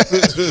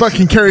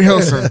 Fucking Carrie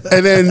Hilson.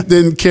 And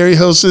then Carrie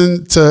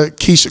Hilson to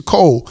Keisha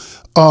Cole.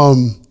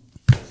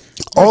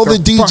 All the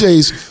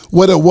DJs,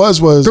 what it was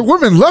the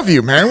women love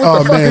you, man. What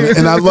the fuck? Man,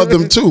 and I love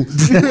them too.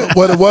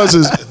 What it was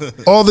is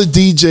all the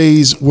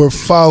DJs were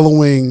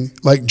following.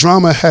 Like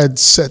Drama had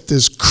set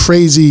this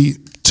crazy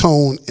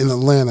tone in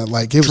Atlanta.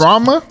 Like it was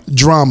Drama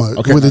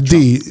okay, with a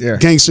D,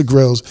 Gangsta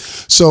Grills.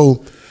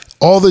 So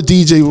all the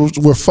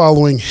DJs were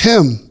following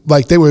him.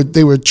 Like they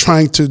were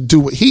trying to do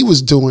what he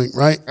was doing.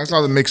 Right. That's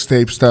all the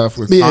mixtape stuff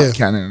with Pop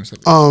Cannon and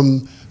stuff.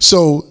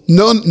 So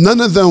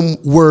none of them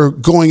were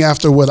going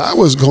after what I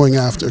was going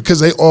after because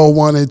they all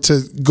wanted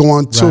to go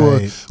on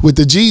tour with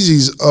the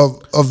Jeezys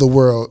of the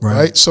world,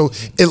 right? So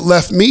it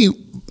left me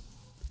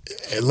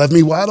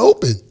wide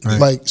open.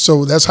 Like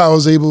so that's how I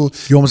was able.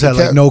 You almost had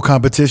like no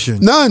competition.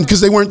 None, because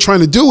they weren't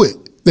trying to do it.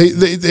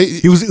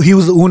 He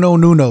was uno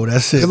nuno.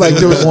 That's it. Like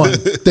there was one.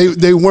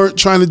 They weren't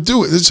trying to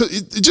do it.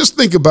 Just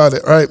think about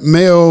it, right?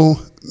 Male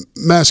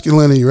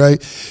masculinity, right?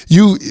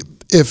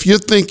 If you're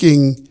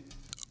thinking,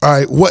 all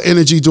right, what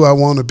energy do I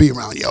want to be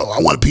around? Yo, I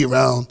want to be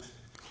around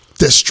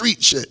the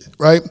street shit,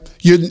 right?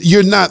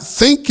 You're not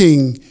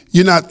thinking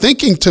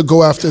to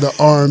go after the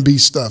R&B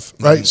stuff,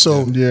 right?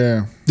 So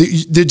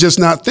they're just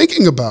not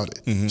thinking about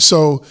it.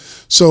 So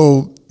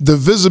the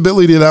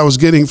visibility that I was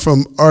getting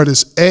from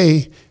artist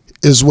A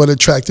is what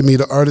attracted me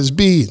to artist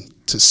B,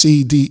 to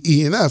C, D,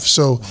 E, and F.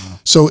 So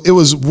it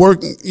was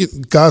working.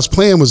 God's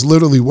plan was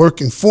literally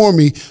working for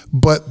me,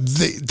 but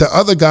the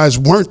other guys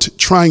weren't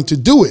trying to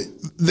do it.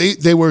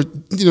 They were,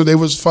 they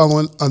was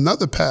following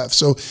another path.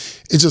 So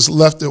it just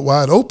left it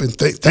wide open.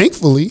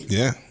 Thankfully.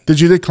 Yeah.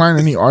 Did you decline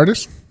any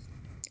artists?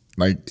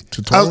 Like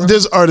to tour with?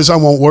 There's artists I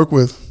won't work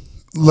with.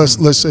 Let's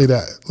say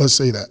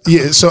that.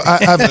 Yeah. So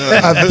I've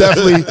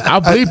definitely.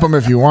 I'll bleep them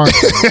if you want.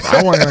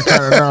 I want to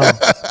kind of know.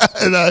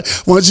 And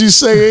once you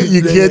say it,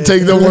 you can't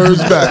take the words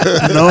back.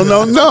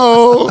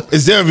 No.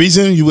 Is there a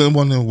reason you wouldn't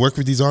want to work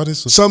with these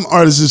artists? Some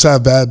artists just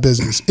have bad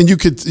business, and you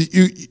could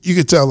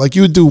tell. Like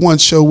you would do one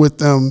show with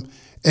them,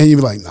 And you'd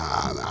be like,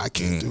 nah, I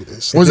can't do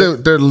this. Was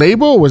it their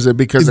label? Or was it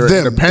because they're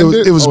them.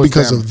 independent? It was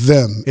because of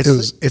them.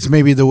 It's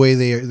maybe the way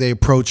they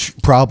approach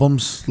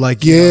problems.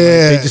 Like,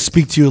 yeah, they just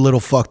speak to you a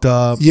little fucked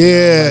up.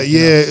 Yeah,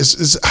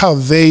 It's how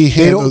they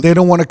handle. They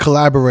don't want to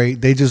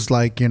collaborate. They just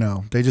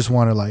they just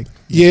want to like.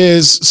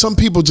 Yes, some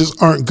people just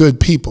aren't good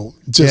people.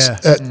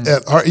 Just at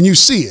heart, and you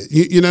see it.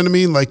 You know what I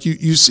mean? Like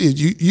you see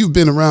it. You've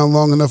been around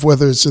long enough,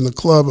 whether it's in the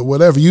club or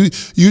whatever. You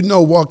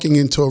know, walking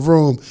into a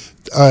room.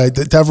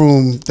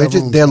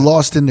 They're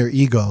lost in their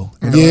ego.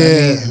 You know what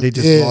I mean? They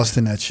just lost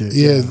in that shit.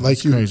 Yeah,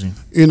 like crazy.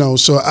 You know,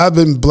 so I've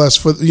been blessed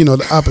for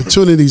the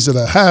opportunities that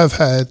I have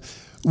had.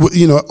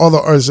 All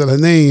the artists that I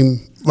name,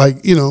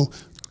 like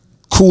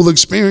cool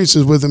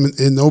experiences with them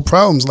and no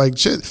problems. Like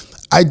shit,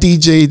 I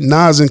DJ'd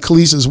Nas and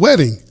Khaleesi's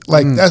wedding.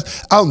 Like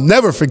I'll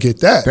never forget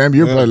that. Damn,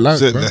 you're blood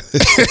life, bro.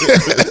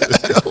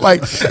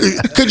 Like,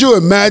 could you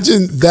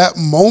imagine that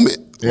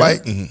moment? Yeah.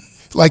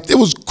 Like it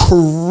was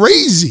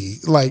crazy.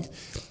 Like.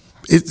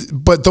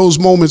 But those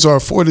moments are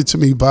afforded to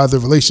me by the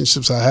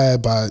relationships I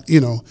had by,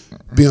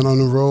 being on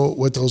the road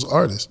with those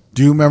artists.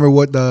 Do you remember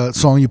what the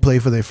song you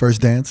played for their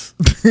first dance?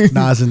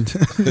 Nas and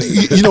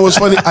you know what's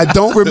funny? I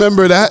don't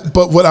remember that,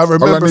 but what I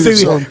remember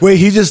is wait,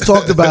 he just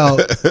talked about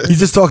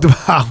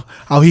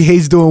how he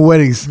hates doing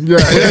weddings. Yeah,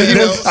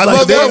 I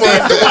love that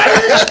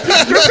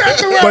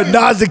one. But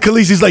Nas and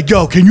Khaleesi's like,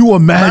 yo, can you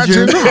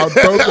imagine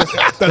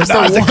the Nas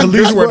and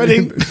Khaleesi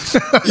wedding?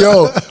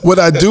 Yo, what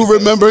I do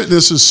remember,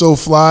 this is so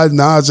fly.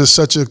 Nas is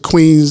such a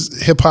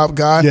Queens hip hop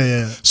guy.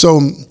 Yeah.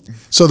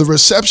 So the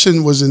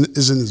reception is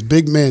in this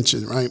big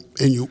mansion, right?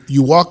 And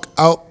you walk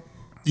out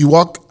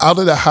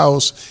of the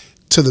house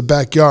to the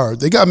backyard.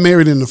 They got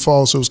married in the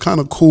fall, so it was kind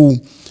of cool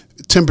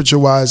temperature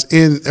wise,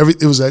 and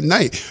it was at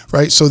night,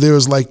 right? So there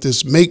was like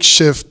this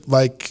makeshift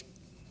like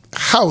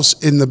house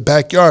in the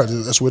backyard.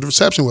 That's where the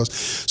reception was.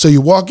 So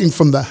you're walking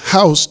from the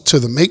house to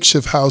the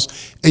makeshift house,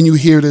 and you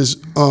hear this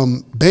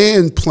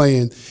band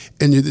playing,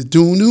 and you're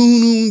doom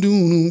doom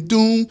doom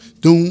doom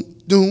doom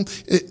doom.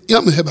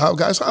 I'm a hip hop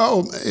guy.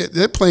 So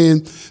they're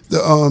playing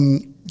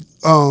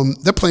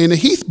the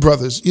Heath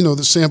Brothers.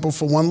 The sample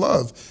for One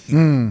Love.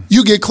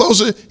 You get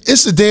closer,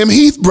 it's the damn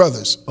Heath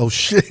Brothers. Oh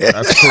shit,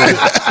 that's cool.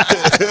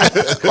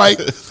 Like,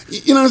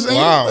 you know what I'm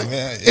saying? Wow, like,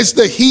 man. It's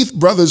the Heath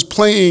Brothers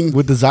playing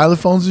with the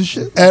xylophones and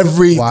shit.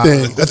 Everything. Wow.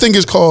 I think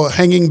it's called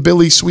Hanging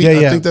Billy Sweet.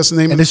 Yeah. I think that's the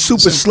name. And it's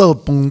super slow.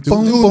 Boom,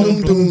 boom,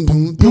 boom,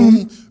 boom, boom,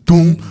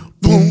 boom,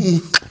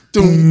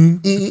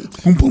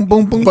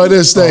 boom. But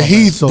it's the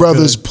Heath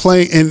Brothers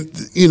playing, and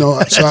so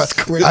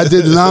I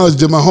did the knowledge,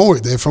 did my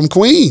homework. They're from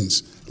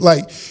Queens.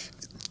 Like,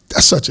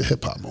 that's such a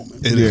hip hop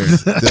moment. It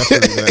is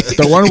definitely.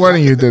 The one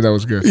wedding you did that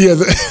was good.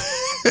 Yeah.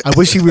 I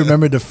wish he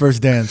remembered the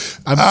first dance.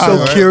 I'm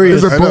so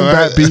curious. Boom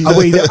bap beat.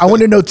 I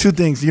want to know two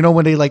things.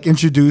 When they like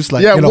introduce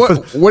like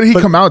what did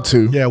he come out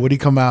to? Yeah, what did he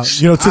come out?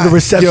 To the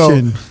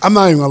reception. Yo, I'm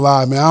not even gonna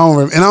lie, man. I don't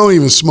remember, and I don't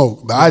even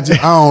smoke. But I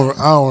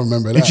don't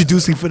remember that.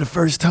 Introducing for the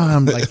first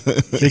time, like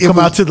they come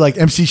out to like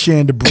MC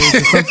Shan the Break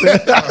or something.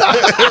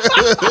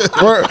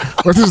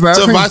 What's his name?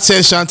 Devontae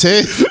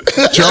Shante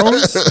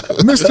Jones,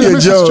 Mr.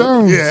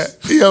 Jones. Yeah,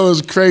 it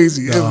was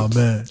crazy. Oh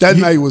man, that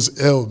night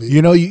was ill.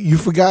 You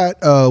forgot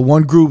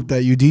one group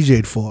that you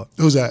DJ'd for.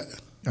 Who's that?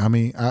 I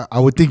mean, I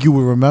would think you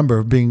would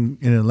remember being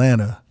in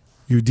Atlanta.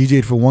 You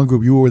DJ'd for one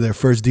group. You were their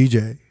first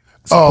DJ.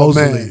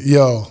 Supposedly. Oh man,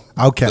 yo,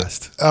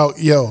 Outkast.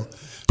 Yo.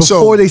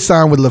 Before they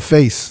signed with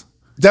LaFace.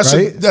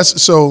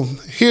 So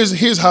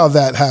here's how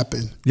that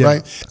happened. Yeah.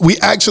 Right.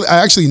 I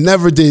actually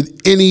never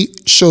did any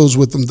shows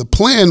with them. The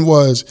plan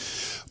was,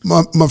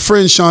 my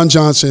friend Sean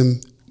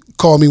Johnson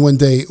called me one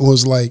day and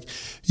was like,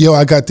 "Yo,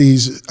 I got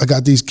these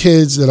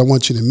kids that I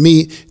want you to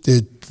meet.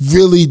 They're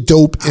really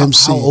dope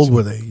MCs." How old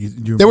were they?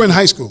 They were in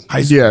high school.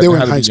 Yeah, they were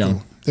in high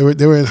school. They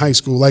were in high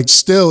school, like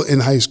still in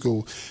high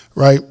school,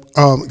 right?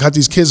 Got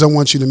these kids I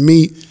want you to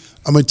meet.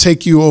 I'm gonna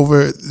take you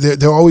over.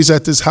 They're always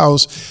at this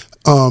house.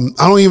 I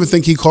don't even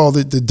think he called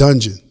it the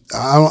dungeon.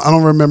 I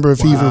don't remember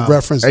if he even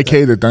referenced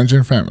AKA the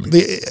Dungeon Family.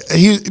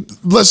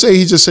 Let's say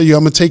he just said, "Yo,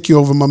 I'm gonna take you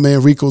over my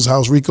man Rico's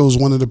house." Rico's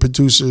one of the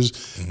producers.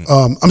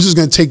 I'm just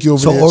gonna take you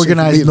over there. So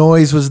Organized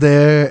Noise was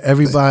there.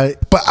 Everybody,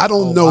 but I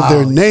don't know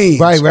their names.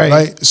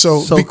 Right.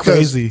 So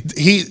because crazy.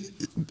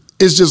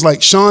 It's just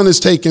like Sean is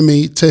taking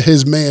me to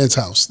his man's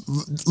house.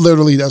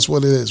 Literally, that's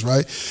what it is,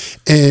 right?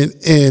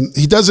 And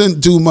he doesn't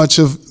do much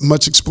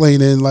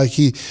explaining. I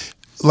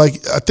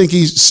think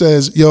he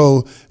says,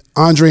 "Yo,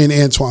 Andre and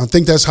Antoine." I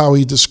think that's how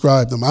he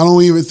described them. I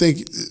don't even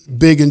think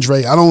Big and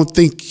Dre. I don't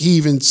think he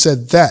even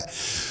said that.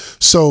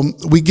 So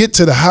we get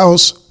to the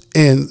house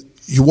and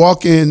you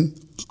walk in,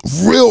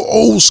 real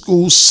old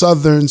school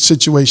Southern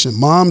situation.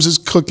 Mom's is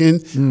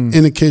cooking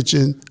in the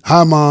kitchen.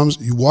 Hi, Moms.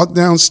 You walk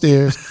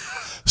downstairs.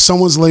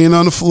 Someone's laying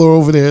on the floor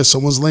over there.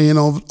 Someone's laying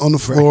on the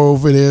floor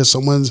over there.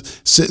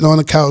 Someone's sitting on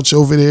the couch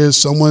over there.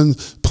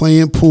 Someone's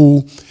playing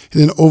pool.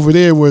 And then over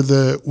there where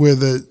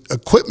the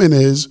equipment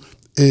is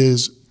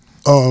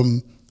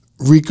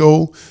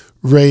Rico,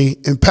 Ray,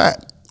 and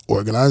Pat,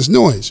 Organized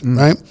Noise,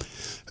 right?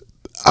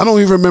 I don't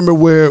even remember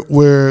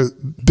where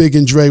Big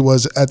and Dre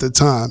was at the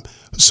time,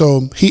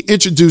 So he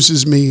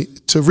introduces me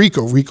to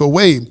Rico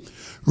Wade.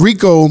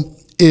 Rico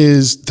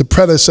is the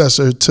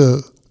predecessor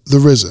to the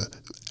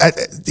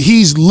RZA.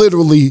 He's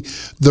literally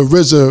the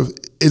RZA,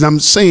 and I'm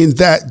saying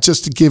that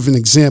just to give an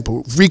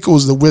example.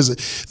 Rico's the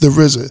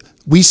RZA.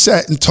 We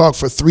sat and talked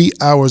for 3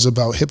 hours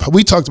about hip hop.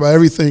 We talked about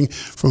everything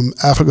from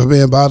Africa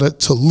Bambaataa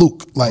to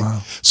Luke. Like,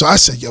 wow. So I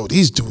said, yo,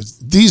 these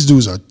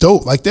dudes are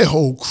dope. Like, their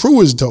whole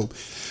crew is dope.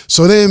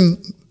 So then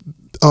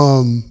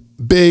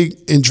Big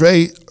and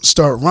Dre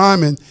start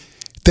rhyming.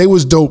 They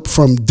was dope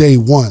from day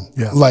one.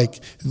 Yeah.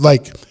 Like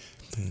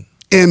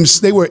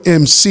they were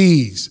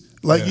MCs.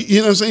 Like, you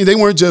know what I'm saying? They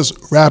weren't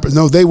just rappers.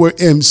 No, they were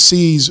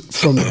MCs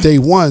from day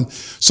one.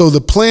 So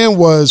the plan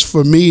was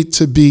for me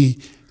to be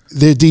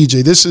their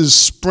DJ. This is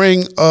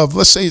spring of,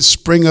 let's say it's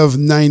spring of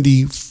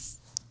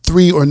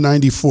 93 or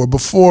 94,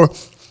 before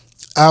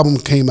album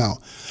came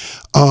out.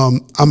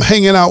 I'm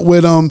hanging out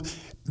with them.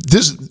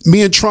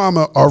 Me and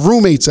Trauma are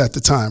roommates at the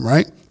time,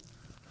 right?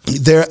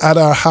 They're at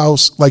our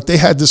house. Like, they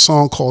had this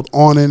song called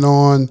On and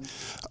On.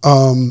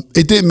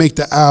 It didn't make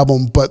the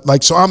album, but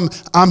like, so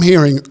I'm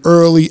hearing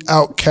early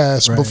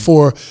Outkast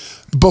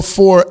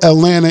before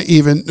Atlanta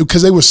even,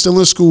 because they were still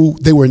in school.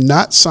 They were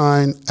not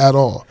signed at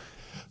all.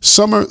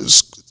 Summer,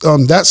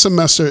 that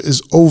semester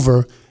is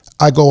over.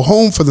 I go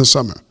home for the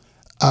summer,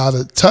 out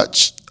of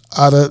touch,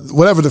 out of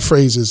whatever the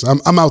phrase is.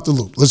 I'm out the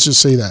loop. Let's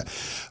just say that.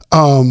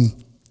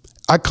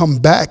 I come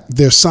back.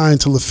 They're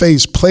signed to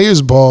LaFace.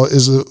 Players Ball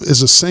is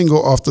a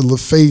single off the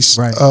LaFace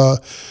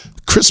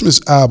Christmas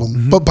album.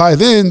 Mm-hmm. But by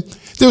then,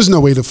 there was no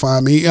way to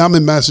find me. I'm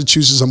in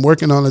Massachusetts. I'm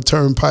working on a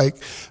turnpike.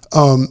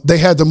 They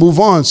had to move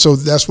on. So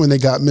that's when they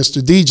got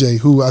Mr. DJ,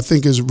 who I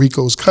think is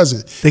Rico's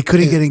cousin. They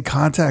couldn't get in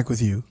contact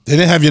with you. They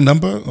didn't have your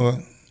number? Or?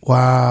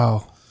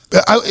 Wow.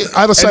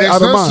 Out of sight,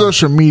 out of mind.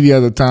 Social media at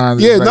the time.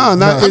 Yeah,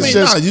 it's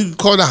just you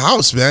call the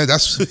house, man.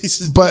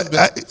 That's but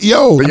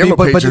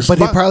but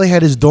they probably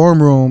had his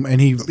dorm room,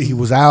 and he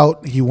was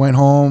out. He went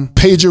home.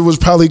 Pager was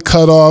probably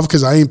cut off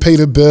because I ain't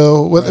paid a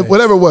bill.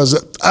 Whatever it was,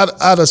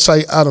 out of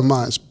sight, out of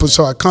mind. But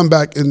so I come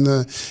back in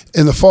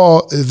the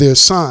fall. They're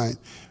signed,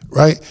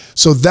 right?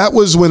 So that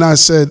was when I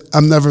said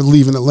I'm never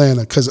leaving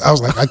Atlanta, because I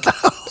was like,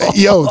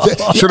 yo,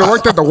 should have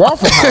worked at the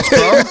Waffle House,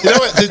 bro. You know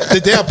what?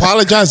 Did they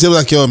apologize? They were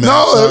like, yo, man.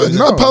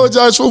 No,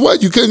 apologize for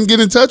what? You couldn't get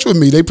in touch with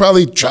me. They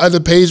probably tried to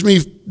page me.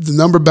 The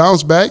number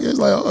bounced back. It's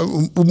like,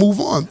 we'll move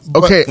on.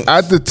 Okay,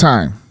 at the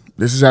time,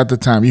 this is at the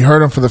time, you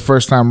heard him for the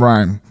first time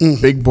rhyme,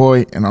 Big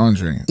Boy and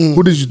Andre.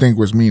 Who did you think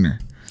was meaner?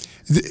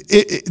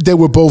 They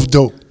were both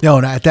dope. No,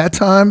 at that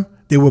time,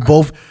 they were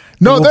both...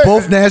 No, they're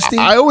both nasty.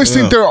 I always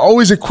think they're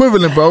always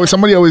equivalent, bro.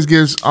 Somebody always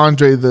gives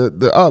Andre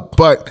the up,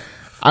 but...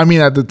 I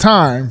mean, at the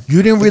time,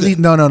 you didn't really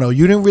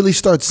you didn't really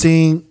start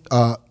seeing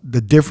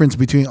the difference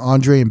between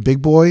Andre and Big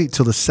Boy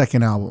till the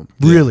second album.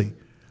 Really,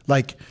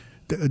 like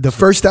the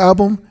first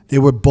album, they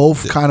were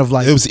both kind of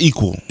like, it was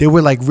equal. They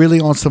were like really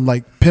on some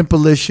like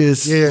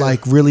pimpalicious,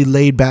 like really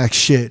laid back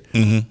shit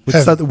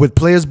with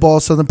Players Ball,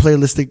 Southern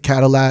Playlistic,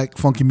 Cadillac,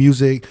 Funky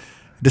Music.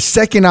 The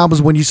second album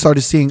is when you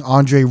started seeing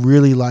Andre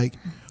really like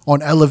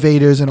on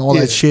elevators and all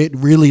that shit,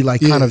 really like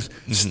kind of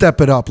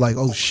step it up, like,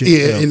 oh shit.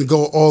 Yeah, and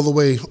go all the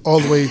way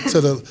to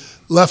the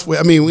left way.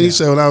 I mean, when you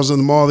said, when I was in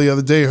the mall the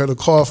other day, I heard a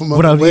call from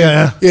up the way.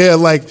 Yeah,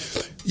 like,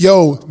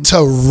 yo,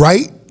 to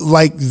write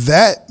like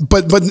that,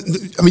 but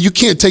I mean, you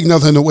can't take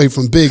nothing away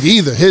from Big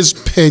either. His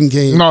pen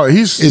game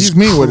is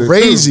mean with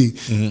crazy.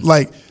 It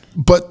like,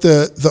 but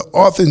the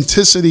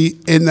authenticity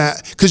in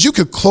that, because you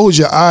could close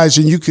your eyes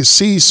and you could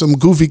see some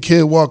goofy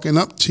kid walking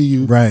up to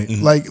you. Right.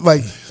 Like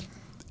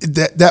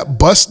that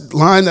bus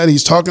line that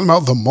he's talking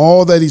about, the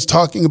mall that he's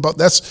talking about,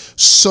 that's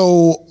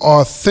so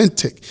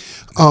authentic.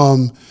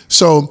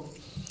 So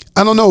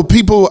I don't know,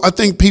 I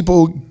think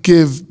people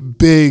give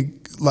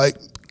Big, like,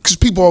 because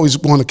people always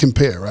want to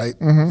compare, right?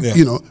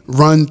 You know,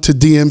 Run to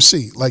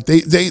DMC. Like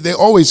they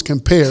always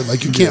compare.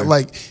 Like you can't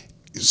like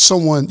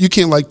you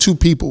can't like two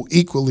people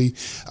equally.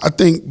 I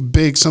think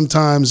Big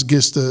sometimes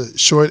gets the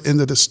short end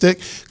of the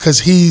stick because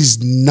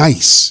he's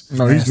nice.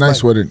 No, he's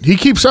nice with it. He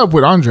keeps up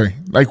with Andre.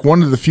 Like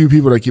one of the few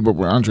people that keep up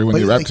with Andre when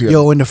they rap together.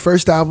 Yo, in the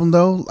first album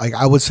though, like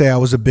I would say I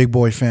was a Big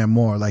Boy fan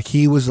more. Like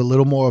he was a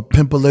little more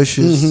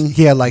pimpalicious.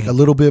 He had like a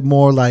little bit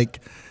more like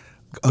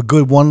a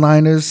good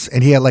one-liners,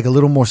 and he had like a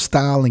little more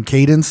style and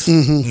cadence.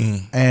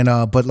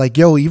 And but like,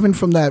 yo, even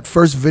from that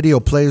first video,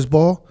 Players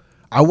Ball,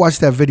 I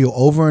watched that video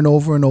over and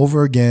over and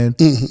over again.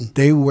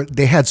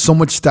 They had so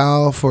much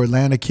style for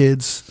Atlanta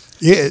kids.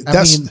 Yeah,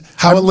 that's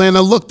how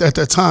Atlanta looked at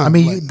that time. I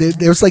mean,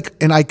 there was like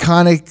an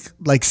iconic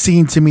like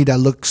scene to me that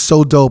looked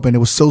so dope, and it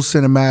was so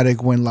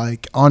cinematic when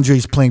like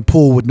Andre's playing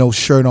pool with no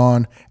shirt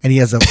on, and he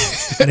has a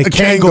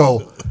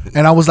Kango.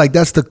 And I was like,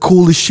 that's the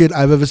coolest shit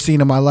I've ever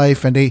seen in my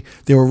life. And they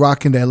were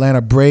rocking the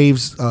Atlanta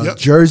Braves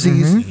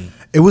jerseys.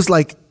 It was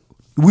like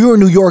we were in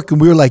New York, and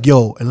we were like,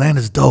 yo,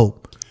 Atlanta's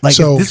dope. Like,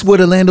 if this is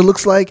what Atlanta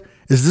looks like,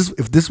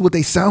 if this is what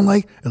they sound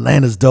like,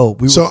 Atlanta's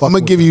dope. So I'm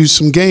gonna give you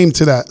some game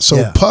to that.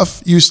 So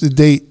Puff used to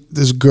date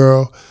this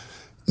girl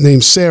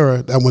named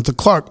Sarah that went to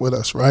Clark with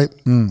us, right?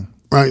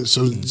 Right.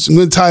 So I'm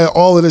gonna tie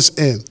all of this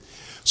in.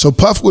 So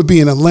Puff would be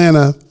in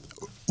Atlanta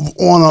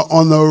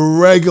on the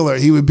regular.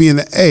 He would be in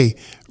the A,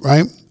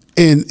 right?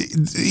 And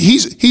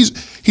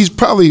he's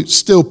probably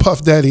still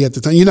Puff Daddy at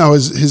the time. You know,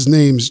 his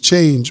name's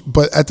changed,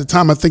 but at the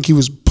time I think he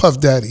was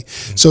Puff Daddy.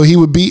 So he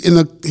would be in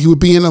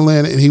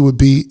Atlanta, and he would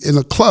be in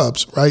the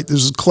clubs, right?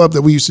 There's a club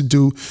that we used to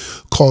do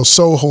called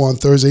Soho on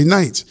Thursday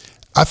nights.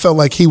 I felt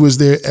like he was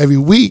there every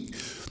week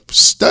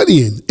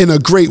studying in a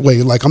great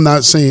way. Like, I'm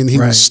not saying he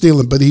was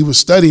stealing, but he was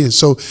studying.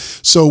 So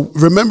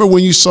remember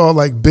when you saw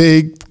like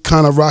Big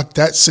kind of rock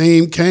that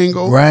same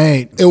Kango?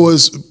 Right. It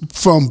was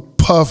from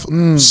Puff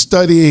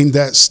studying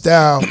that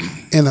style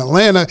in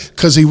Atlanta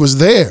because he was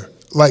there.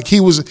 Like, he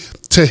was,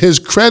 to his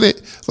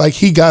credit, like,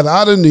 he got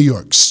out of New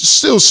York.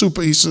 Still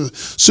he's a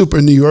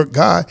super New York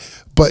guy,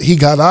 but he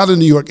got out of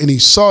New York and he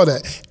saw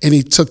that and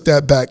he took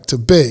that back to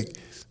Big.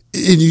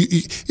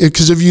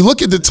 Because if you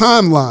look at the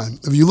timeline,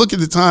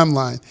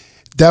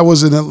 that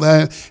was in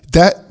Atlanta.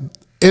 That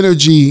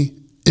energy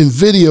in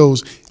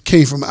videos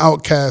came from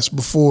Outkast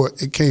before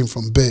it came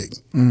from Big,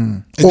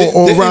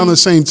 or around the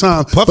same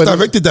time. Puff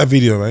directed that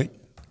video, right?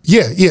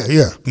 Yeah.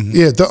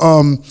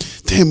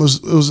 Damn,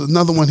 it was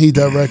another one he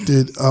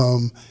directed.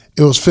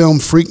 It was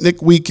filmed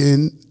Freaknik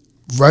Weekend,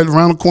 right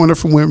around the corner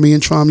from where me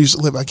and Trom used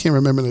to live. I can't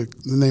remember the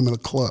name of the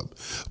club,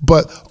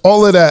 but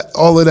all of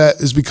that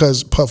is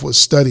because Puff was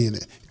studying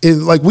it.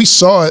 And like, we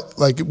saw it,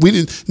 like,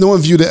 no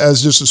one viewed it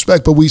as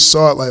disrespect, but we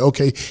saw it like,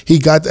 okay, he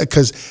got that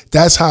because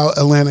that's how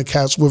Atlanta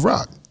cats would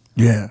rock.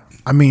 Yeah.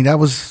 I mean,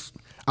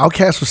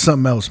 Outkast was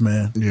something else,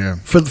 man. Yeah.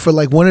 For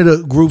like one of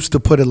the groups to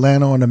put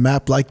Atlanta on the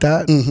map like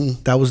that,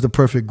 that was the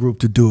perfect group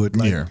to do it.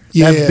 Like,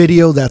 that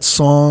video, that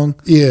song.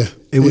 Yeah.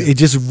 It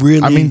just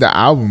really. I mean, the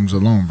albums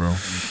alone, bro.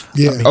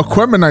 Yeah.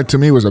 Equipment Night to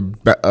me was a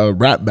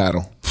rap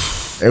battle.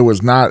 It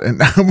was not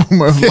an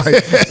album of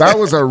like, that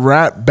was a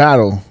rap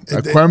battle.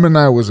 Equipment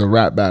Night was a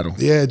rap battle.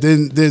 Yeah,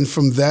 then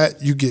from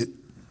that you get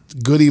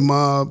Goody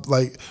Mob.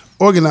 Like,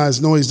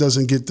 Organized Noise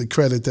doesn't get the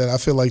credit that I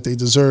feel like they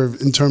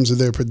deserve in terms of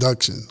their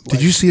production.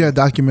 Did you see that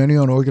documentary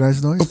on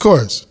Organized Noise? Of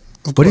course.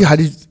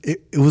 It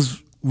was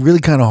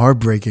really kind of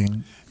heartbreaking.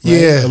 Right?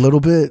 Yeah. A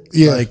little bit.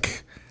 Yeah.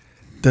 Like,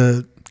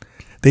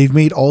 they've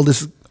made all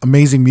this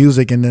amazing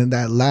music, and then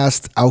that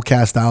last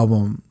Outkast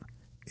album,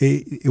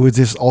 it was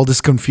just all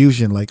this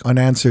confusion, like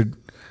unanswered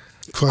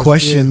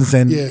questions,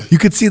 and you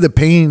could see the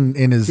pain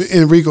in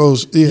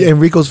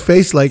Enrico's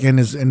face, like,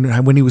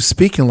 and when he was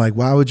speaking, like,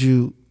 why would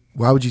you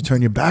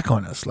turn your back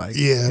on us? Like,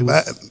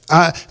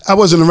 I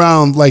wasn't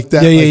around like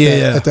that,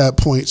 at that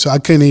point, so I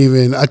couldn't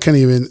even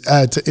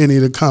add to any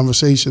of the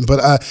conversation, but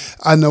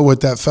I know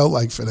what that felt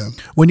like for them.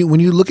 When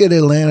you look at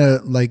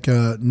Atlanta, like,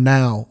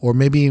 now, or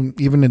maybe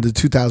even in the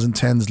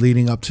 2010s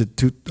leading up to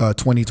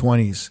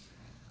 2020s,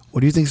 what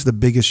do you think is the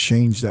biggest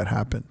change that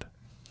happened?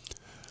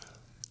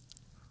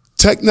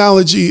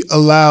 Technology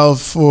allowed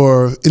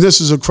for, and this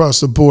is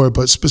across the board,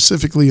 but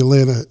specifically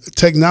Atlanta,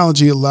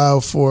 technology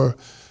allowed for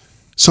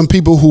some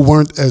people who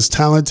weren't as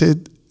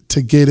talented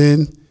to get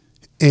in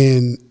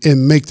and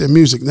make their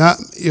music. Not,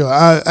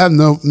 I have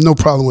no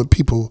problem with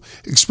people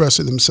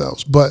expressing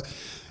themselves, but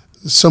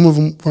some of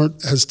them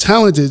weren't as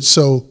talented,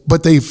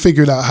 but they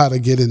figured out how to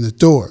get in the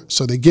door.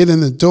 So they get in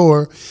the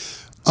door,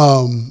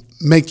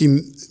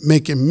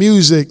 making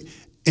music,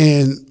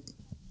 and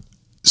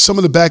some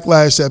of the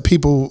backlash that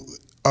people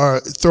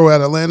throw at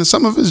Atlanta,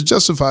 some of it is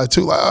justified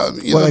too.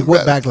 Like,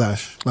 what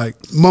backlash? Like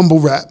mumble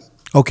rap.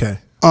 Okay.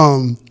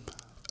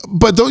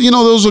 But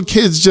those are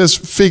kids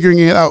just figuring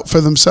it out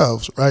for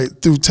themselves, right?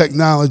 Through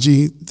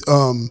technology.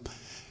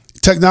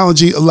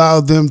 Technology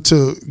allowed them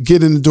to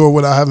get in the door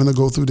without having to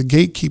go through the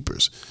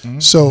gatekeepers.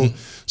 So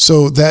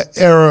that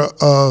era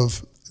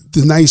of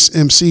the nice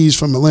MCs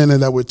from Atlanta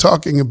that we're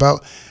talking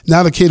about,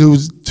 now the kid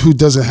who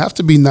doesn't have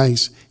to be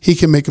nice, he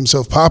can make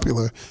himself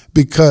popular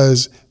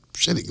because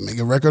he can make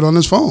a record on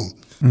his phone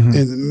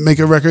and make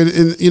a record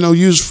and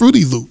use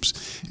Fruity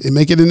Loops and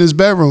make it in his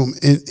bedroom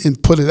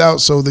and put it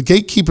out. So the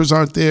gatekeepers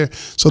aren't there,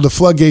 so the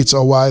floodgates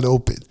are wide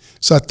open.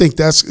 So I think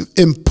that's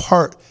in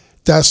part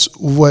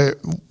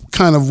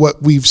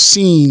what we've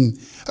seen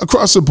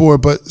across the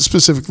board, but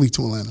specifically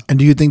to Atlanta. And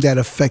do you think that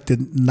affected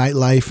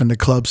nightlife and the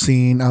club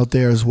scene out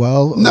there as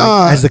well?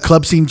 Nah. Has the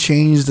club scene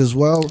changed as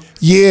well?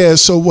 Yeah.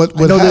 So what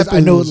happened?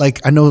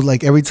 I know.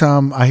 Like every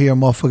time I hear a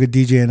motherfucker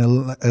DJ in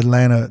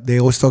Atlanta, they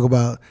always talk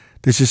about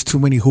there's just too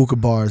many hookah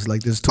bars.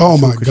 Like, there's too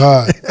much hookah.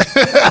 God.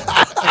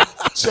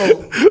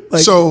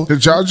 So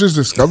did y'all just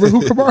discover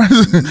hookah bars?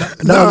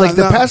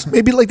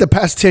 The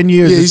past 10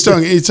 years. Yeah,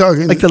 he's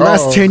talking. Like the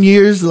last 10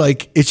 years,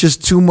 like, it's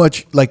just too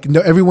much. Like,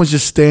 everyone's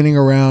just standing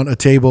around a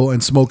table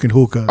and smoking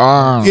hookah.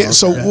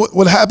 So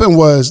what happened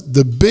was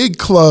the big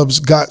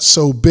clubs got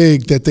so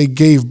big that they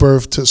gave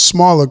birth to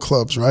smaller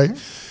clubs, right?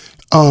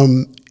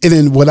 And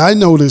then what I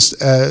noticed,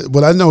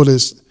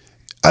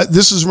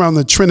 this is around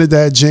the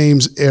Trinidad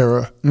James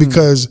era,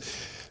 because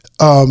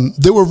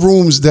there were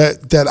rooms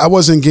that I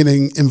wasn't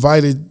getting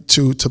invited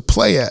to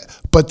play at,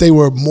 but they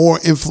were more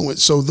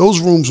influenced. So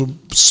those rooms,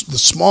 the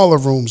smaller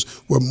rooms,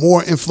 were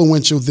more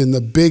influential than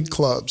the big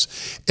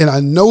clubs. And I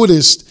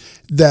noticed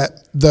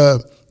that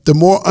the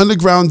more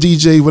underground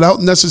DJ, without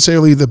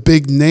necessarily the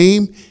big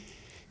name,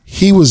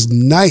 he was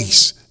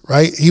nice,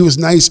 right? He was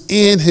nice,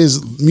 and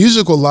his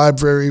musical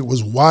library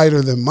was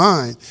wider than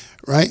mine,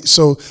 right?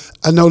 So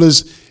I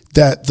noticed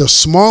that the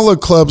smaller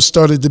clubs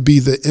started to be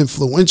the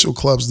influential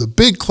clubs. The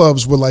big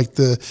clubs were like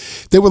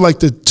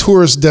the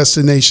tourist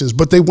destinations,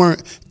 but they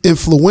weren't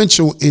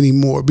influential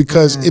anymore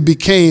because it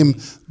became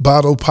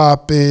bottle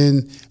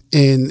popping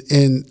and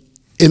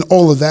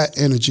all of that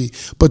energy.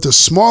 But the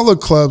smaller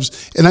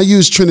clubs, and I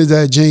use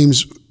Trinidad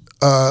James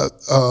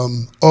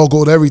All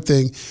Gold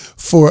Everything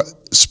for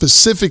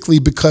specifically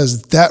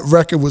because that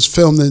record was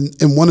filmed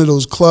in one of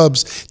those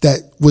clubs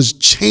that was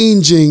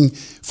changing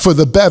for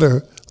the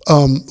better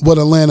what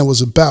Atlanta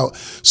was about.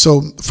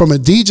 So from a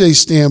DJ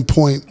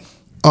standpoint,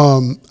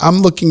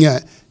 I'm looking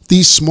at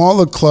these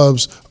smaller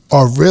clubs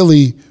are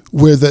really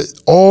where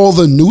all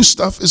the new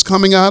stuff is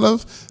coming out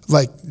of.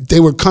 Like they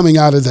were coming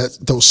out of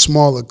those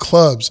smaller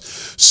clubs.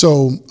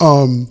 So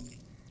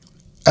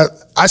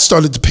I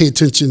started to pay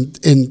attention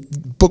and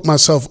book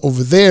myself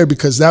over there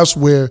because that's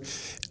where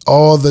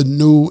all the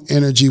new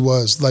energy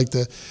was. Like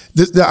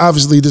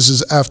obviously this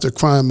is after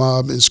Crime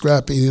Mob and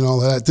Scrappy and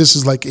all of that. This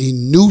is like a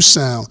new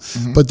sound,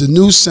 but the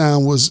new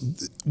sound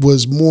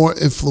was more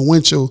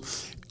influential.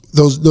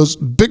 Those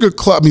bigger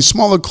clubs,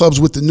 smaller clubs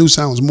with the new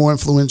sound was more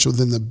influential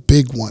than the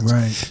big ones.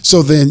 Right.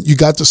 So then you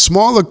got the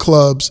smaller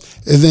clubs,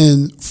 and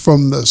then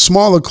from the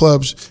smaller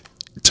clubs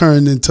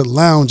turned into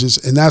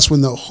lounges, and that's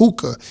when the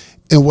hookah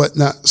and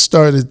whatnot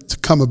started to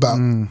come about.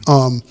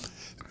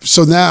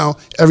 So now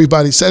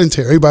everybody's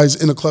sedentary.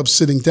 Everybody's in a club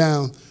sitting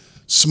down,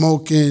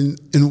 smoking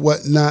and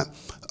whatnot.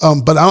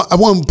 But I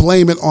won't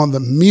blame it on the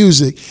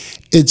music.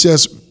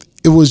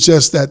 It was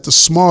just that the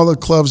smaller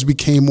clubs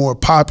became more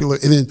popular,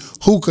 and then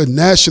hookah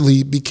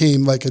nationally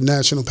became like a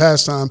national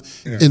pastime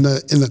in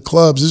the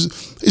clubs.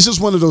 It's just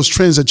one of those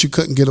trends that you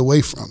couldn't get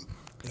away from.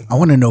 I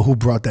want to know who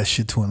brought that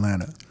shit to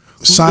Atlanta.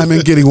 Simon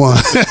Giddywan.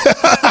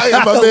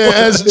 My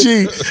man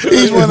SG.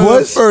 He's one of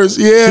the first.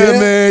 Yeah,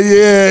 man.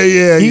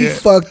 Yeah. He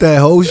fucked that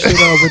whole shit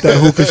up with that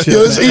hookah shit.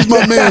 Yo, he's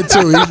my man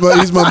too.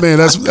 He's my man.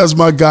 That's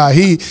my guy.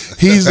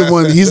 He's the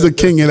one. He's the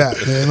king of that,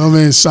 man. My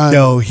man Simon.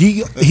 Yo,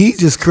 he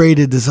just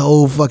created this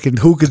whole fucking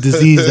hookah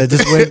disease that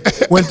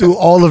just went through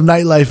all of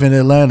nightlife in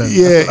Atlanta.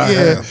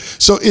 Yeah.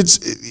 So it's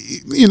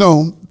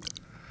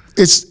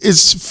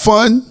it's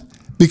fun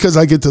because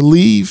I get to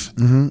leave.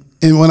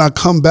 And when I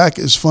come back,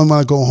 it's fun when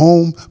I go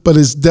home, but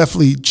it's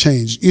definitely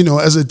changed.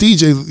 As a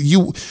DJ,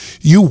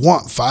 you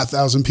want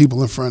 5,000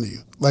 people in front of you.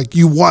 Like,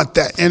 you want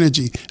that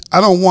energy.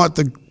 I don't want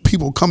the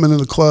people coming in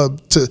the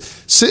club to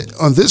sit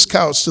on this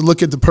couch to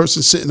look at the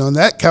person sitting on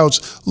that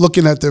couch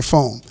looking at their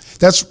phone.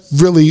 That's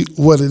really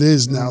what it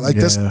is now. Like,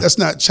 that's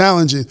not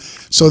challenging.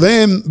 So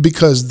then,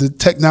 because the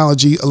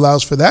technology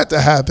allows for that to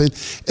happen,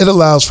 it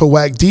allows for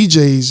whack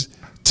DJs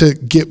to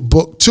get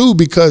booked too,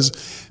 because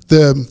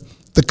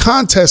the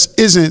contest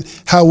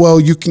isn't how well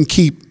you can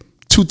keep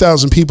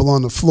 2,000 people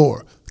on the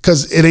floor,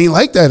 because it ain't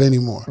like that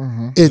anymore.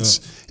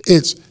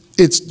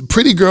 It's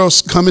pretty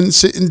girls coming,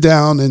 sitting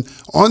down and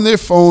on their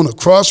phone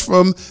across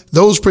from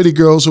those pretty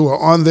girls who are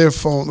on their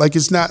phone. Like,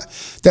 it's not,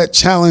 that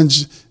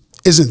challenge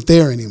isn't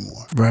there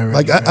anymore.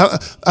 Right.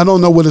 I don't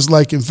know what it's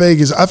like in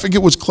Vegas. I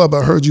forget which club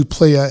I heard you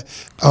play at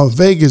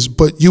Vegas,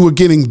 but you were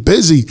getting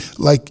busy.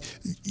 Like,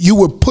 you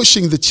were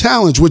pushing the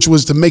challenge, which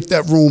was to make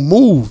that room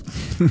move.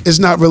 It's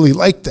not really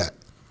like that.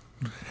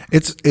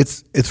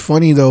 It's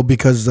funny though,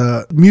 because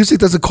music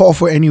doesn't call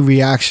for any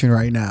reaction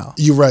right now.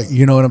 You're right.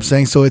 You know what I'm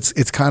saying? So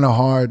it's kind of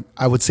hard,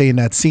 I would say, in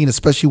that scene,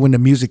 especially when the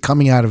music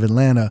coming out of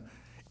Atlanta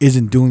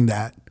isn't doing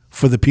that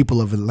for the people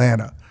of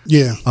Atlanta.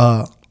 Yeah.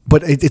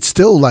 But it's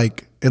still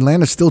like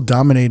Atlanta's still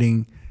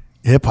dominating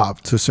hip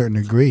hop to a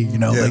certain degree.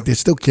 Like they're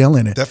still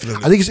killing it.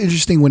 Definitely. I think it's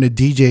interesting when a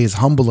DJ is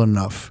humble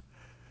enough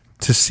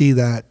to see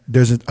that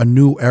there's a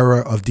new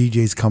era of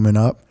DJs coming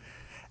up,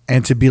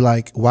 and to be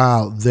like,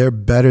 wow, they're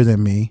better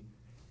than me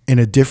in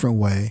a different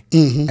way,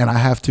 and I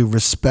have to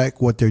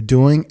respect what they're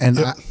doing, and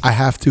I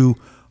have to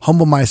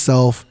humble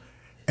myself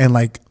and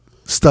like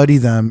study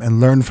them and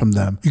learn from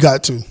them. You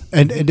got to.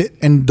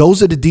 And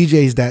those are the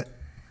DJs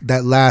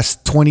that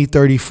last 20,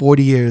 30,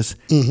 40 years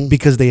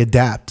because they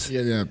adapt.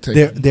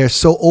 They're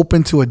so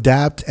open to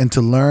adapt and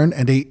to learn,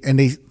 and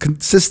they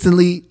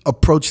consistently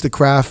approach the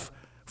craft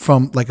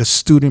from like a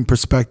student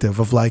perspective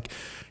of like,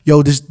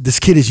 yo, this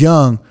kid is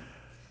young.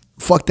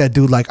 Fuck that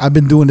dude. Like, I've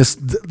been doing this,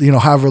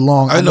 however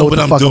long. I know what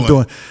the fuck I'm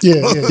doing.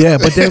 Yeah.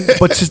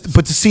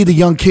 But to see the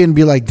young kid and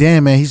be like,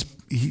 damn, man,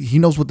 he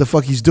knows what the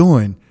fuck he's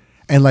doing,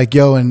 and like,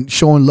 yo, and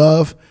showing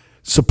love,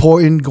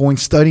 supporting, going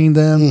studying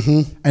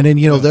them, and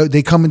then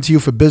they come into you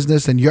for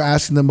business, and you're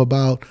asking them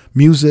about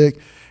music.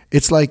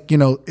 It's like,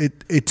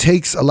 it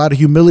takes a lot of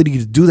humility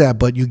to do that,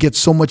 but you get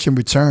so much in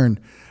return.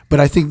 But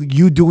I think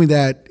you doing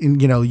that,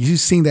 and you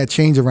seeing that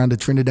change around the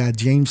Trinidad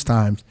James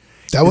times,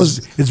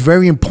 it's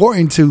very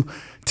important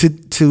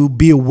to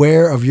be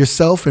aware of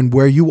yourself and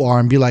where you are,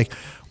 and be like,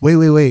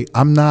 wait,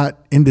 I'm not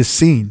in this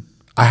scene.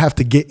 I have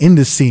to get in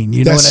the scene.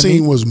 You know what I mean? That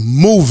scene was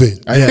moving.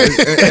 And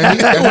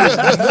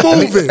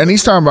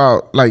he's talking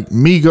about like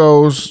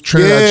Migos,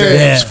 Trinidad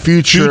James,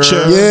 Future.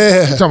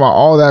 Yeah. He's talking about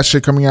all that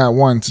shit coming out at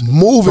once.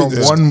 Moving.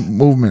 From one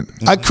movement.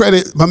 I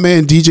credit my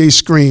man DJ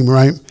Scream,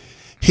 right?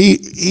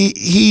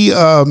 He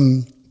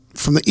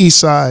from the East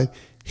Side,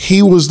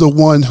 he was the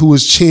one who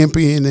was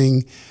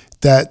championing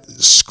that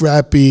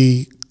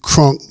scrappy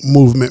crunk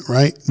movement,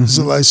 right?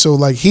 So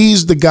like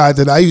he's the guy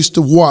that I used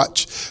to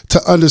watch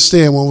to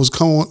understand what was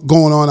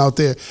going on out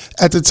there.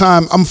 At the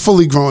time, I'm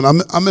fully grown.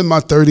 I'm in my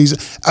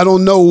 30s. I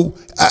don't know.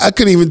 I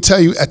couldn't even tell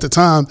you at the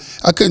time.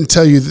 I couldn't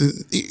tell you,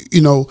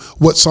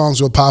 what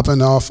songs were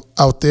popping off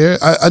out there.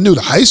 I knew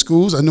the high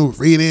schools. I knew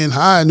Reading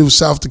High. I knew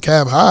South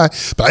DeKalb High.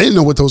 But I didn't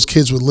know what those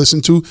kids would listen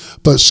to.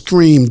 But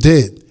Scream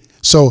did.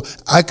 So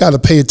I got to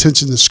pay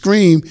attention to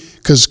Scream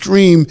because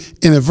Scream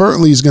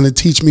inadvertently is going to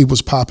teach me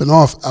what's popping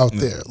off out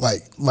there.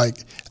 Like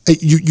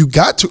you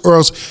got to, or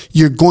else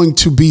you're going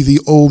to be the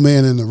old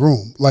man in the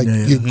room. Like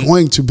you're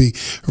going to be.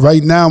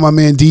 Right now, my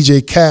man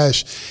DJ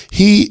Cash,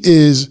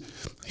 he's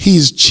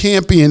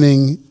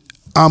championing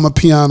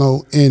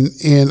Amapiano in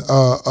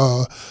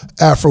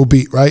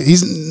Afrobeat, right?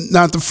 He's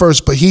not the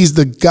first, but he's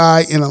the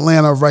guy in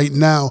Atlanta right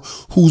now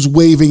who's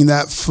waving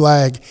that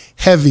flag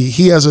heavy.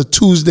 He has a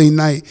Tuesday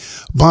night,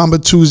 Bomba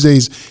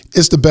Tuesdays.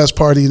 It's the best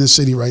party in the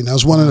city right now.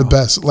 It's one of the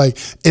best.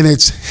 And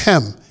it's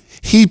him.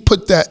 He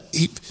put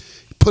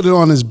it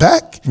on his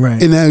back,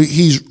 right? And now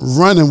he's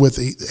running with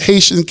it.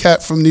 Haitian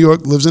cat from New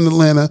York, lives in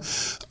Atlanta,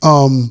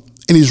 and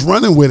he's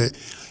running with it.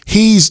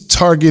 He's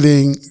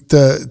targeting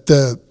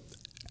the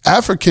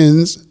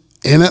Africans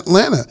in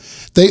Atlanta.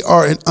 They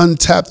are an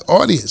untapped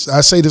audience.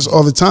 I say this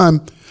all the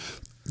time.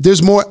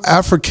 There's more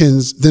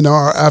Africans than there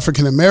are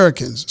African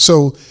Americans.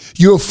 So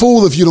you're a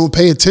fool if you don't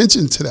pay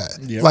attention to that.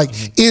 Yep.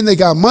 And they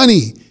got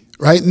money,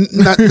 right?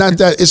 Not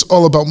that it's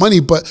all about money,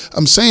 but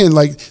I'm saying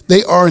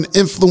they are an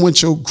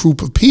influential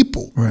group of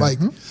people. Right.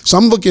 So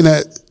I'm looking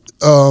at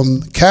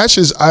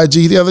Cash's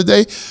IG the other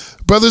day.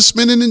 Brother's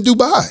spinning in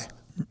Dubai.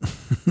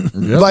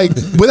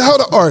 Without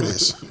an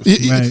artist.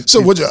 Right. So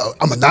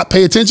I'm gonna not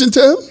pay attention to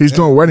him? He's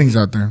doing weddings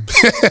out there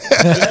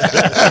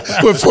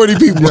with 40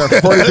 people. Yeah,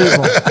 40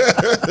 people.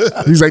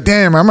 He's like,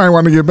 damn, I might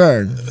want to get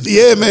back.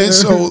 Yeah, man.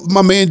 So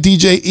my man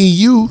DJ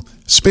EU,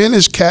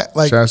 Spanish cat,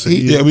 we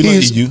know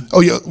EU. Oh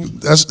yeah,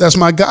 that's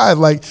my guy.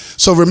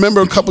 So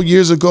remember a couple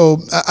years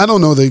ago, I don't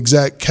know the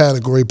exact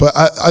category, but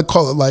I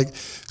call it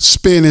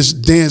Spanish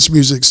dance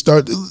music.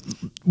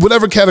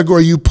 Whatever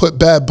category you put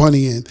Bad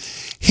Bunny in,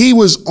 he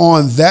was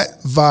on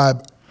that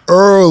vibe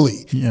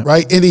early,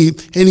 right? And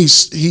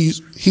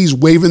he's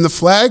waving the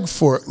flag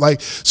for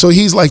it. So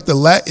he's like the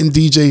Latin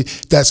DJ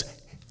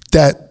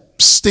that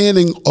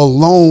standing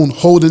alone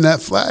holding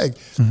that flag,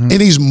 and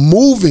he's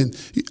moving.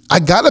 I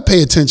gotta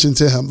pay attention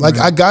to him.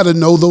 I gotta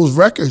know those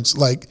records.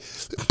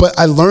 But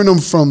I learn them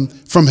from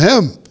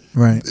him.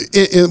 Right.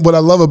 And what I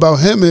love about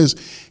him is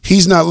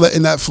he's not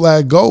letting that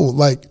flag go.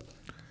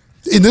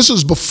 And this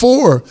was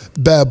before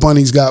Bad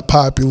Bunny's got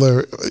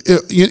popular.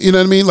 You know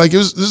what I mean?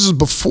 This is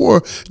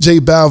before J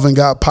Balvin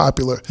got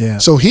popular. Yeah.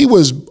 So he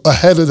was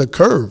ahead of the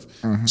curve.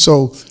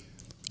 So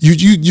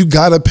you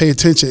gotta pay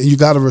attention and you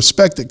gotta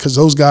respect it because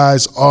those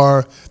guys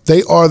are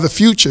the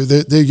future.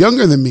 They're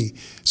younger than me,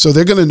 so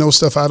they're gonna know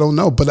stuff I don't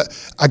know. But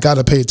I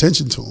gotta pay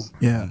attention to them.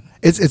 Yeah,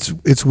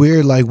 it's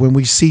weird. When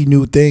we see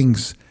new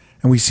things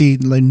and we see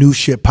new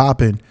shit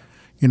popping,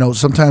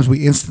 sometimes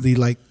we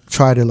instantly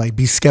try to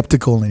be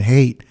skeptical and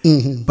hate.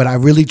 But I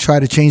really try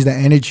to change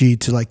that energy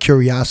to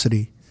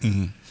curiosity.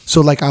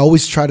 So I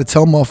always try to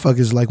tell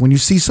motherfuckers when you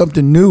see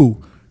something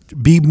new,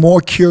 be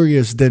more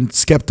curious than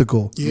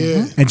skeptical.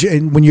 Yeah.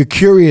 And when you're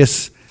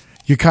curious,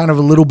 you're kind of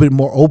a little bit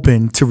more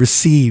open to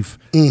receive.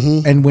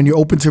 And when you're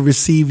open to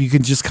receive, you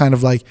can just kind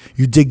of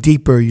you dig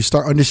deeper, you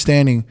start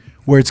understanding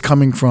where it's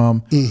coming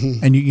from,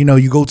 and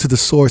you go to the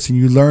source and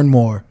you learn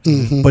more.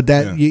 But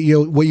that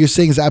what you're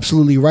saying is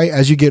absolutely right.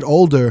 As you get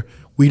older,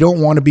 we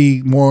don't want to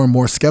be more and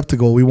more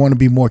skeptical. We want to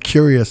be more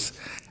curious.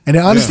 And it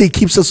honestly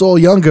keeps us all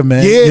younger,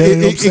 man. Yeah,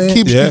 it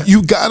keeps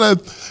you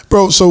gotta,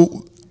 bro.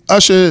 So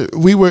Usher,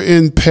 we were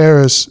in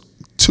Paris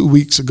 2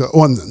 weeks ago.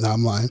 Oh, no,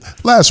 I'm lying.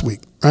 Last week,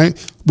 right?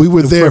 We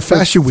were there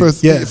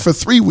for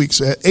 3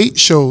 weeks at 8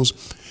 shows.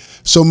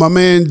 So my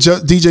man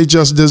DJ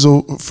Just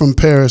Dizzle from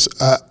Paris,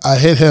 I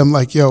hit him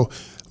yo,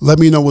 let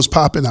me know what's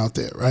popping out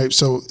there, right?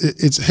 So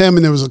it's him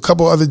and there was a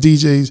couple other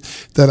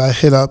DJs that I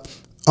hit up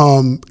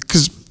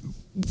because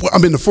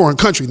I'm in a foreign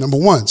country, number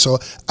one. So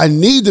I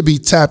need to be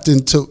tapped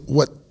into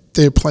what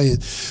they're playing.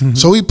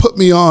 So he put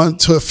me on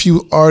to a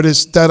few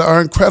artists that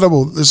are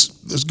incredible. This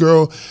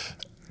girl,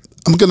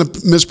 I'm gonna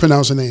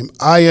mispronounce her name,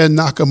 Aya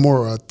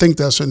Nakamura. I think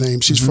that's her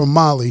name. She's from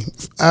Mali,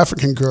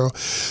 African girl.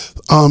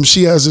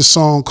 She has this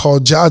song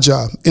called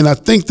Jaja, and I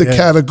think the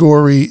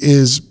category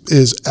is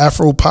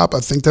Afro pop. I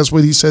think that's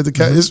what he said. The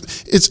cat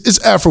it's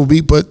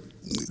Afrobeat, but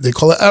they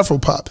call it Afro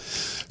pop.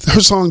 Her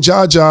song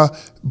Jaja,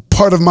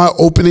 part of my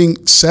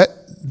opening set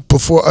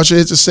before Usher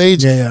hit the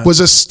stage, was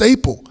a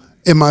staple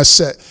in my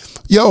set.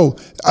 Yo,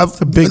 it's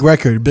a big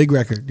record,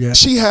 yeah.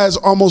 She has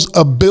almost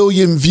 1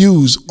 billion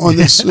views on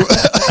this.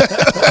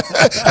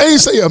 I didn't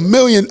say 1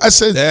 million. I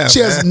said she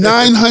has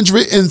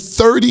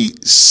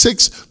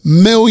 936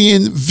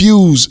 million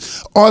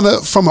views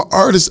from an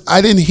artist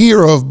I didn't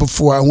hear of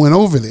before I went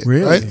over there.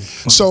 Really? Right?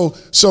 So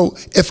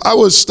if I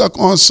was stuck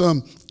on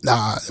some,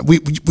 we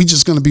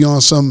just gonna be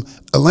on some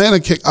Atlanta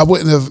kick, I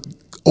wouldn't have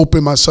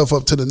open myself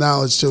up to the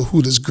knowledge to who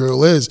this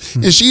girl is.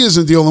 And she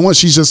isn't the only one.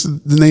 She's just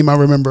the name I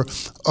remember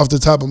off the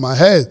top of my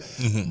head.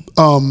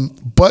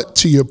 But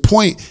to your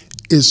point,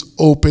 is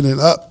opening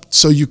up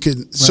so you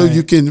can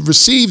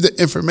receive the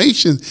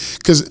information,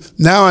 because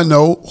now I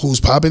know who's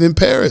popping in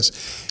Paris.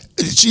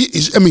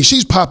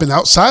 She's popping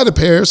outside of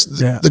Paris.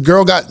 The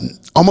girl got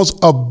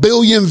almost 1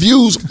 billion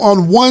views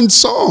on one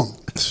song.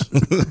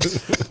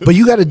 But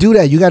you got to do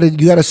that. You got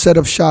to set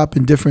up shop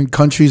in different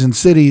countries and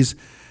cities.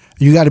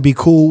 You got to be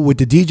cool with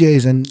the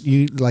DJs, and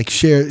you like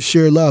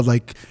share love,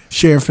 like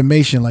share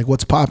information, like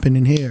what's popping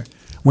in here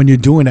when you're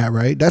doing that,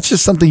 right? That's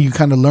just something you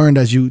kind of learned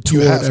as you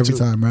toured every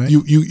time, right?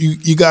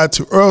 You got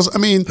to, or else, I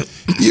mean,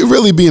 you're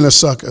really being a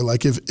sucker.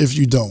 Like if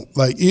you don't,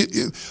 like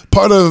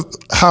part of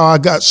how I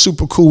got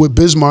super cool with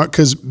Bismarck,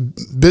 because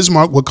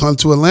Bismarck would come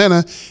to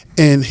Atlanta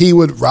and he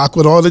would rock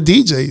with all the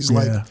DJs,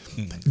 like.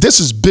 This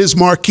is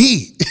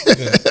Bismarcky.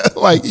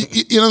 Like,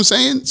 you know what I'm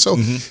saying? So,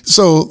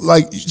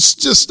 like,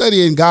 just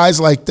studying guys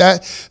like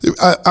that.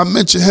 I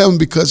mention him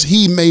because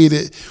he made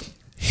it.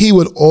 He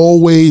would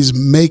always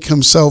make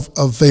himself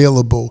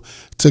available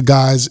to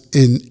guys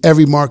in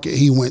every market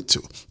he went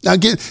to. Now,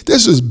 again,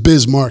 this is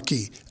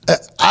Bismarcky.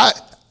 I,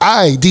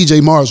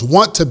 DJ Mars,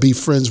 want to be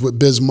friends with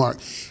Bismarck.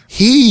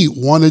 He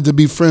wanted to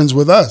be friends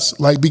with us,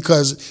 like,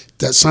 because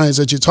that science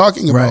that you're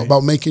talking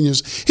about making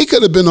yours. He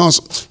could have been on,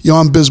 yo,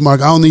 I'm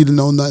Bismarck, I don't need to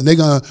know nothing. They're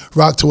going to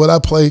rock to what I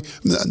play.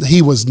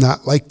 He was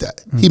not like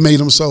that. He made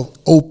himself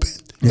open.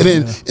 And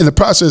then in the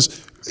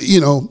process, you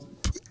know,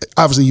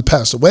 obviously he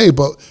passed away,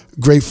 but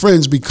great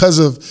friends because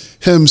of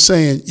him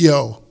saying,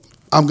 yo,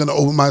 I'm going to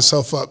open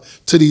myself up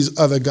to these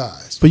other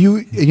guys. But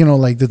you know,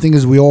 like, the thing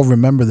is, we all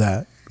remember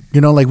that.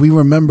 You know, like, we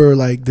remember,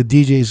 like, the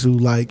DJs who,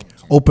 like,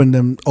 opened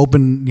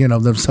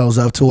themselves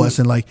up to us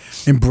and, like,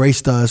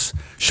 embraced us,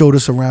 showed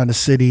us around the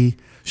city,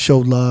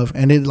 showed love,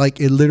 and it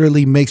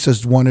literally makes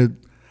us want to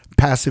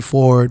pass it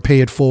forward,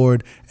 pay it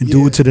forward, and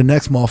do it to the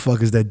next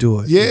motherfuckers that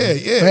do it.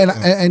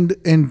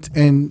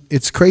 And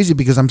it's crazy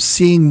because I'm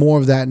seeing more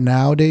of that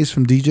nowadays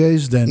from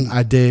DJs than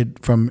I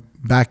did from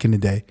back in the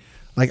day.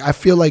 Like, I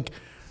feel like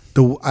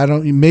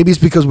maybe it's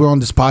because we're on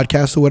this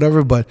podcast or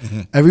whatever, but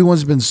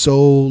everyone's been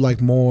so,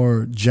 like,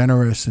 more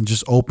generous and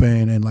just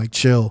open and, like,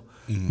 chill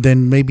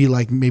than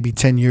maybe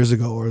 10 years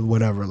ago or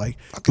whatever. Like,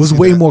 it was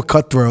way more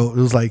cutthroat.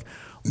 It was like,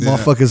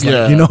 motherfuckers,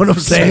 like, you know what I'm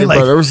saying? Like,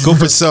 go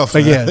for self.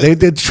 Like,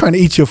 they're trying to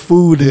eat your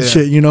food and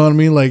shit. You know what I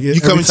mean? Like, you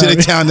come into the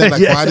town, they're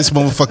like, why this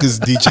motherfucker's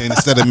DJing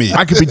instead of me?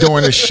 I could be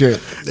doing this shit.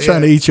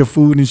 Trying to eat your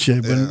food and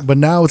shit. But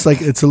now it's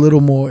like it's a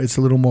little more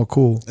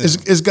cool.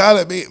 It's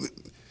gotta be.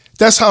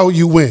 That's how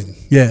you win.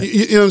 Yeah,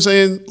 you know what I'm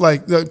saying?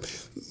 Like,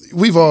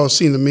 we've all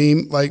seen the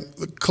meme. Like,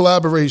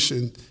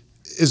 collaboration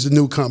is the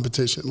new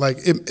competition. Like,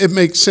 it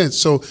makes sense.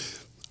 So,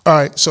 all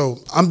right, so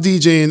I'm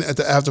DJing at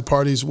the after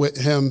parties with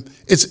him.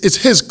 It's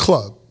his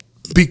club.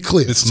 Be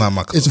clear. It's not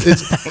my club.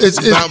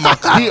 It's not my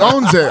club. He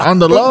owns it on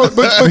the low.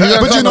 But you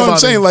know what I'm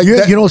saying? Like,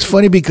 you know, it's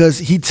funny because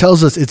he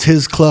tells us it's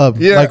his club.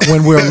 Yeah. Like,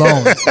 when we're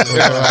alone.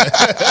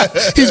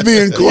 He's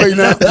being coy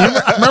now.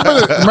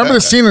 Remember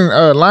the scene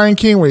in Lion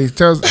King where he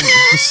tells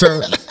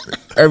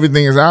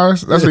everything is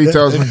ours? That's what he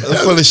tells me.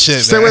 Full of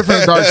shit. Stay away from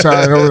the dark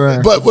side over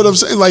there. But what I'm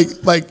saying, like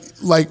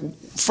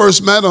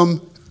first met him,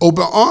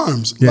 open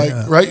arms,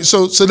 right?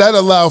 So that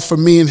allowed for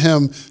me and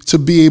him to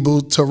be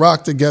able to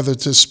rock together,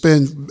 to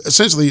spend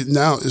essentially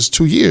now is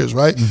 2 years,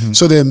 right?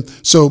 So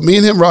me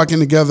and him rocking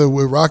together,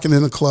 we're rocking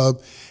in a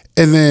club,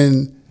 and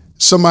then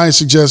somebody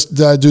suggests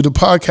that I do the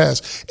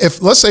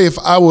podcast. Let's say if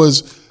I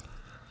was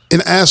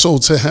an asshole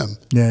to him,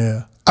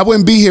 I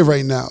wouldn't be here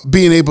right now,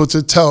 being able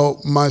to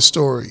tell my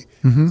story.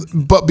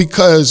 But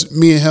because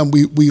me and him,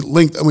 we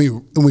linked and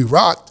we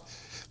rocked.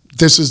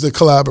 This is the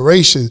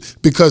collaboration,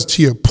 because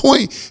to your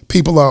point,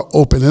 people are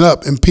opening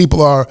up and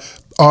people are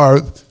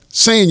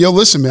saying, yo,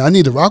 listen, man, I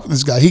need to rock with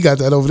this guy. He got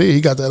that over there. He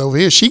got that over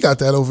here. She got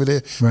that over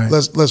there. Right.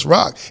 Let's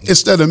rock.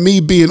 Instead of me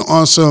being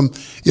on some,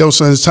 yo,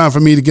 son, it's time for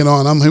me to get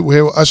on. I'm here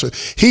with Usher.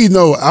 He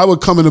know I would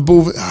come in the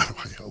booth.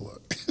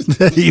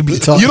 You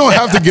don't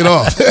have to get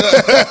off.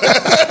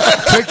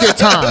 Take your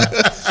time.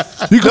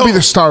 You could be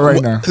the star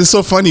right now. It's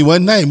so funny.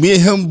 One night, me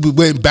and him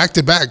went back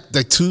to back,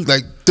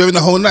 during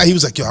the whole night. He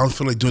was like, yo, I don't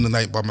feel like doing the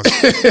night by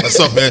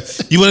myself, man.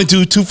 You want to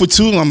do 2 for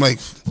 2? And I'm like,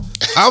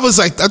 I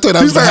thought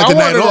I was going to have the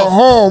night off.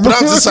 Home. But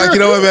I was just like, you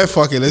know what, man,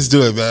 fuck it, let's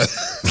do it, man.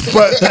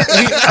 But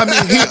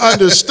he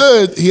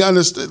understood. He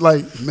understood,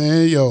 like,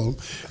 man, yo,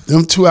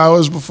 them 2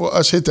 hours before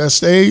us hit that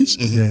stage.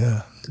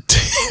 Yeah.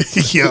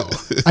 Yo,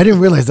 I didn't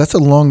realize that's a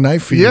long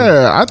night for you.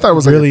 Yeah, I thought it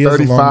was like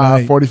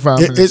 35, 45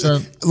 minutes.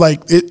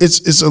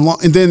 It's a long,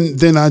 and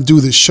then I do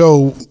the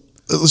show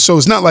so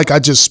it's not like I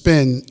just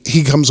spin,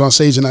 he comes on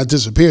stage and I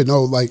disappear.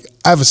 No, like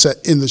I have a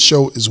set in the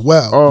show as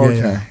well. Oh,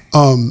 okay.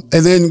 And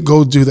then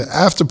go do the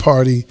after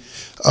party.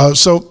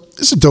 So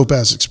it's a dope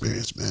ass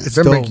experience, man.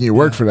 They're making you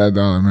work for that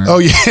dollar, man. Oh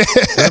yeah,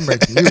 They're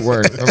making you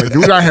work. I'm like,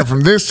 you got him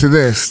from this to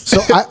this. So,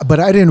 but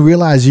I didn't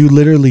realize you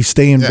literally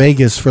stay in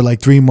Vegas for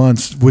like 3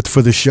 months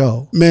for the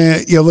show.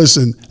 man. Yo,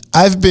 listen,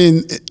 I've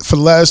been for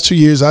the last 2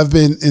 years. I've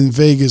been in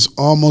Vegas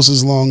almost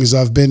as long as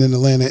I've been in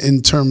Atlanta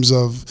in terms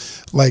of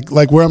like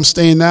where I'm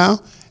staying now.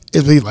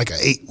 It'd be like an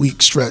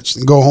 8-week stretch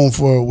and go home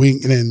for a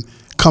week and then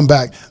come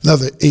back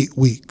another 8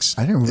 weeks.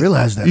 I didn't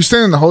realize that. You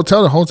staying in the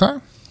hotel the whole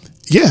time?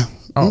 Yeah.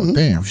 Oh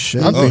damn!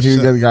 Shit. I think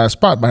you got a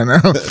spot by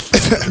now.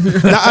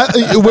 Now,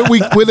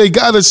 where they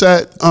got us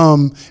at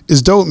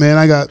is dope, man.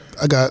 I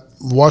got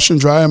wash and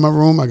dry in my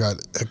room. I got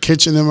a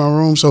kitchen in my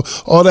room. So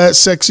all that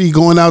sexy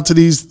going out to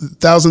these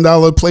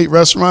 $1,000 plate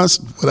restaurants,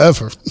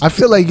 whatever. I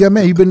feel like, yeah,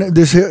 man, you've been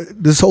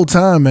this whole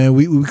time, man.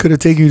 We could have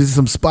taken you to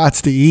some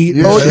spots to eat.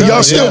 Oh,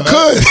 y'all still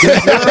could.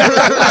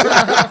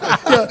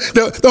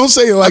 Don't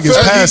say it like it's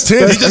past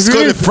tense. You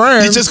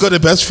just go to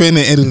best friend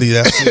in Italy.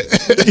 That's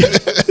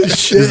it.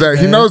 Shit, That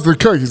he knows the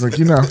cook. He's like,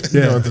 you know.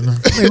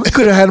 Man, we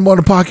could have had him on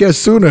the podcast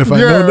sooner if I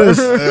known this.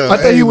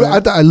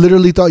 I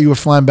literally thought you were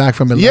flying back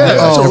from Atlanta. Yeah,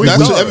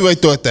 that's what everybody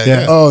thought that.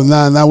 Yeah. Yeah. Oh,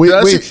 nah.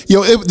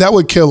 That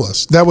would kill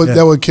us. That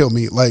would kill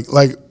me.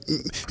 Like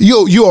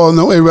you all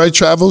know, everybody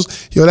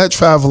travels. Yo, that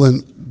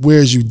traveling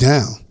wears you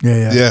down.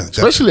 Yeah.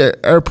 Especially at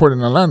airport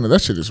in Atlanta,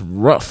 that shit is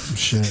rough.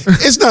 Shit.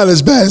 It's not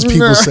as bad as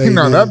people say.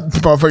 No, man. that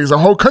motherfucker's a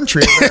whole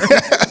country.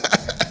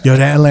 Yo,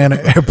 that Atlanta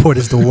airport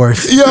is the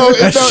worst. Yo,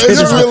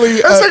 it's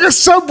really. That's like a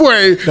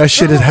subway. That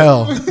shit is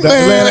hell. That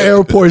Atlanta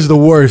airport is the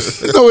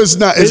worst. No, it's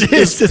not. It's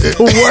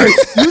the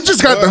worst. You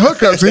just got the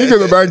hookup, so you get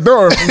the back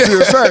door from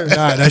TSA.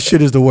 Nah, that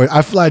shit is the worst.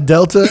 I fly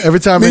Delta every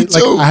time. Me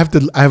too. I have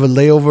a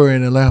layover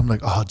in Atlanta. I'm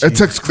like, oh, It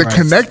Jesus took the Christ.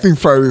 connecting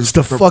flight. It's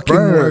the fucking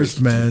worst,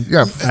 man.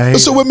 Yeah. I hate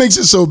So it. what makes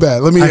it so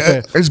bad? Let me.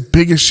 It's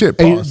big as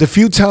shit, Hey, boss. the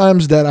few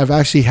times that I've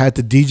actually had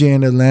to DJ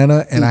in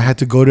Atlanta and I had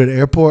to go to the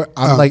airport,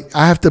 I'm like,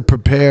 I have to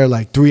prepare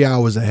like 3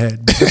 hours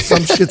ahead. Because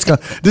some shit's gonna.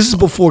 This is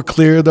before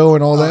Clear though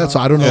and all that, so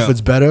I don't know if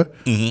it's better.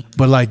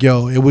 But like,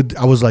 yo,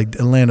 I was like,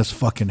 Atlanta's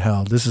fucking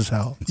hell. This is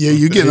hell. Yeah,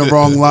 you're getting the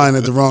wrong line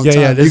at the wrong time.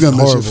 Yeah, this You're is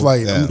gonna miss your horrible.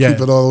 flight. Yeah. I'm gonna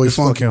keep it all the way it's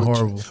funky. fucking with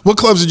you. horrible. What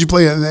clubs did you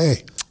play at in A?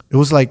 It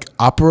was like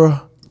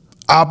Opera.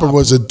 Opera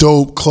was a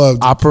dope club.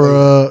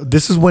 Opera.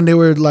 This is when they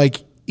were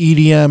like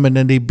EDM and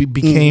then they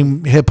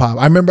became hip hop.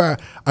 I remember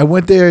I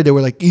went there, they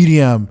were like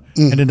EDM.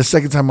 And then the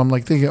second time I'm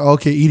like thinking, oh,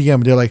 okay, EDM.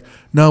 And they're like,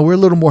 no, we're a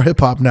little more hip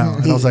hop now.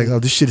 And I was like, oh,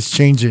 this shit is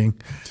changing.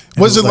 And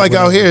What's it like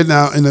out whatever. here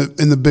now in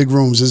the big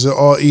rooms? Is it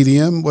all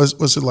EDM?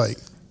 What's it like?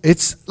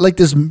 It's like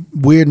this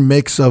weird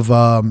mix of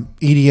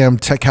EDM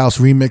tech house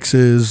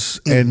remixes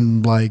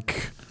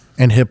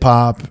and hip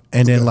hop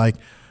and then like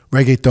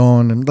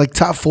reggaeton and like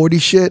top 40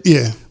 shit.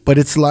 Yeah. But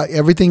it's like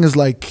everything is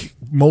like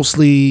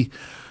mostly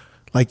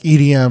like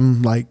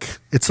EDM, like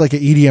it's like an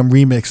EDM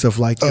remix of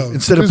like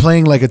instead of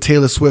playing like a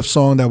Taylor Swift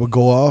song that would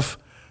go off,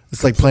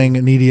 it's like playing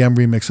an EDM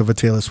remix of a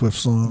Taylor Swift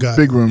song. Got it.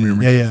 Big room, you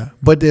mean? Yeah.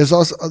 But there's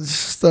also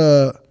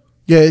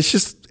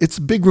it's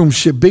big room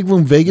shit, big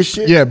room Vegas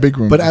shit. Yeah, big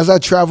room. But as I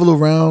travel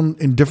around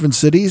in different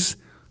cities,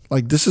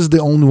 like this is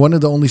one of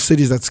the only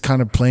cities that's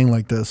kind of playing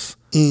like this.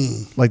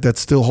 Like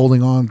that's still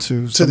holding on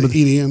to some the of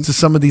EDM. to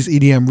some of these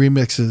EDM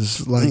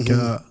remixes, like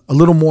a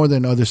little more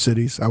than other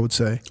cities, I would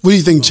say. What do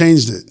you think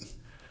changed it?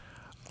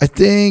 I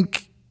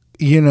think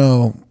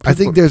I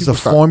think there's a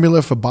stop.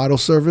 formula for bottle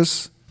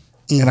service,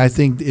 and I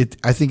think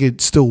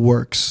it still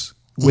works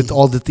with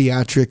all the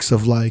theatrics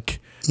of like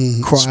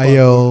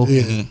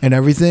cryo and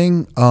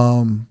everything.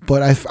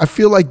 But I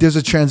feel like there's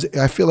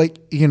I feel like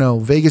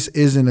Vegas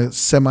is in a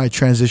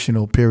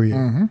semi-transitional period,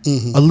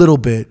 a little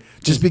bit,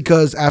 just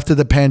because after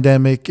the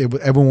pandemic,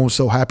 everyone was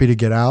so happy to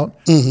get out.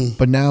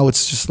 But now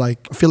it's just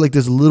like I feel like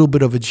there's a little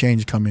bit of a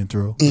change coming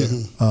through.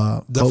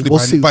 But Definitely we'll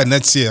see. by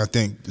next year, I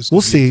think.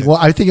 We'll see. Well,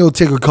 I think it'll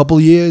take a couple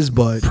years,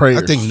 but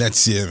I think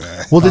next year,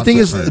 man. well,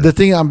 the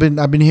thing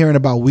I've been hearing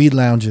about weed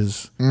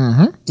lounges.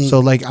 So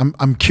like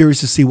I'm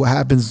curious to see what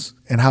happens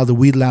and how the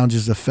weed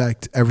lounges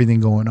affect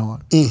everything going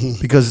on,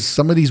 because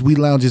some of these weed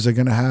lounges are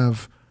gonna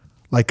have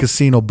like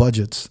casino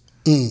budgets.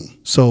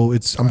 So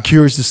I'm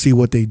curious to see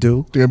what they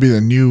do. They're gonna be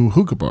the new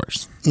hookah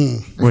bars.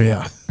 Well,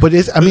 yeah, but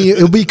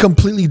it'll be a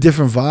completely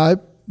different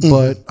vibe.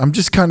 But I'm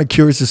just kind of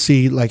curious to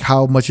see like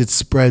how much it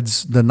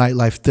spreads the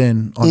nightlife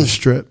thin on the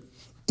strip.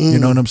 You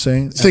know what I'm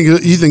saying?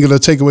 You think it'll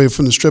take away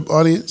from the strip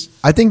audience?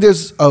 I think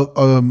there's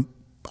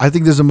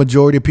a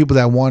majority of people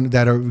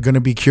that are going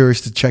to be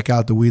curious to check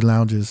out the weed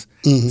lounges,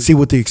 see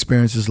what the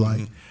experience is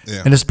like,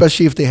 Yeah. and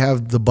especially if they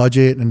have the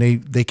budget and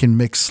they can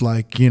mix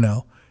like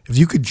if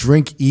you could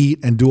drink, eat,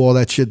 and do all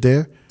that shit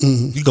there.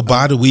 You could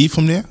buy the weed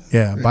from there.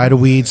 Yeah, buy the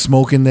weed,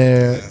 smoke in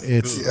there.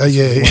 It's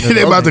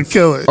They're about to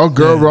kill it. Oh,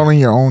 girl rolling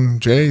your own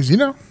J's,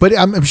 But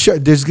I'm sure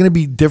there's going to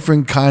be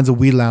different kinds of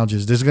weed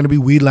lounges. There's going to be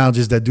weed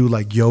lounges that do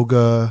like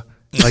yoga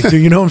Like,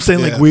 you know what I'm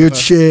saying? Like weird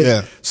shit.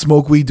 Yeah.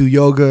 Smoke weed, do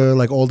yoga,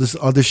 like all this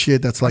other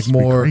shit that's like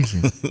more,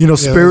 crazy. you know,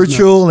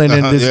 spiritual. And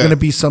then there's yeah. gonna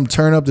be some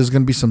turn up. There's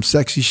gonna be some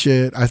sexy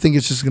shit. I think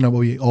it's just gonna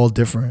be all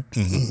different.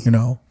 You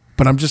know.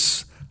 But I'm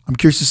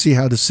curious to see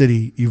how the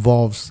city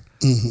evolves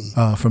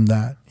from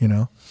that. You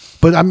know.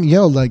 But I'm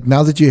like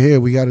now that you're here,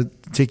 we got to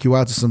take you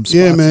out to some spots.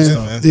 Yeah, man.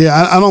 and stuff.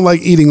 Yeah, I don't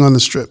like eating on the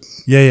strip.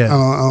 Yeah. I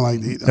don't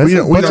like to eat. That's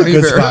a bunch of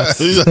good spots.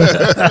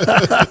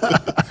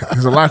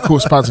 There's a lot of cool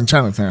spots in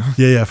Chinatown.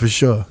 Yeah, for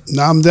sure.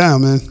 Nah, I'm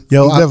down, man.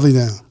 Yo, I'm definitely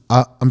down.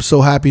 I'm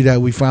so happy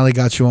that we finally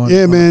got you on.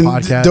 Yeah, man. The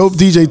podcast. Dope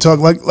DJ talk.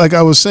 Like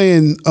I was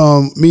saying,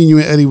 me and you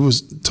and Eddie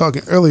was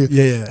talking earlier.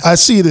 Yeah. I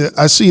see the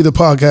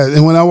podcast,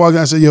 and when I walk in,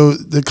 I said, "Yo,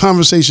 the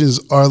conversations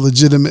are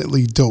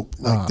legitimately dope.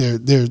 Like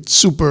they're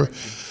super,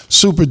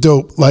 super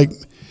dope. Like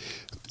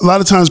a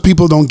lot of times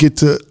people don't get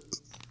to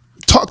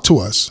talk to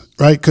us,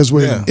 right? Because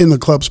we're in the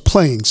clubs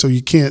playing, so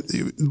you can't.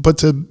 But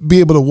to be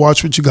able to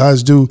watch what you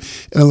guys do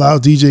and allow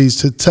DJs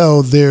to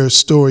tell their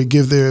story,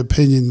 give their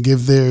opinion,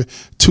 give their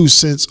 2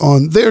 cents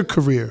on their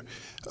career,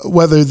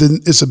 whether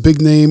it's a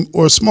big name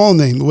or a small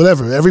name,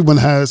 whatever. Everyone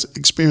has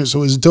experience,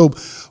 so it's dope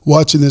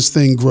watching this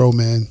thing grow,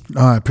 man.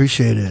 Oh, I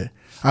appreciate it.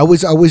 I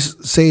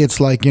always say it's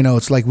like,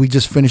 it's like we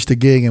just finished the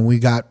gig and we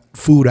got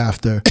food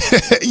after.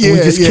 Yeah,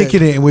 we're just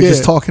kicking it and we're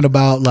just talking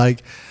about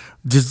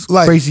just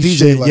Like crazy DJ,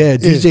 shit. like, yeah,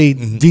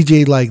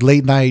 DJ like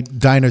late night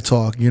diner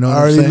talk. You know what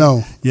I I'm saying?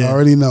 I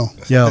already know.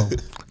 Yo,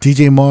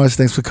 DJ Mars,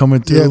 thanks for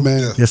coming through. Yeah,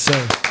 man. Yes, sir.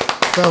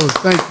 Fellas,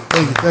 thank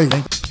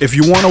you. If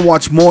you want to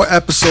watch more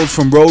episodes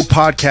from R.O.A.D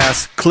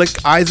Podcast, click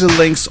either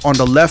links on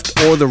the left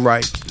or the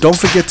right. Don't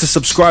forget to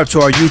subscribe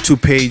to our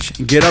YouTube page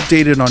and get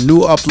updated on new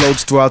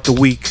uploads throughout the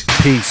week.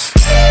 Peace.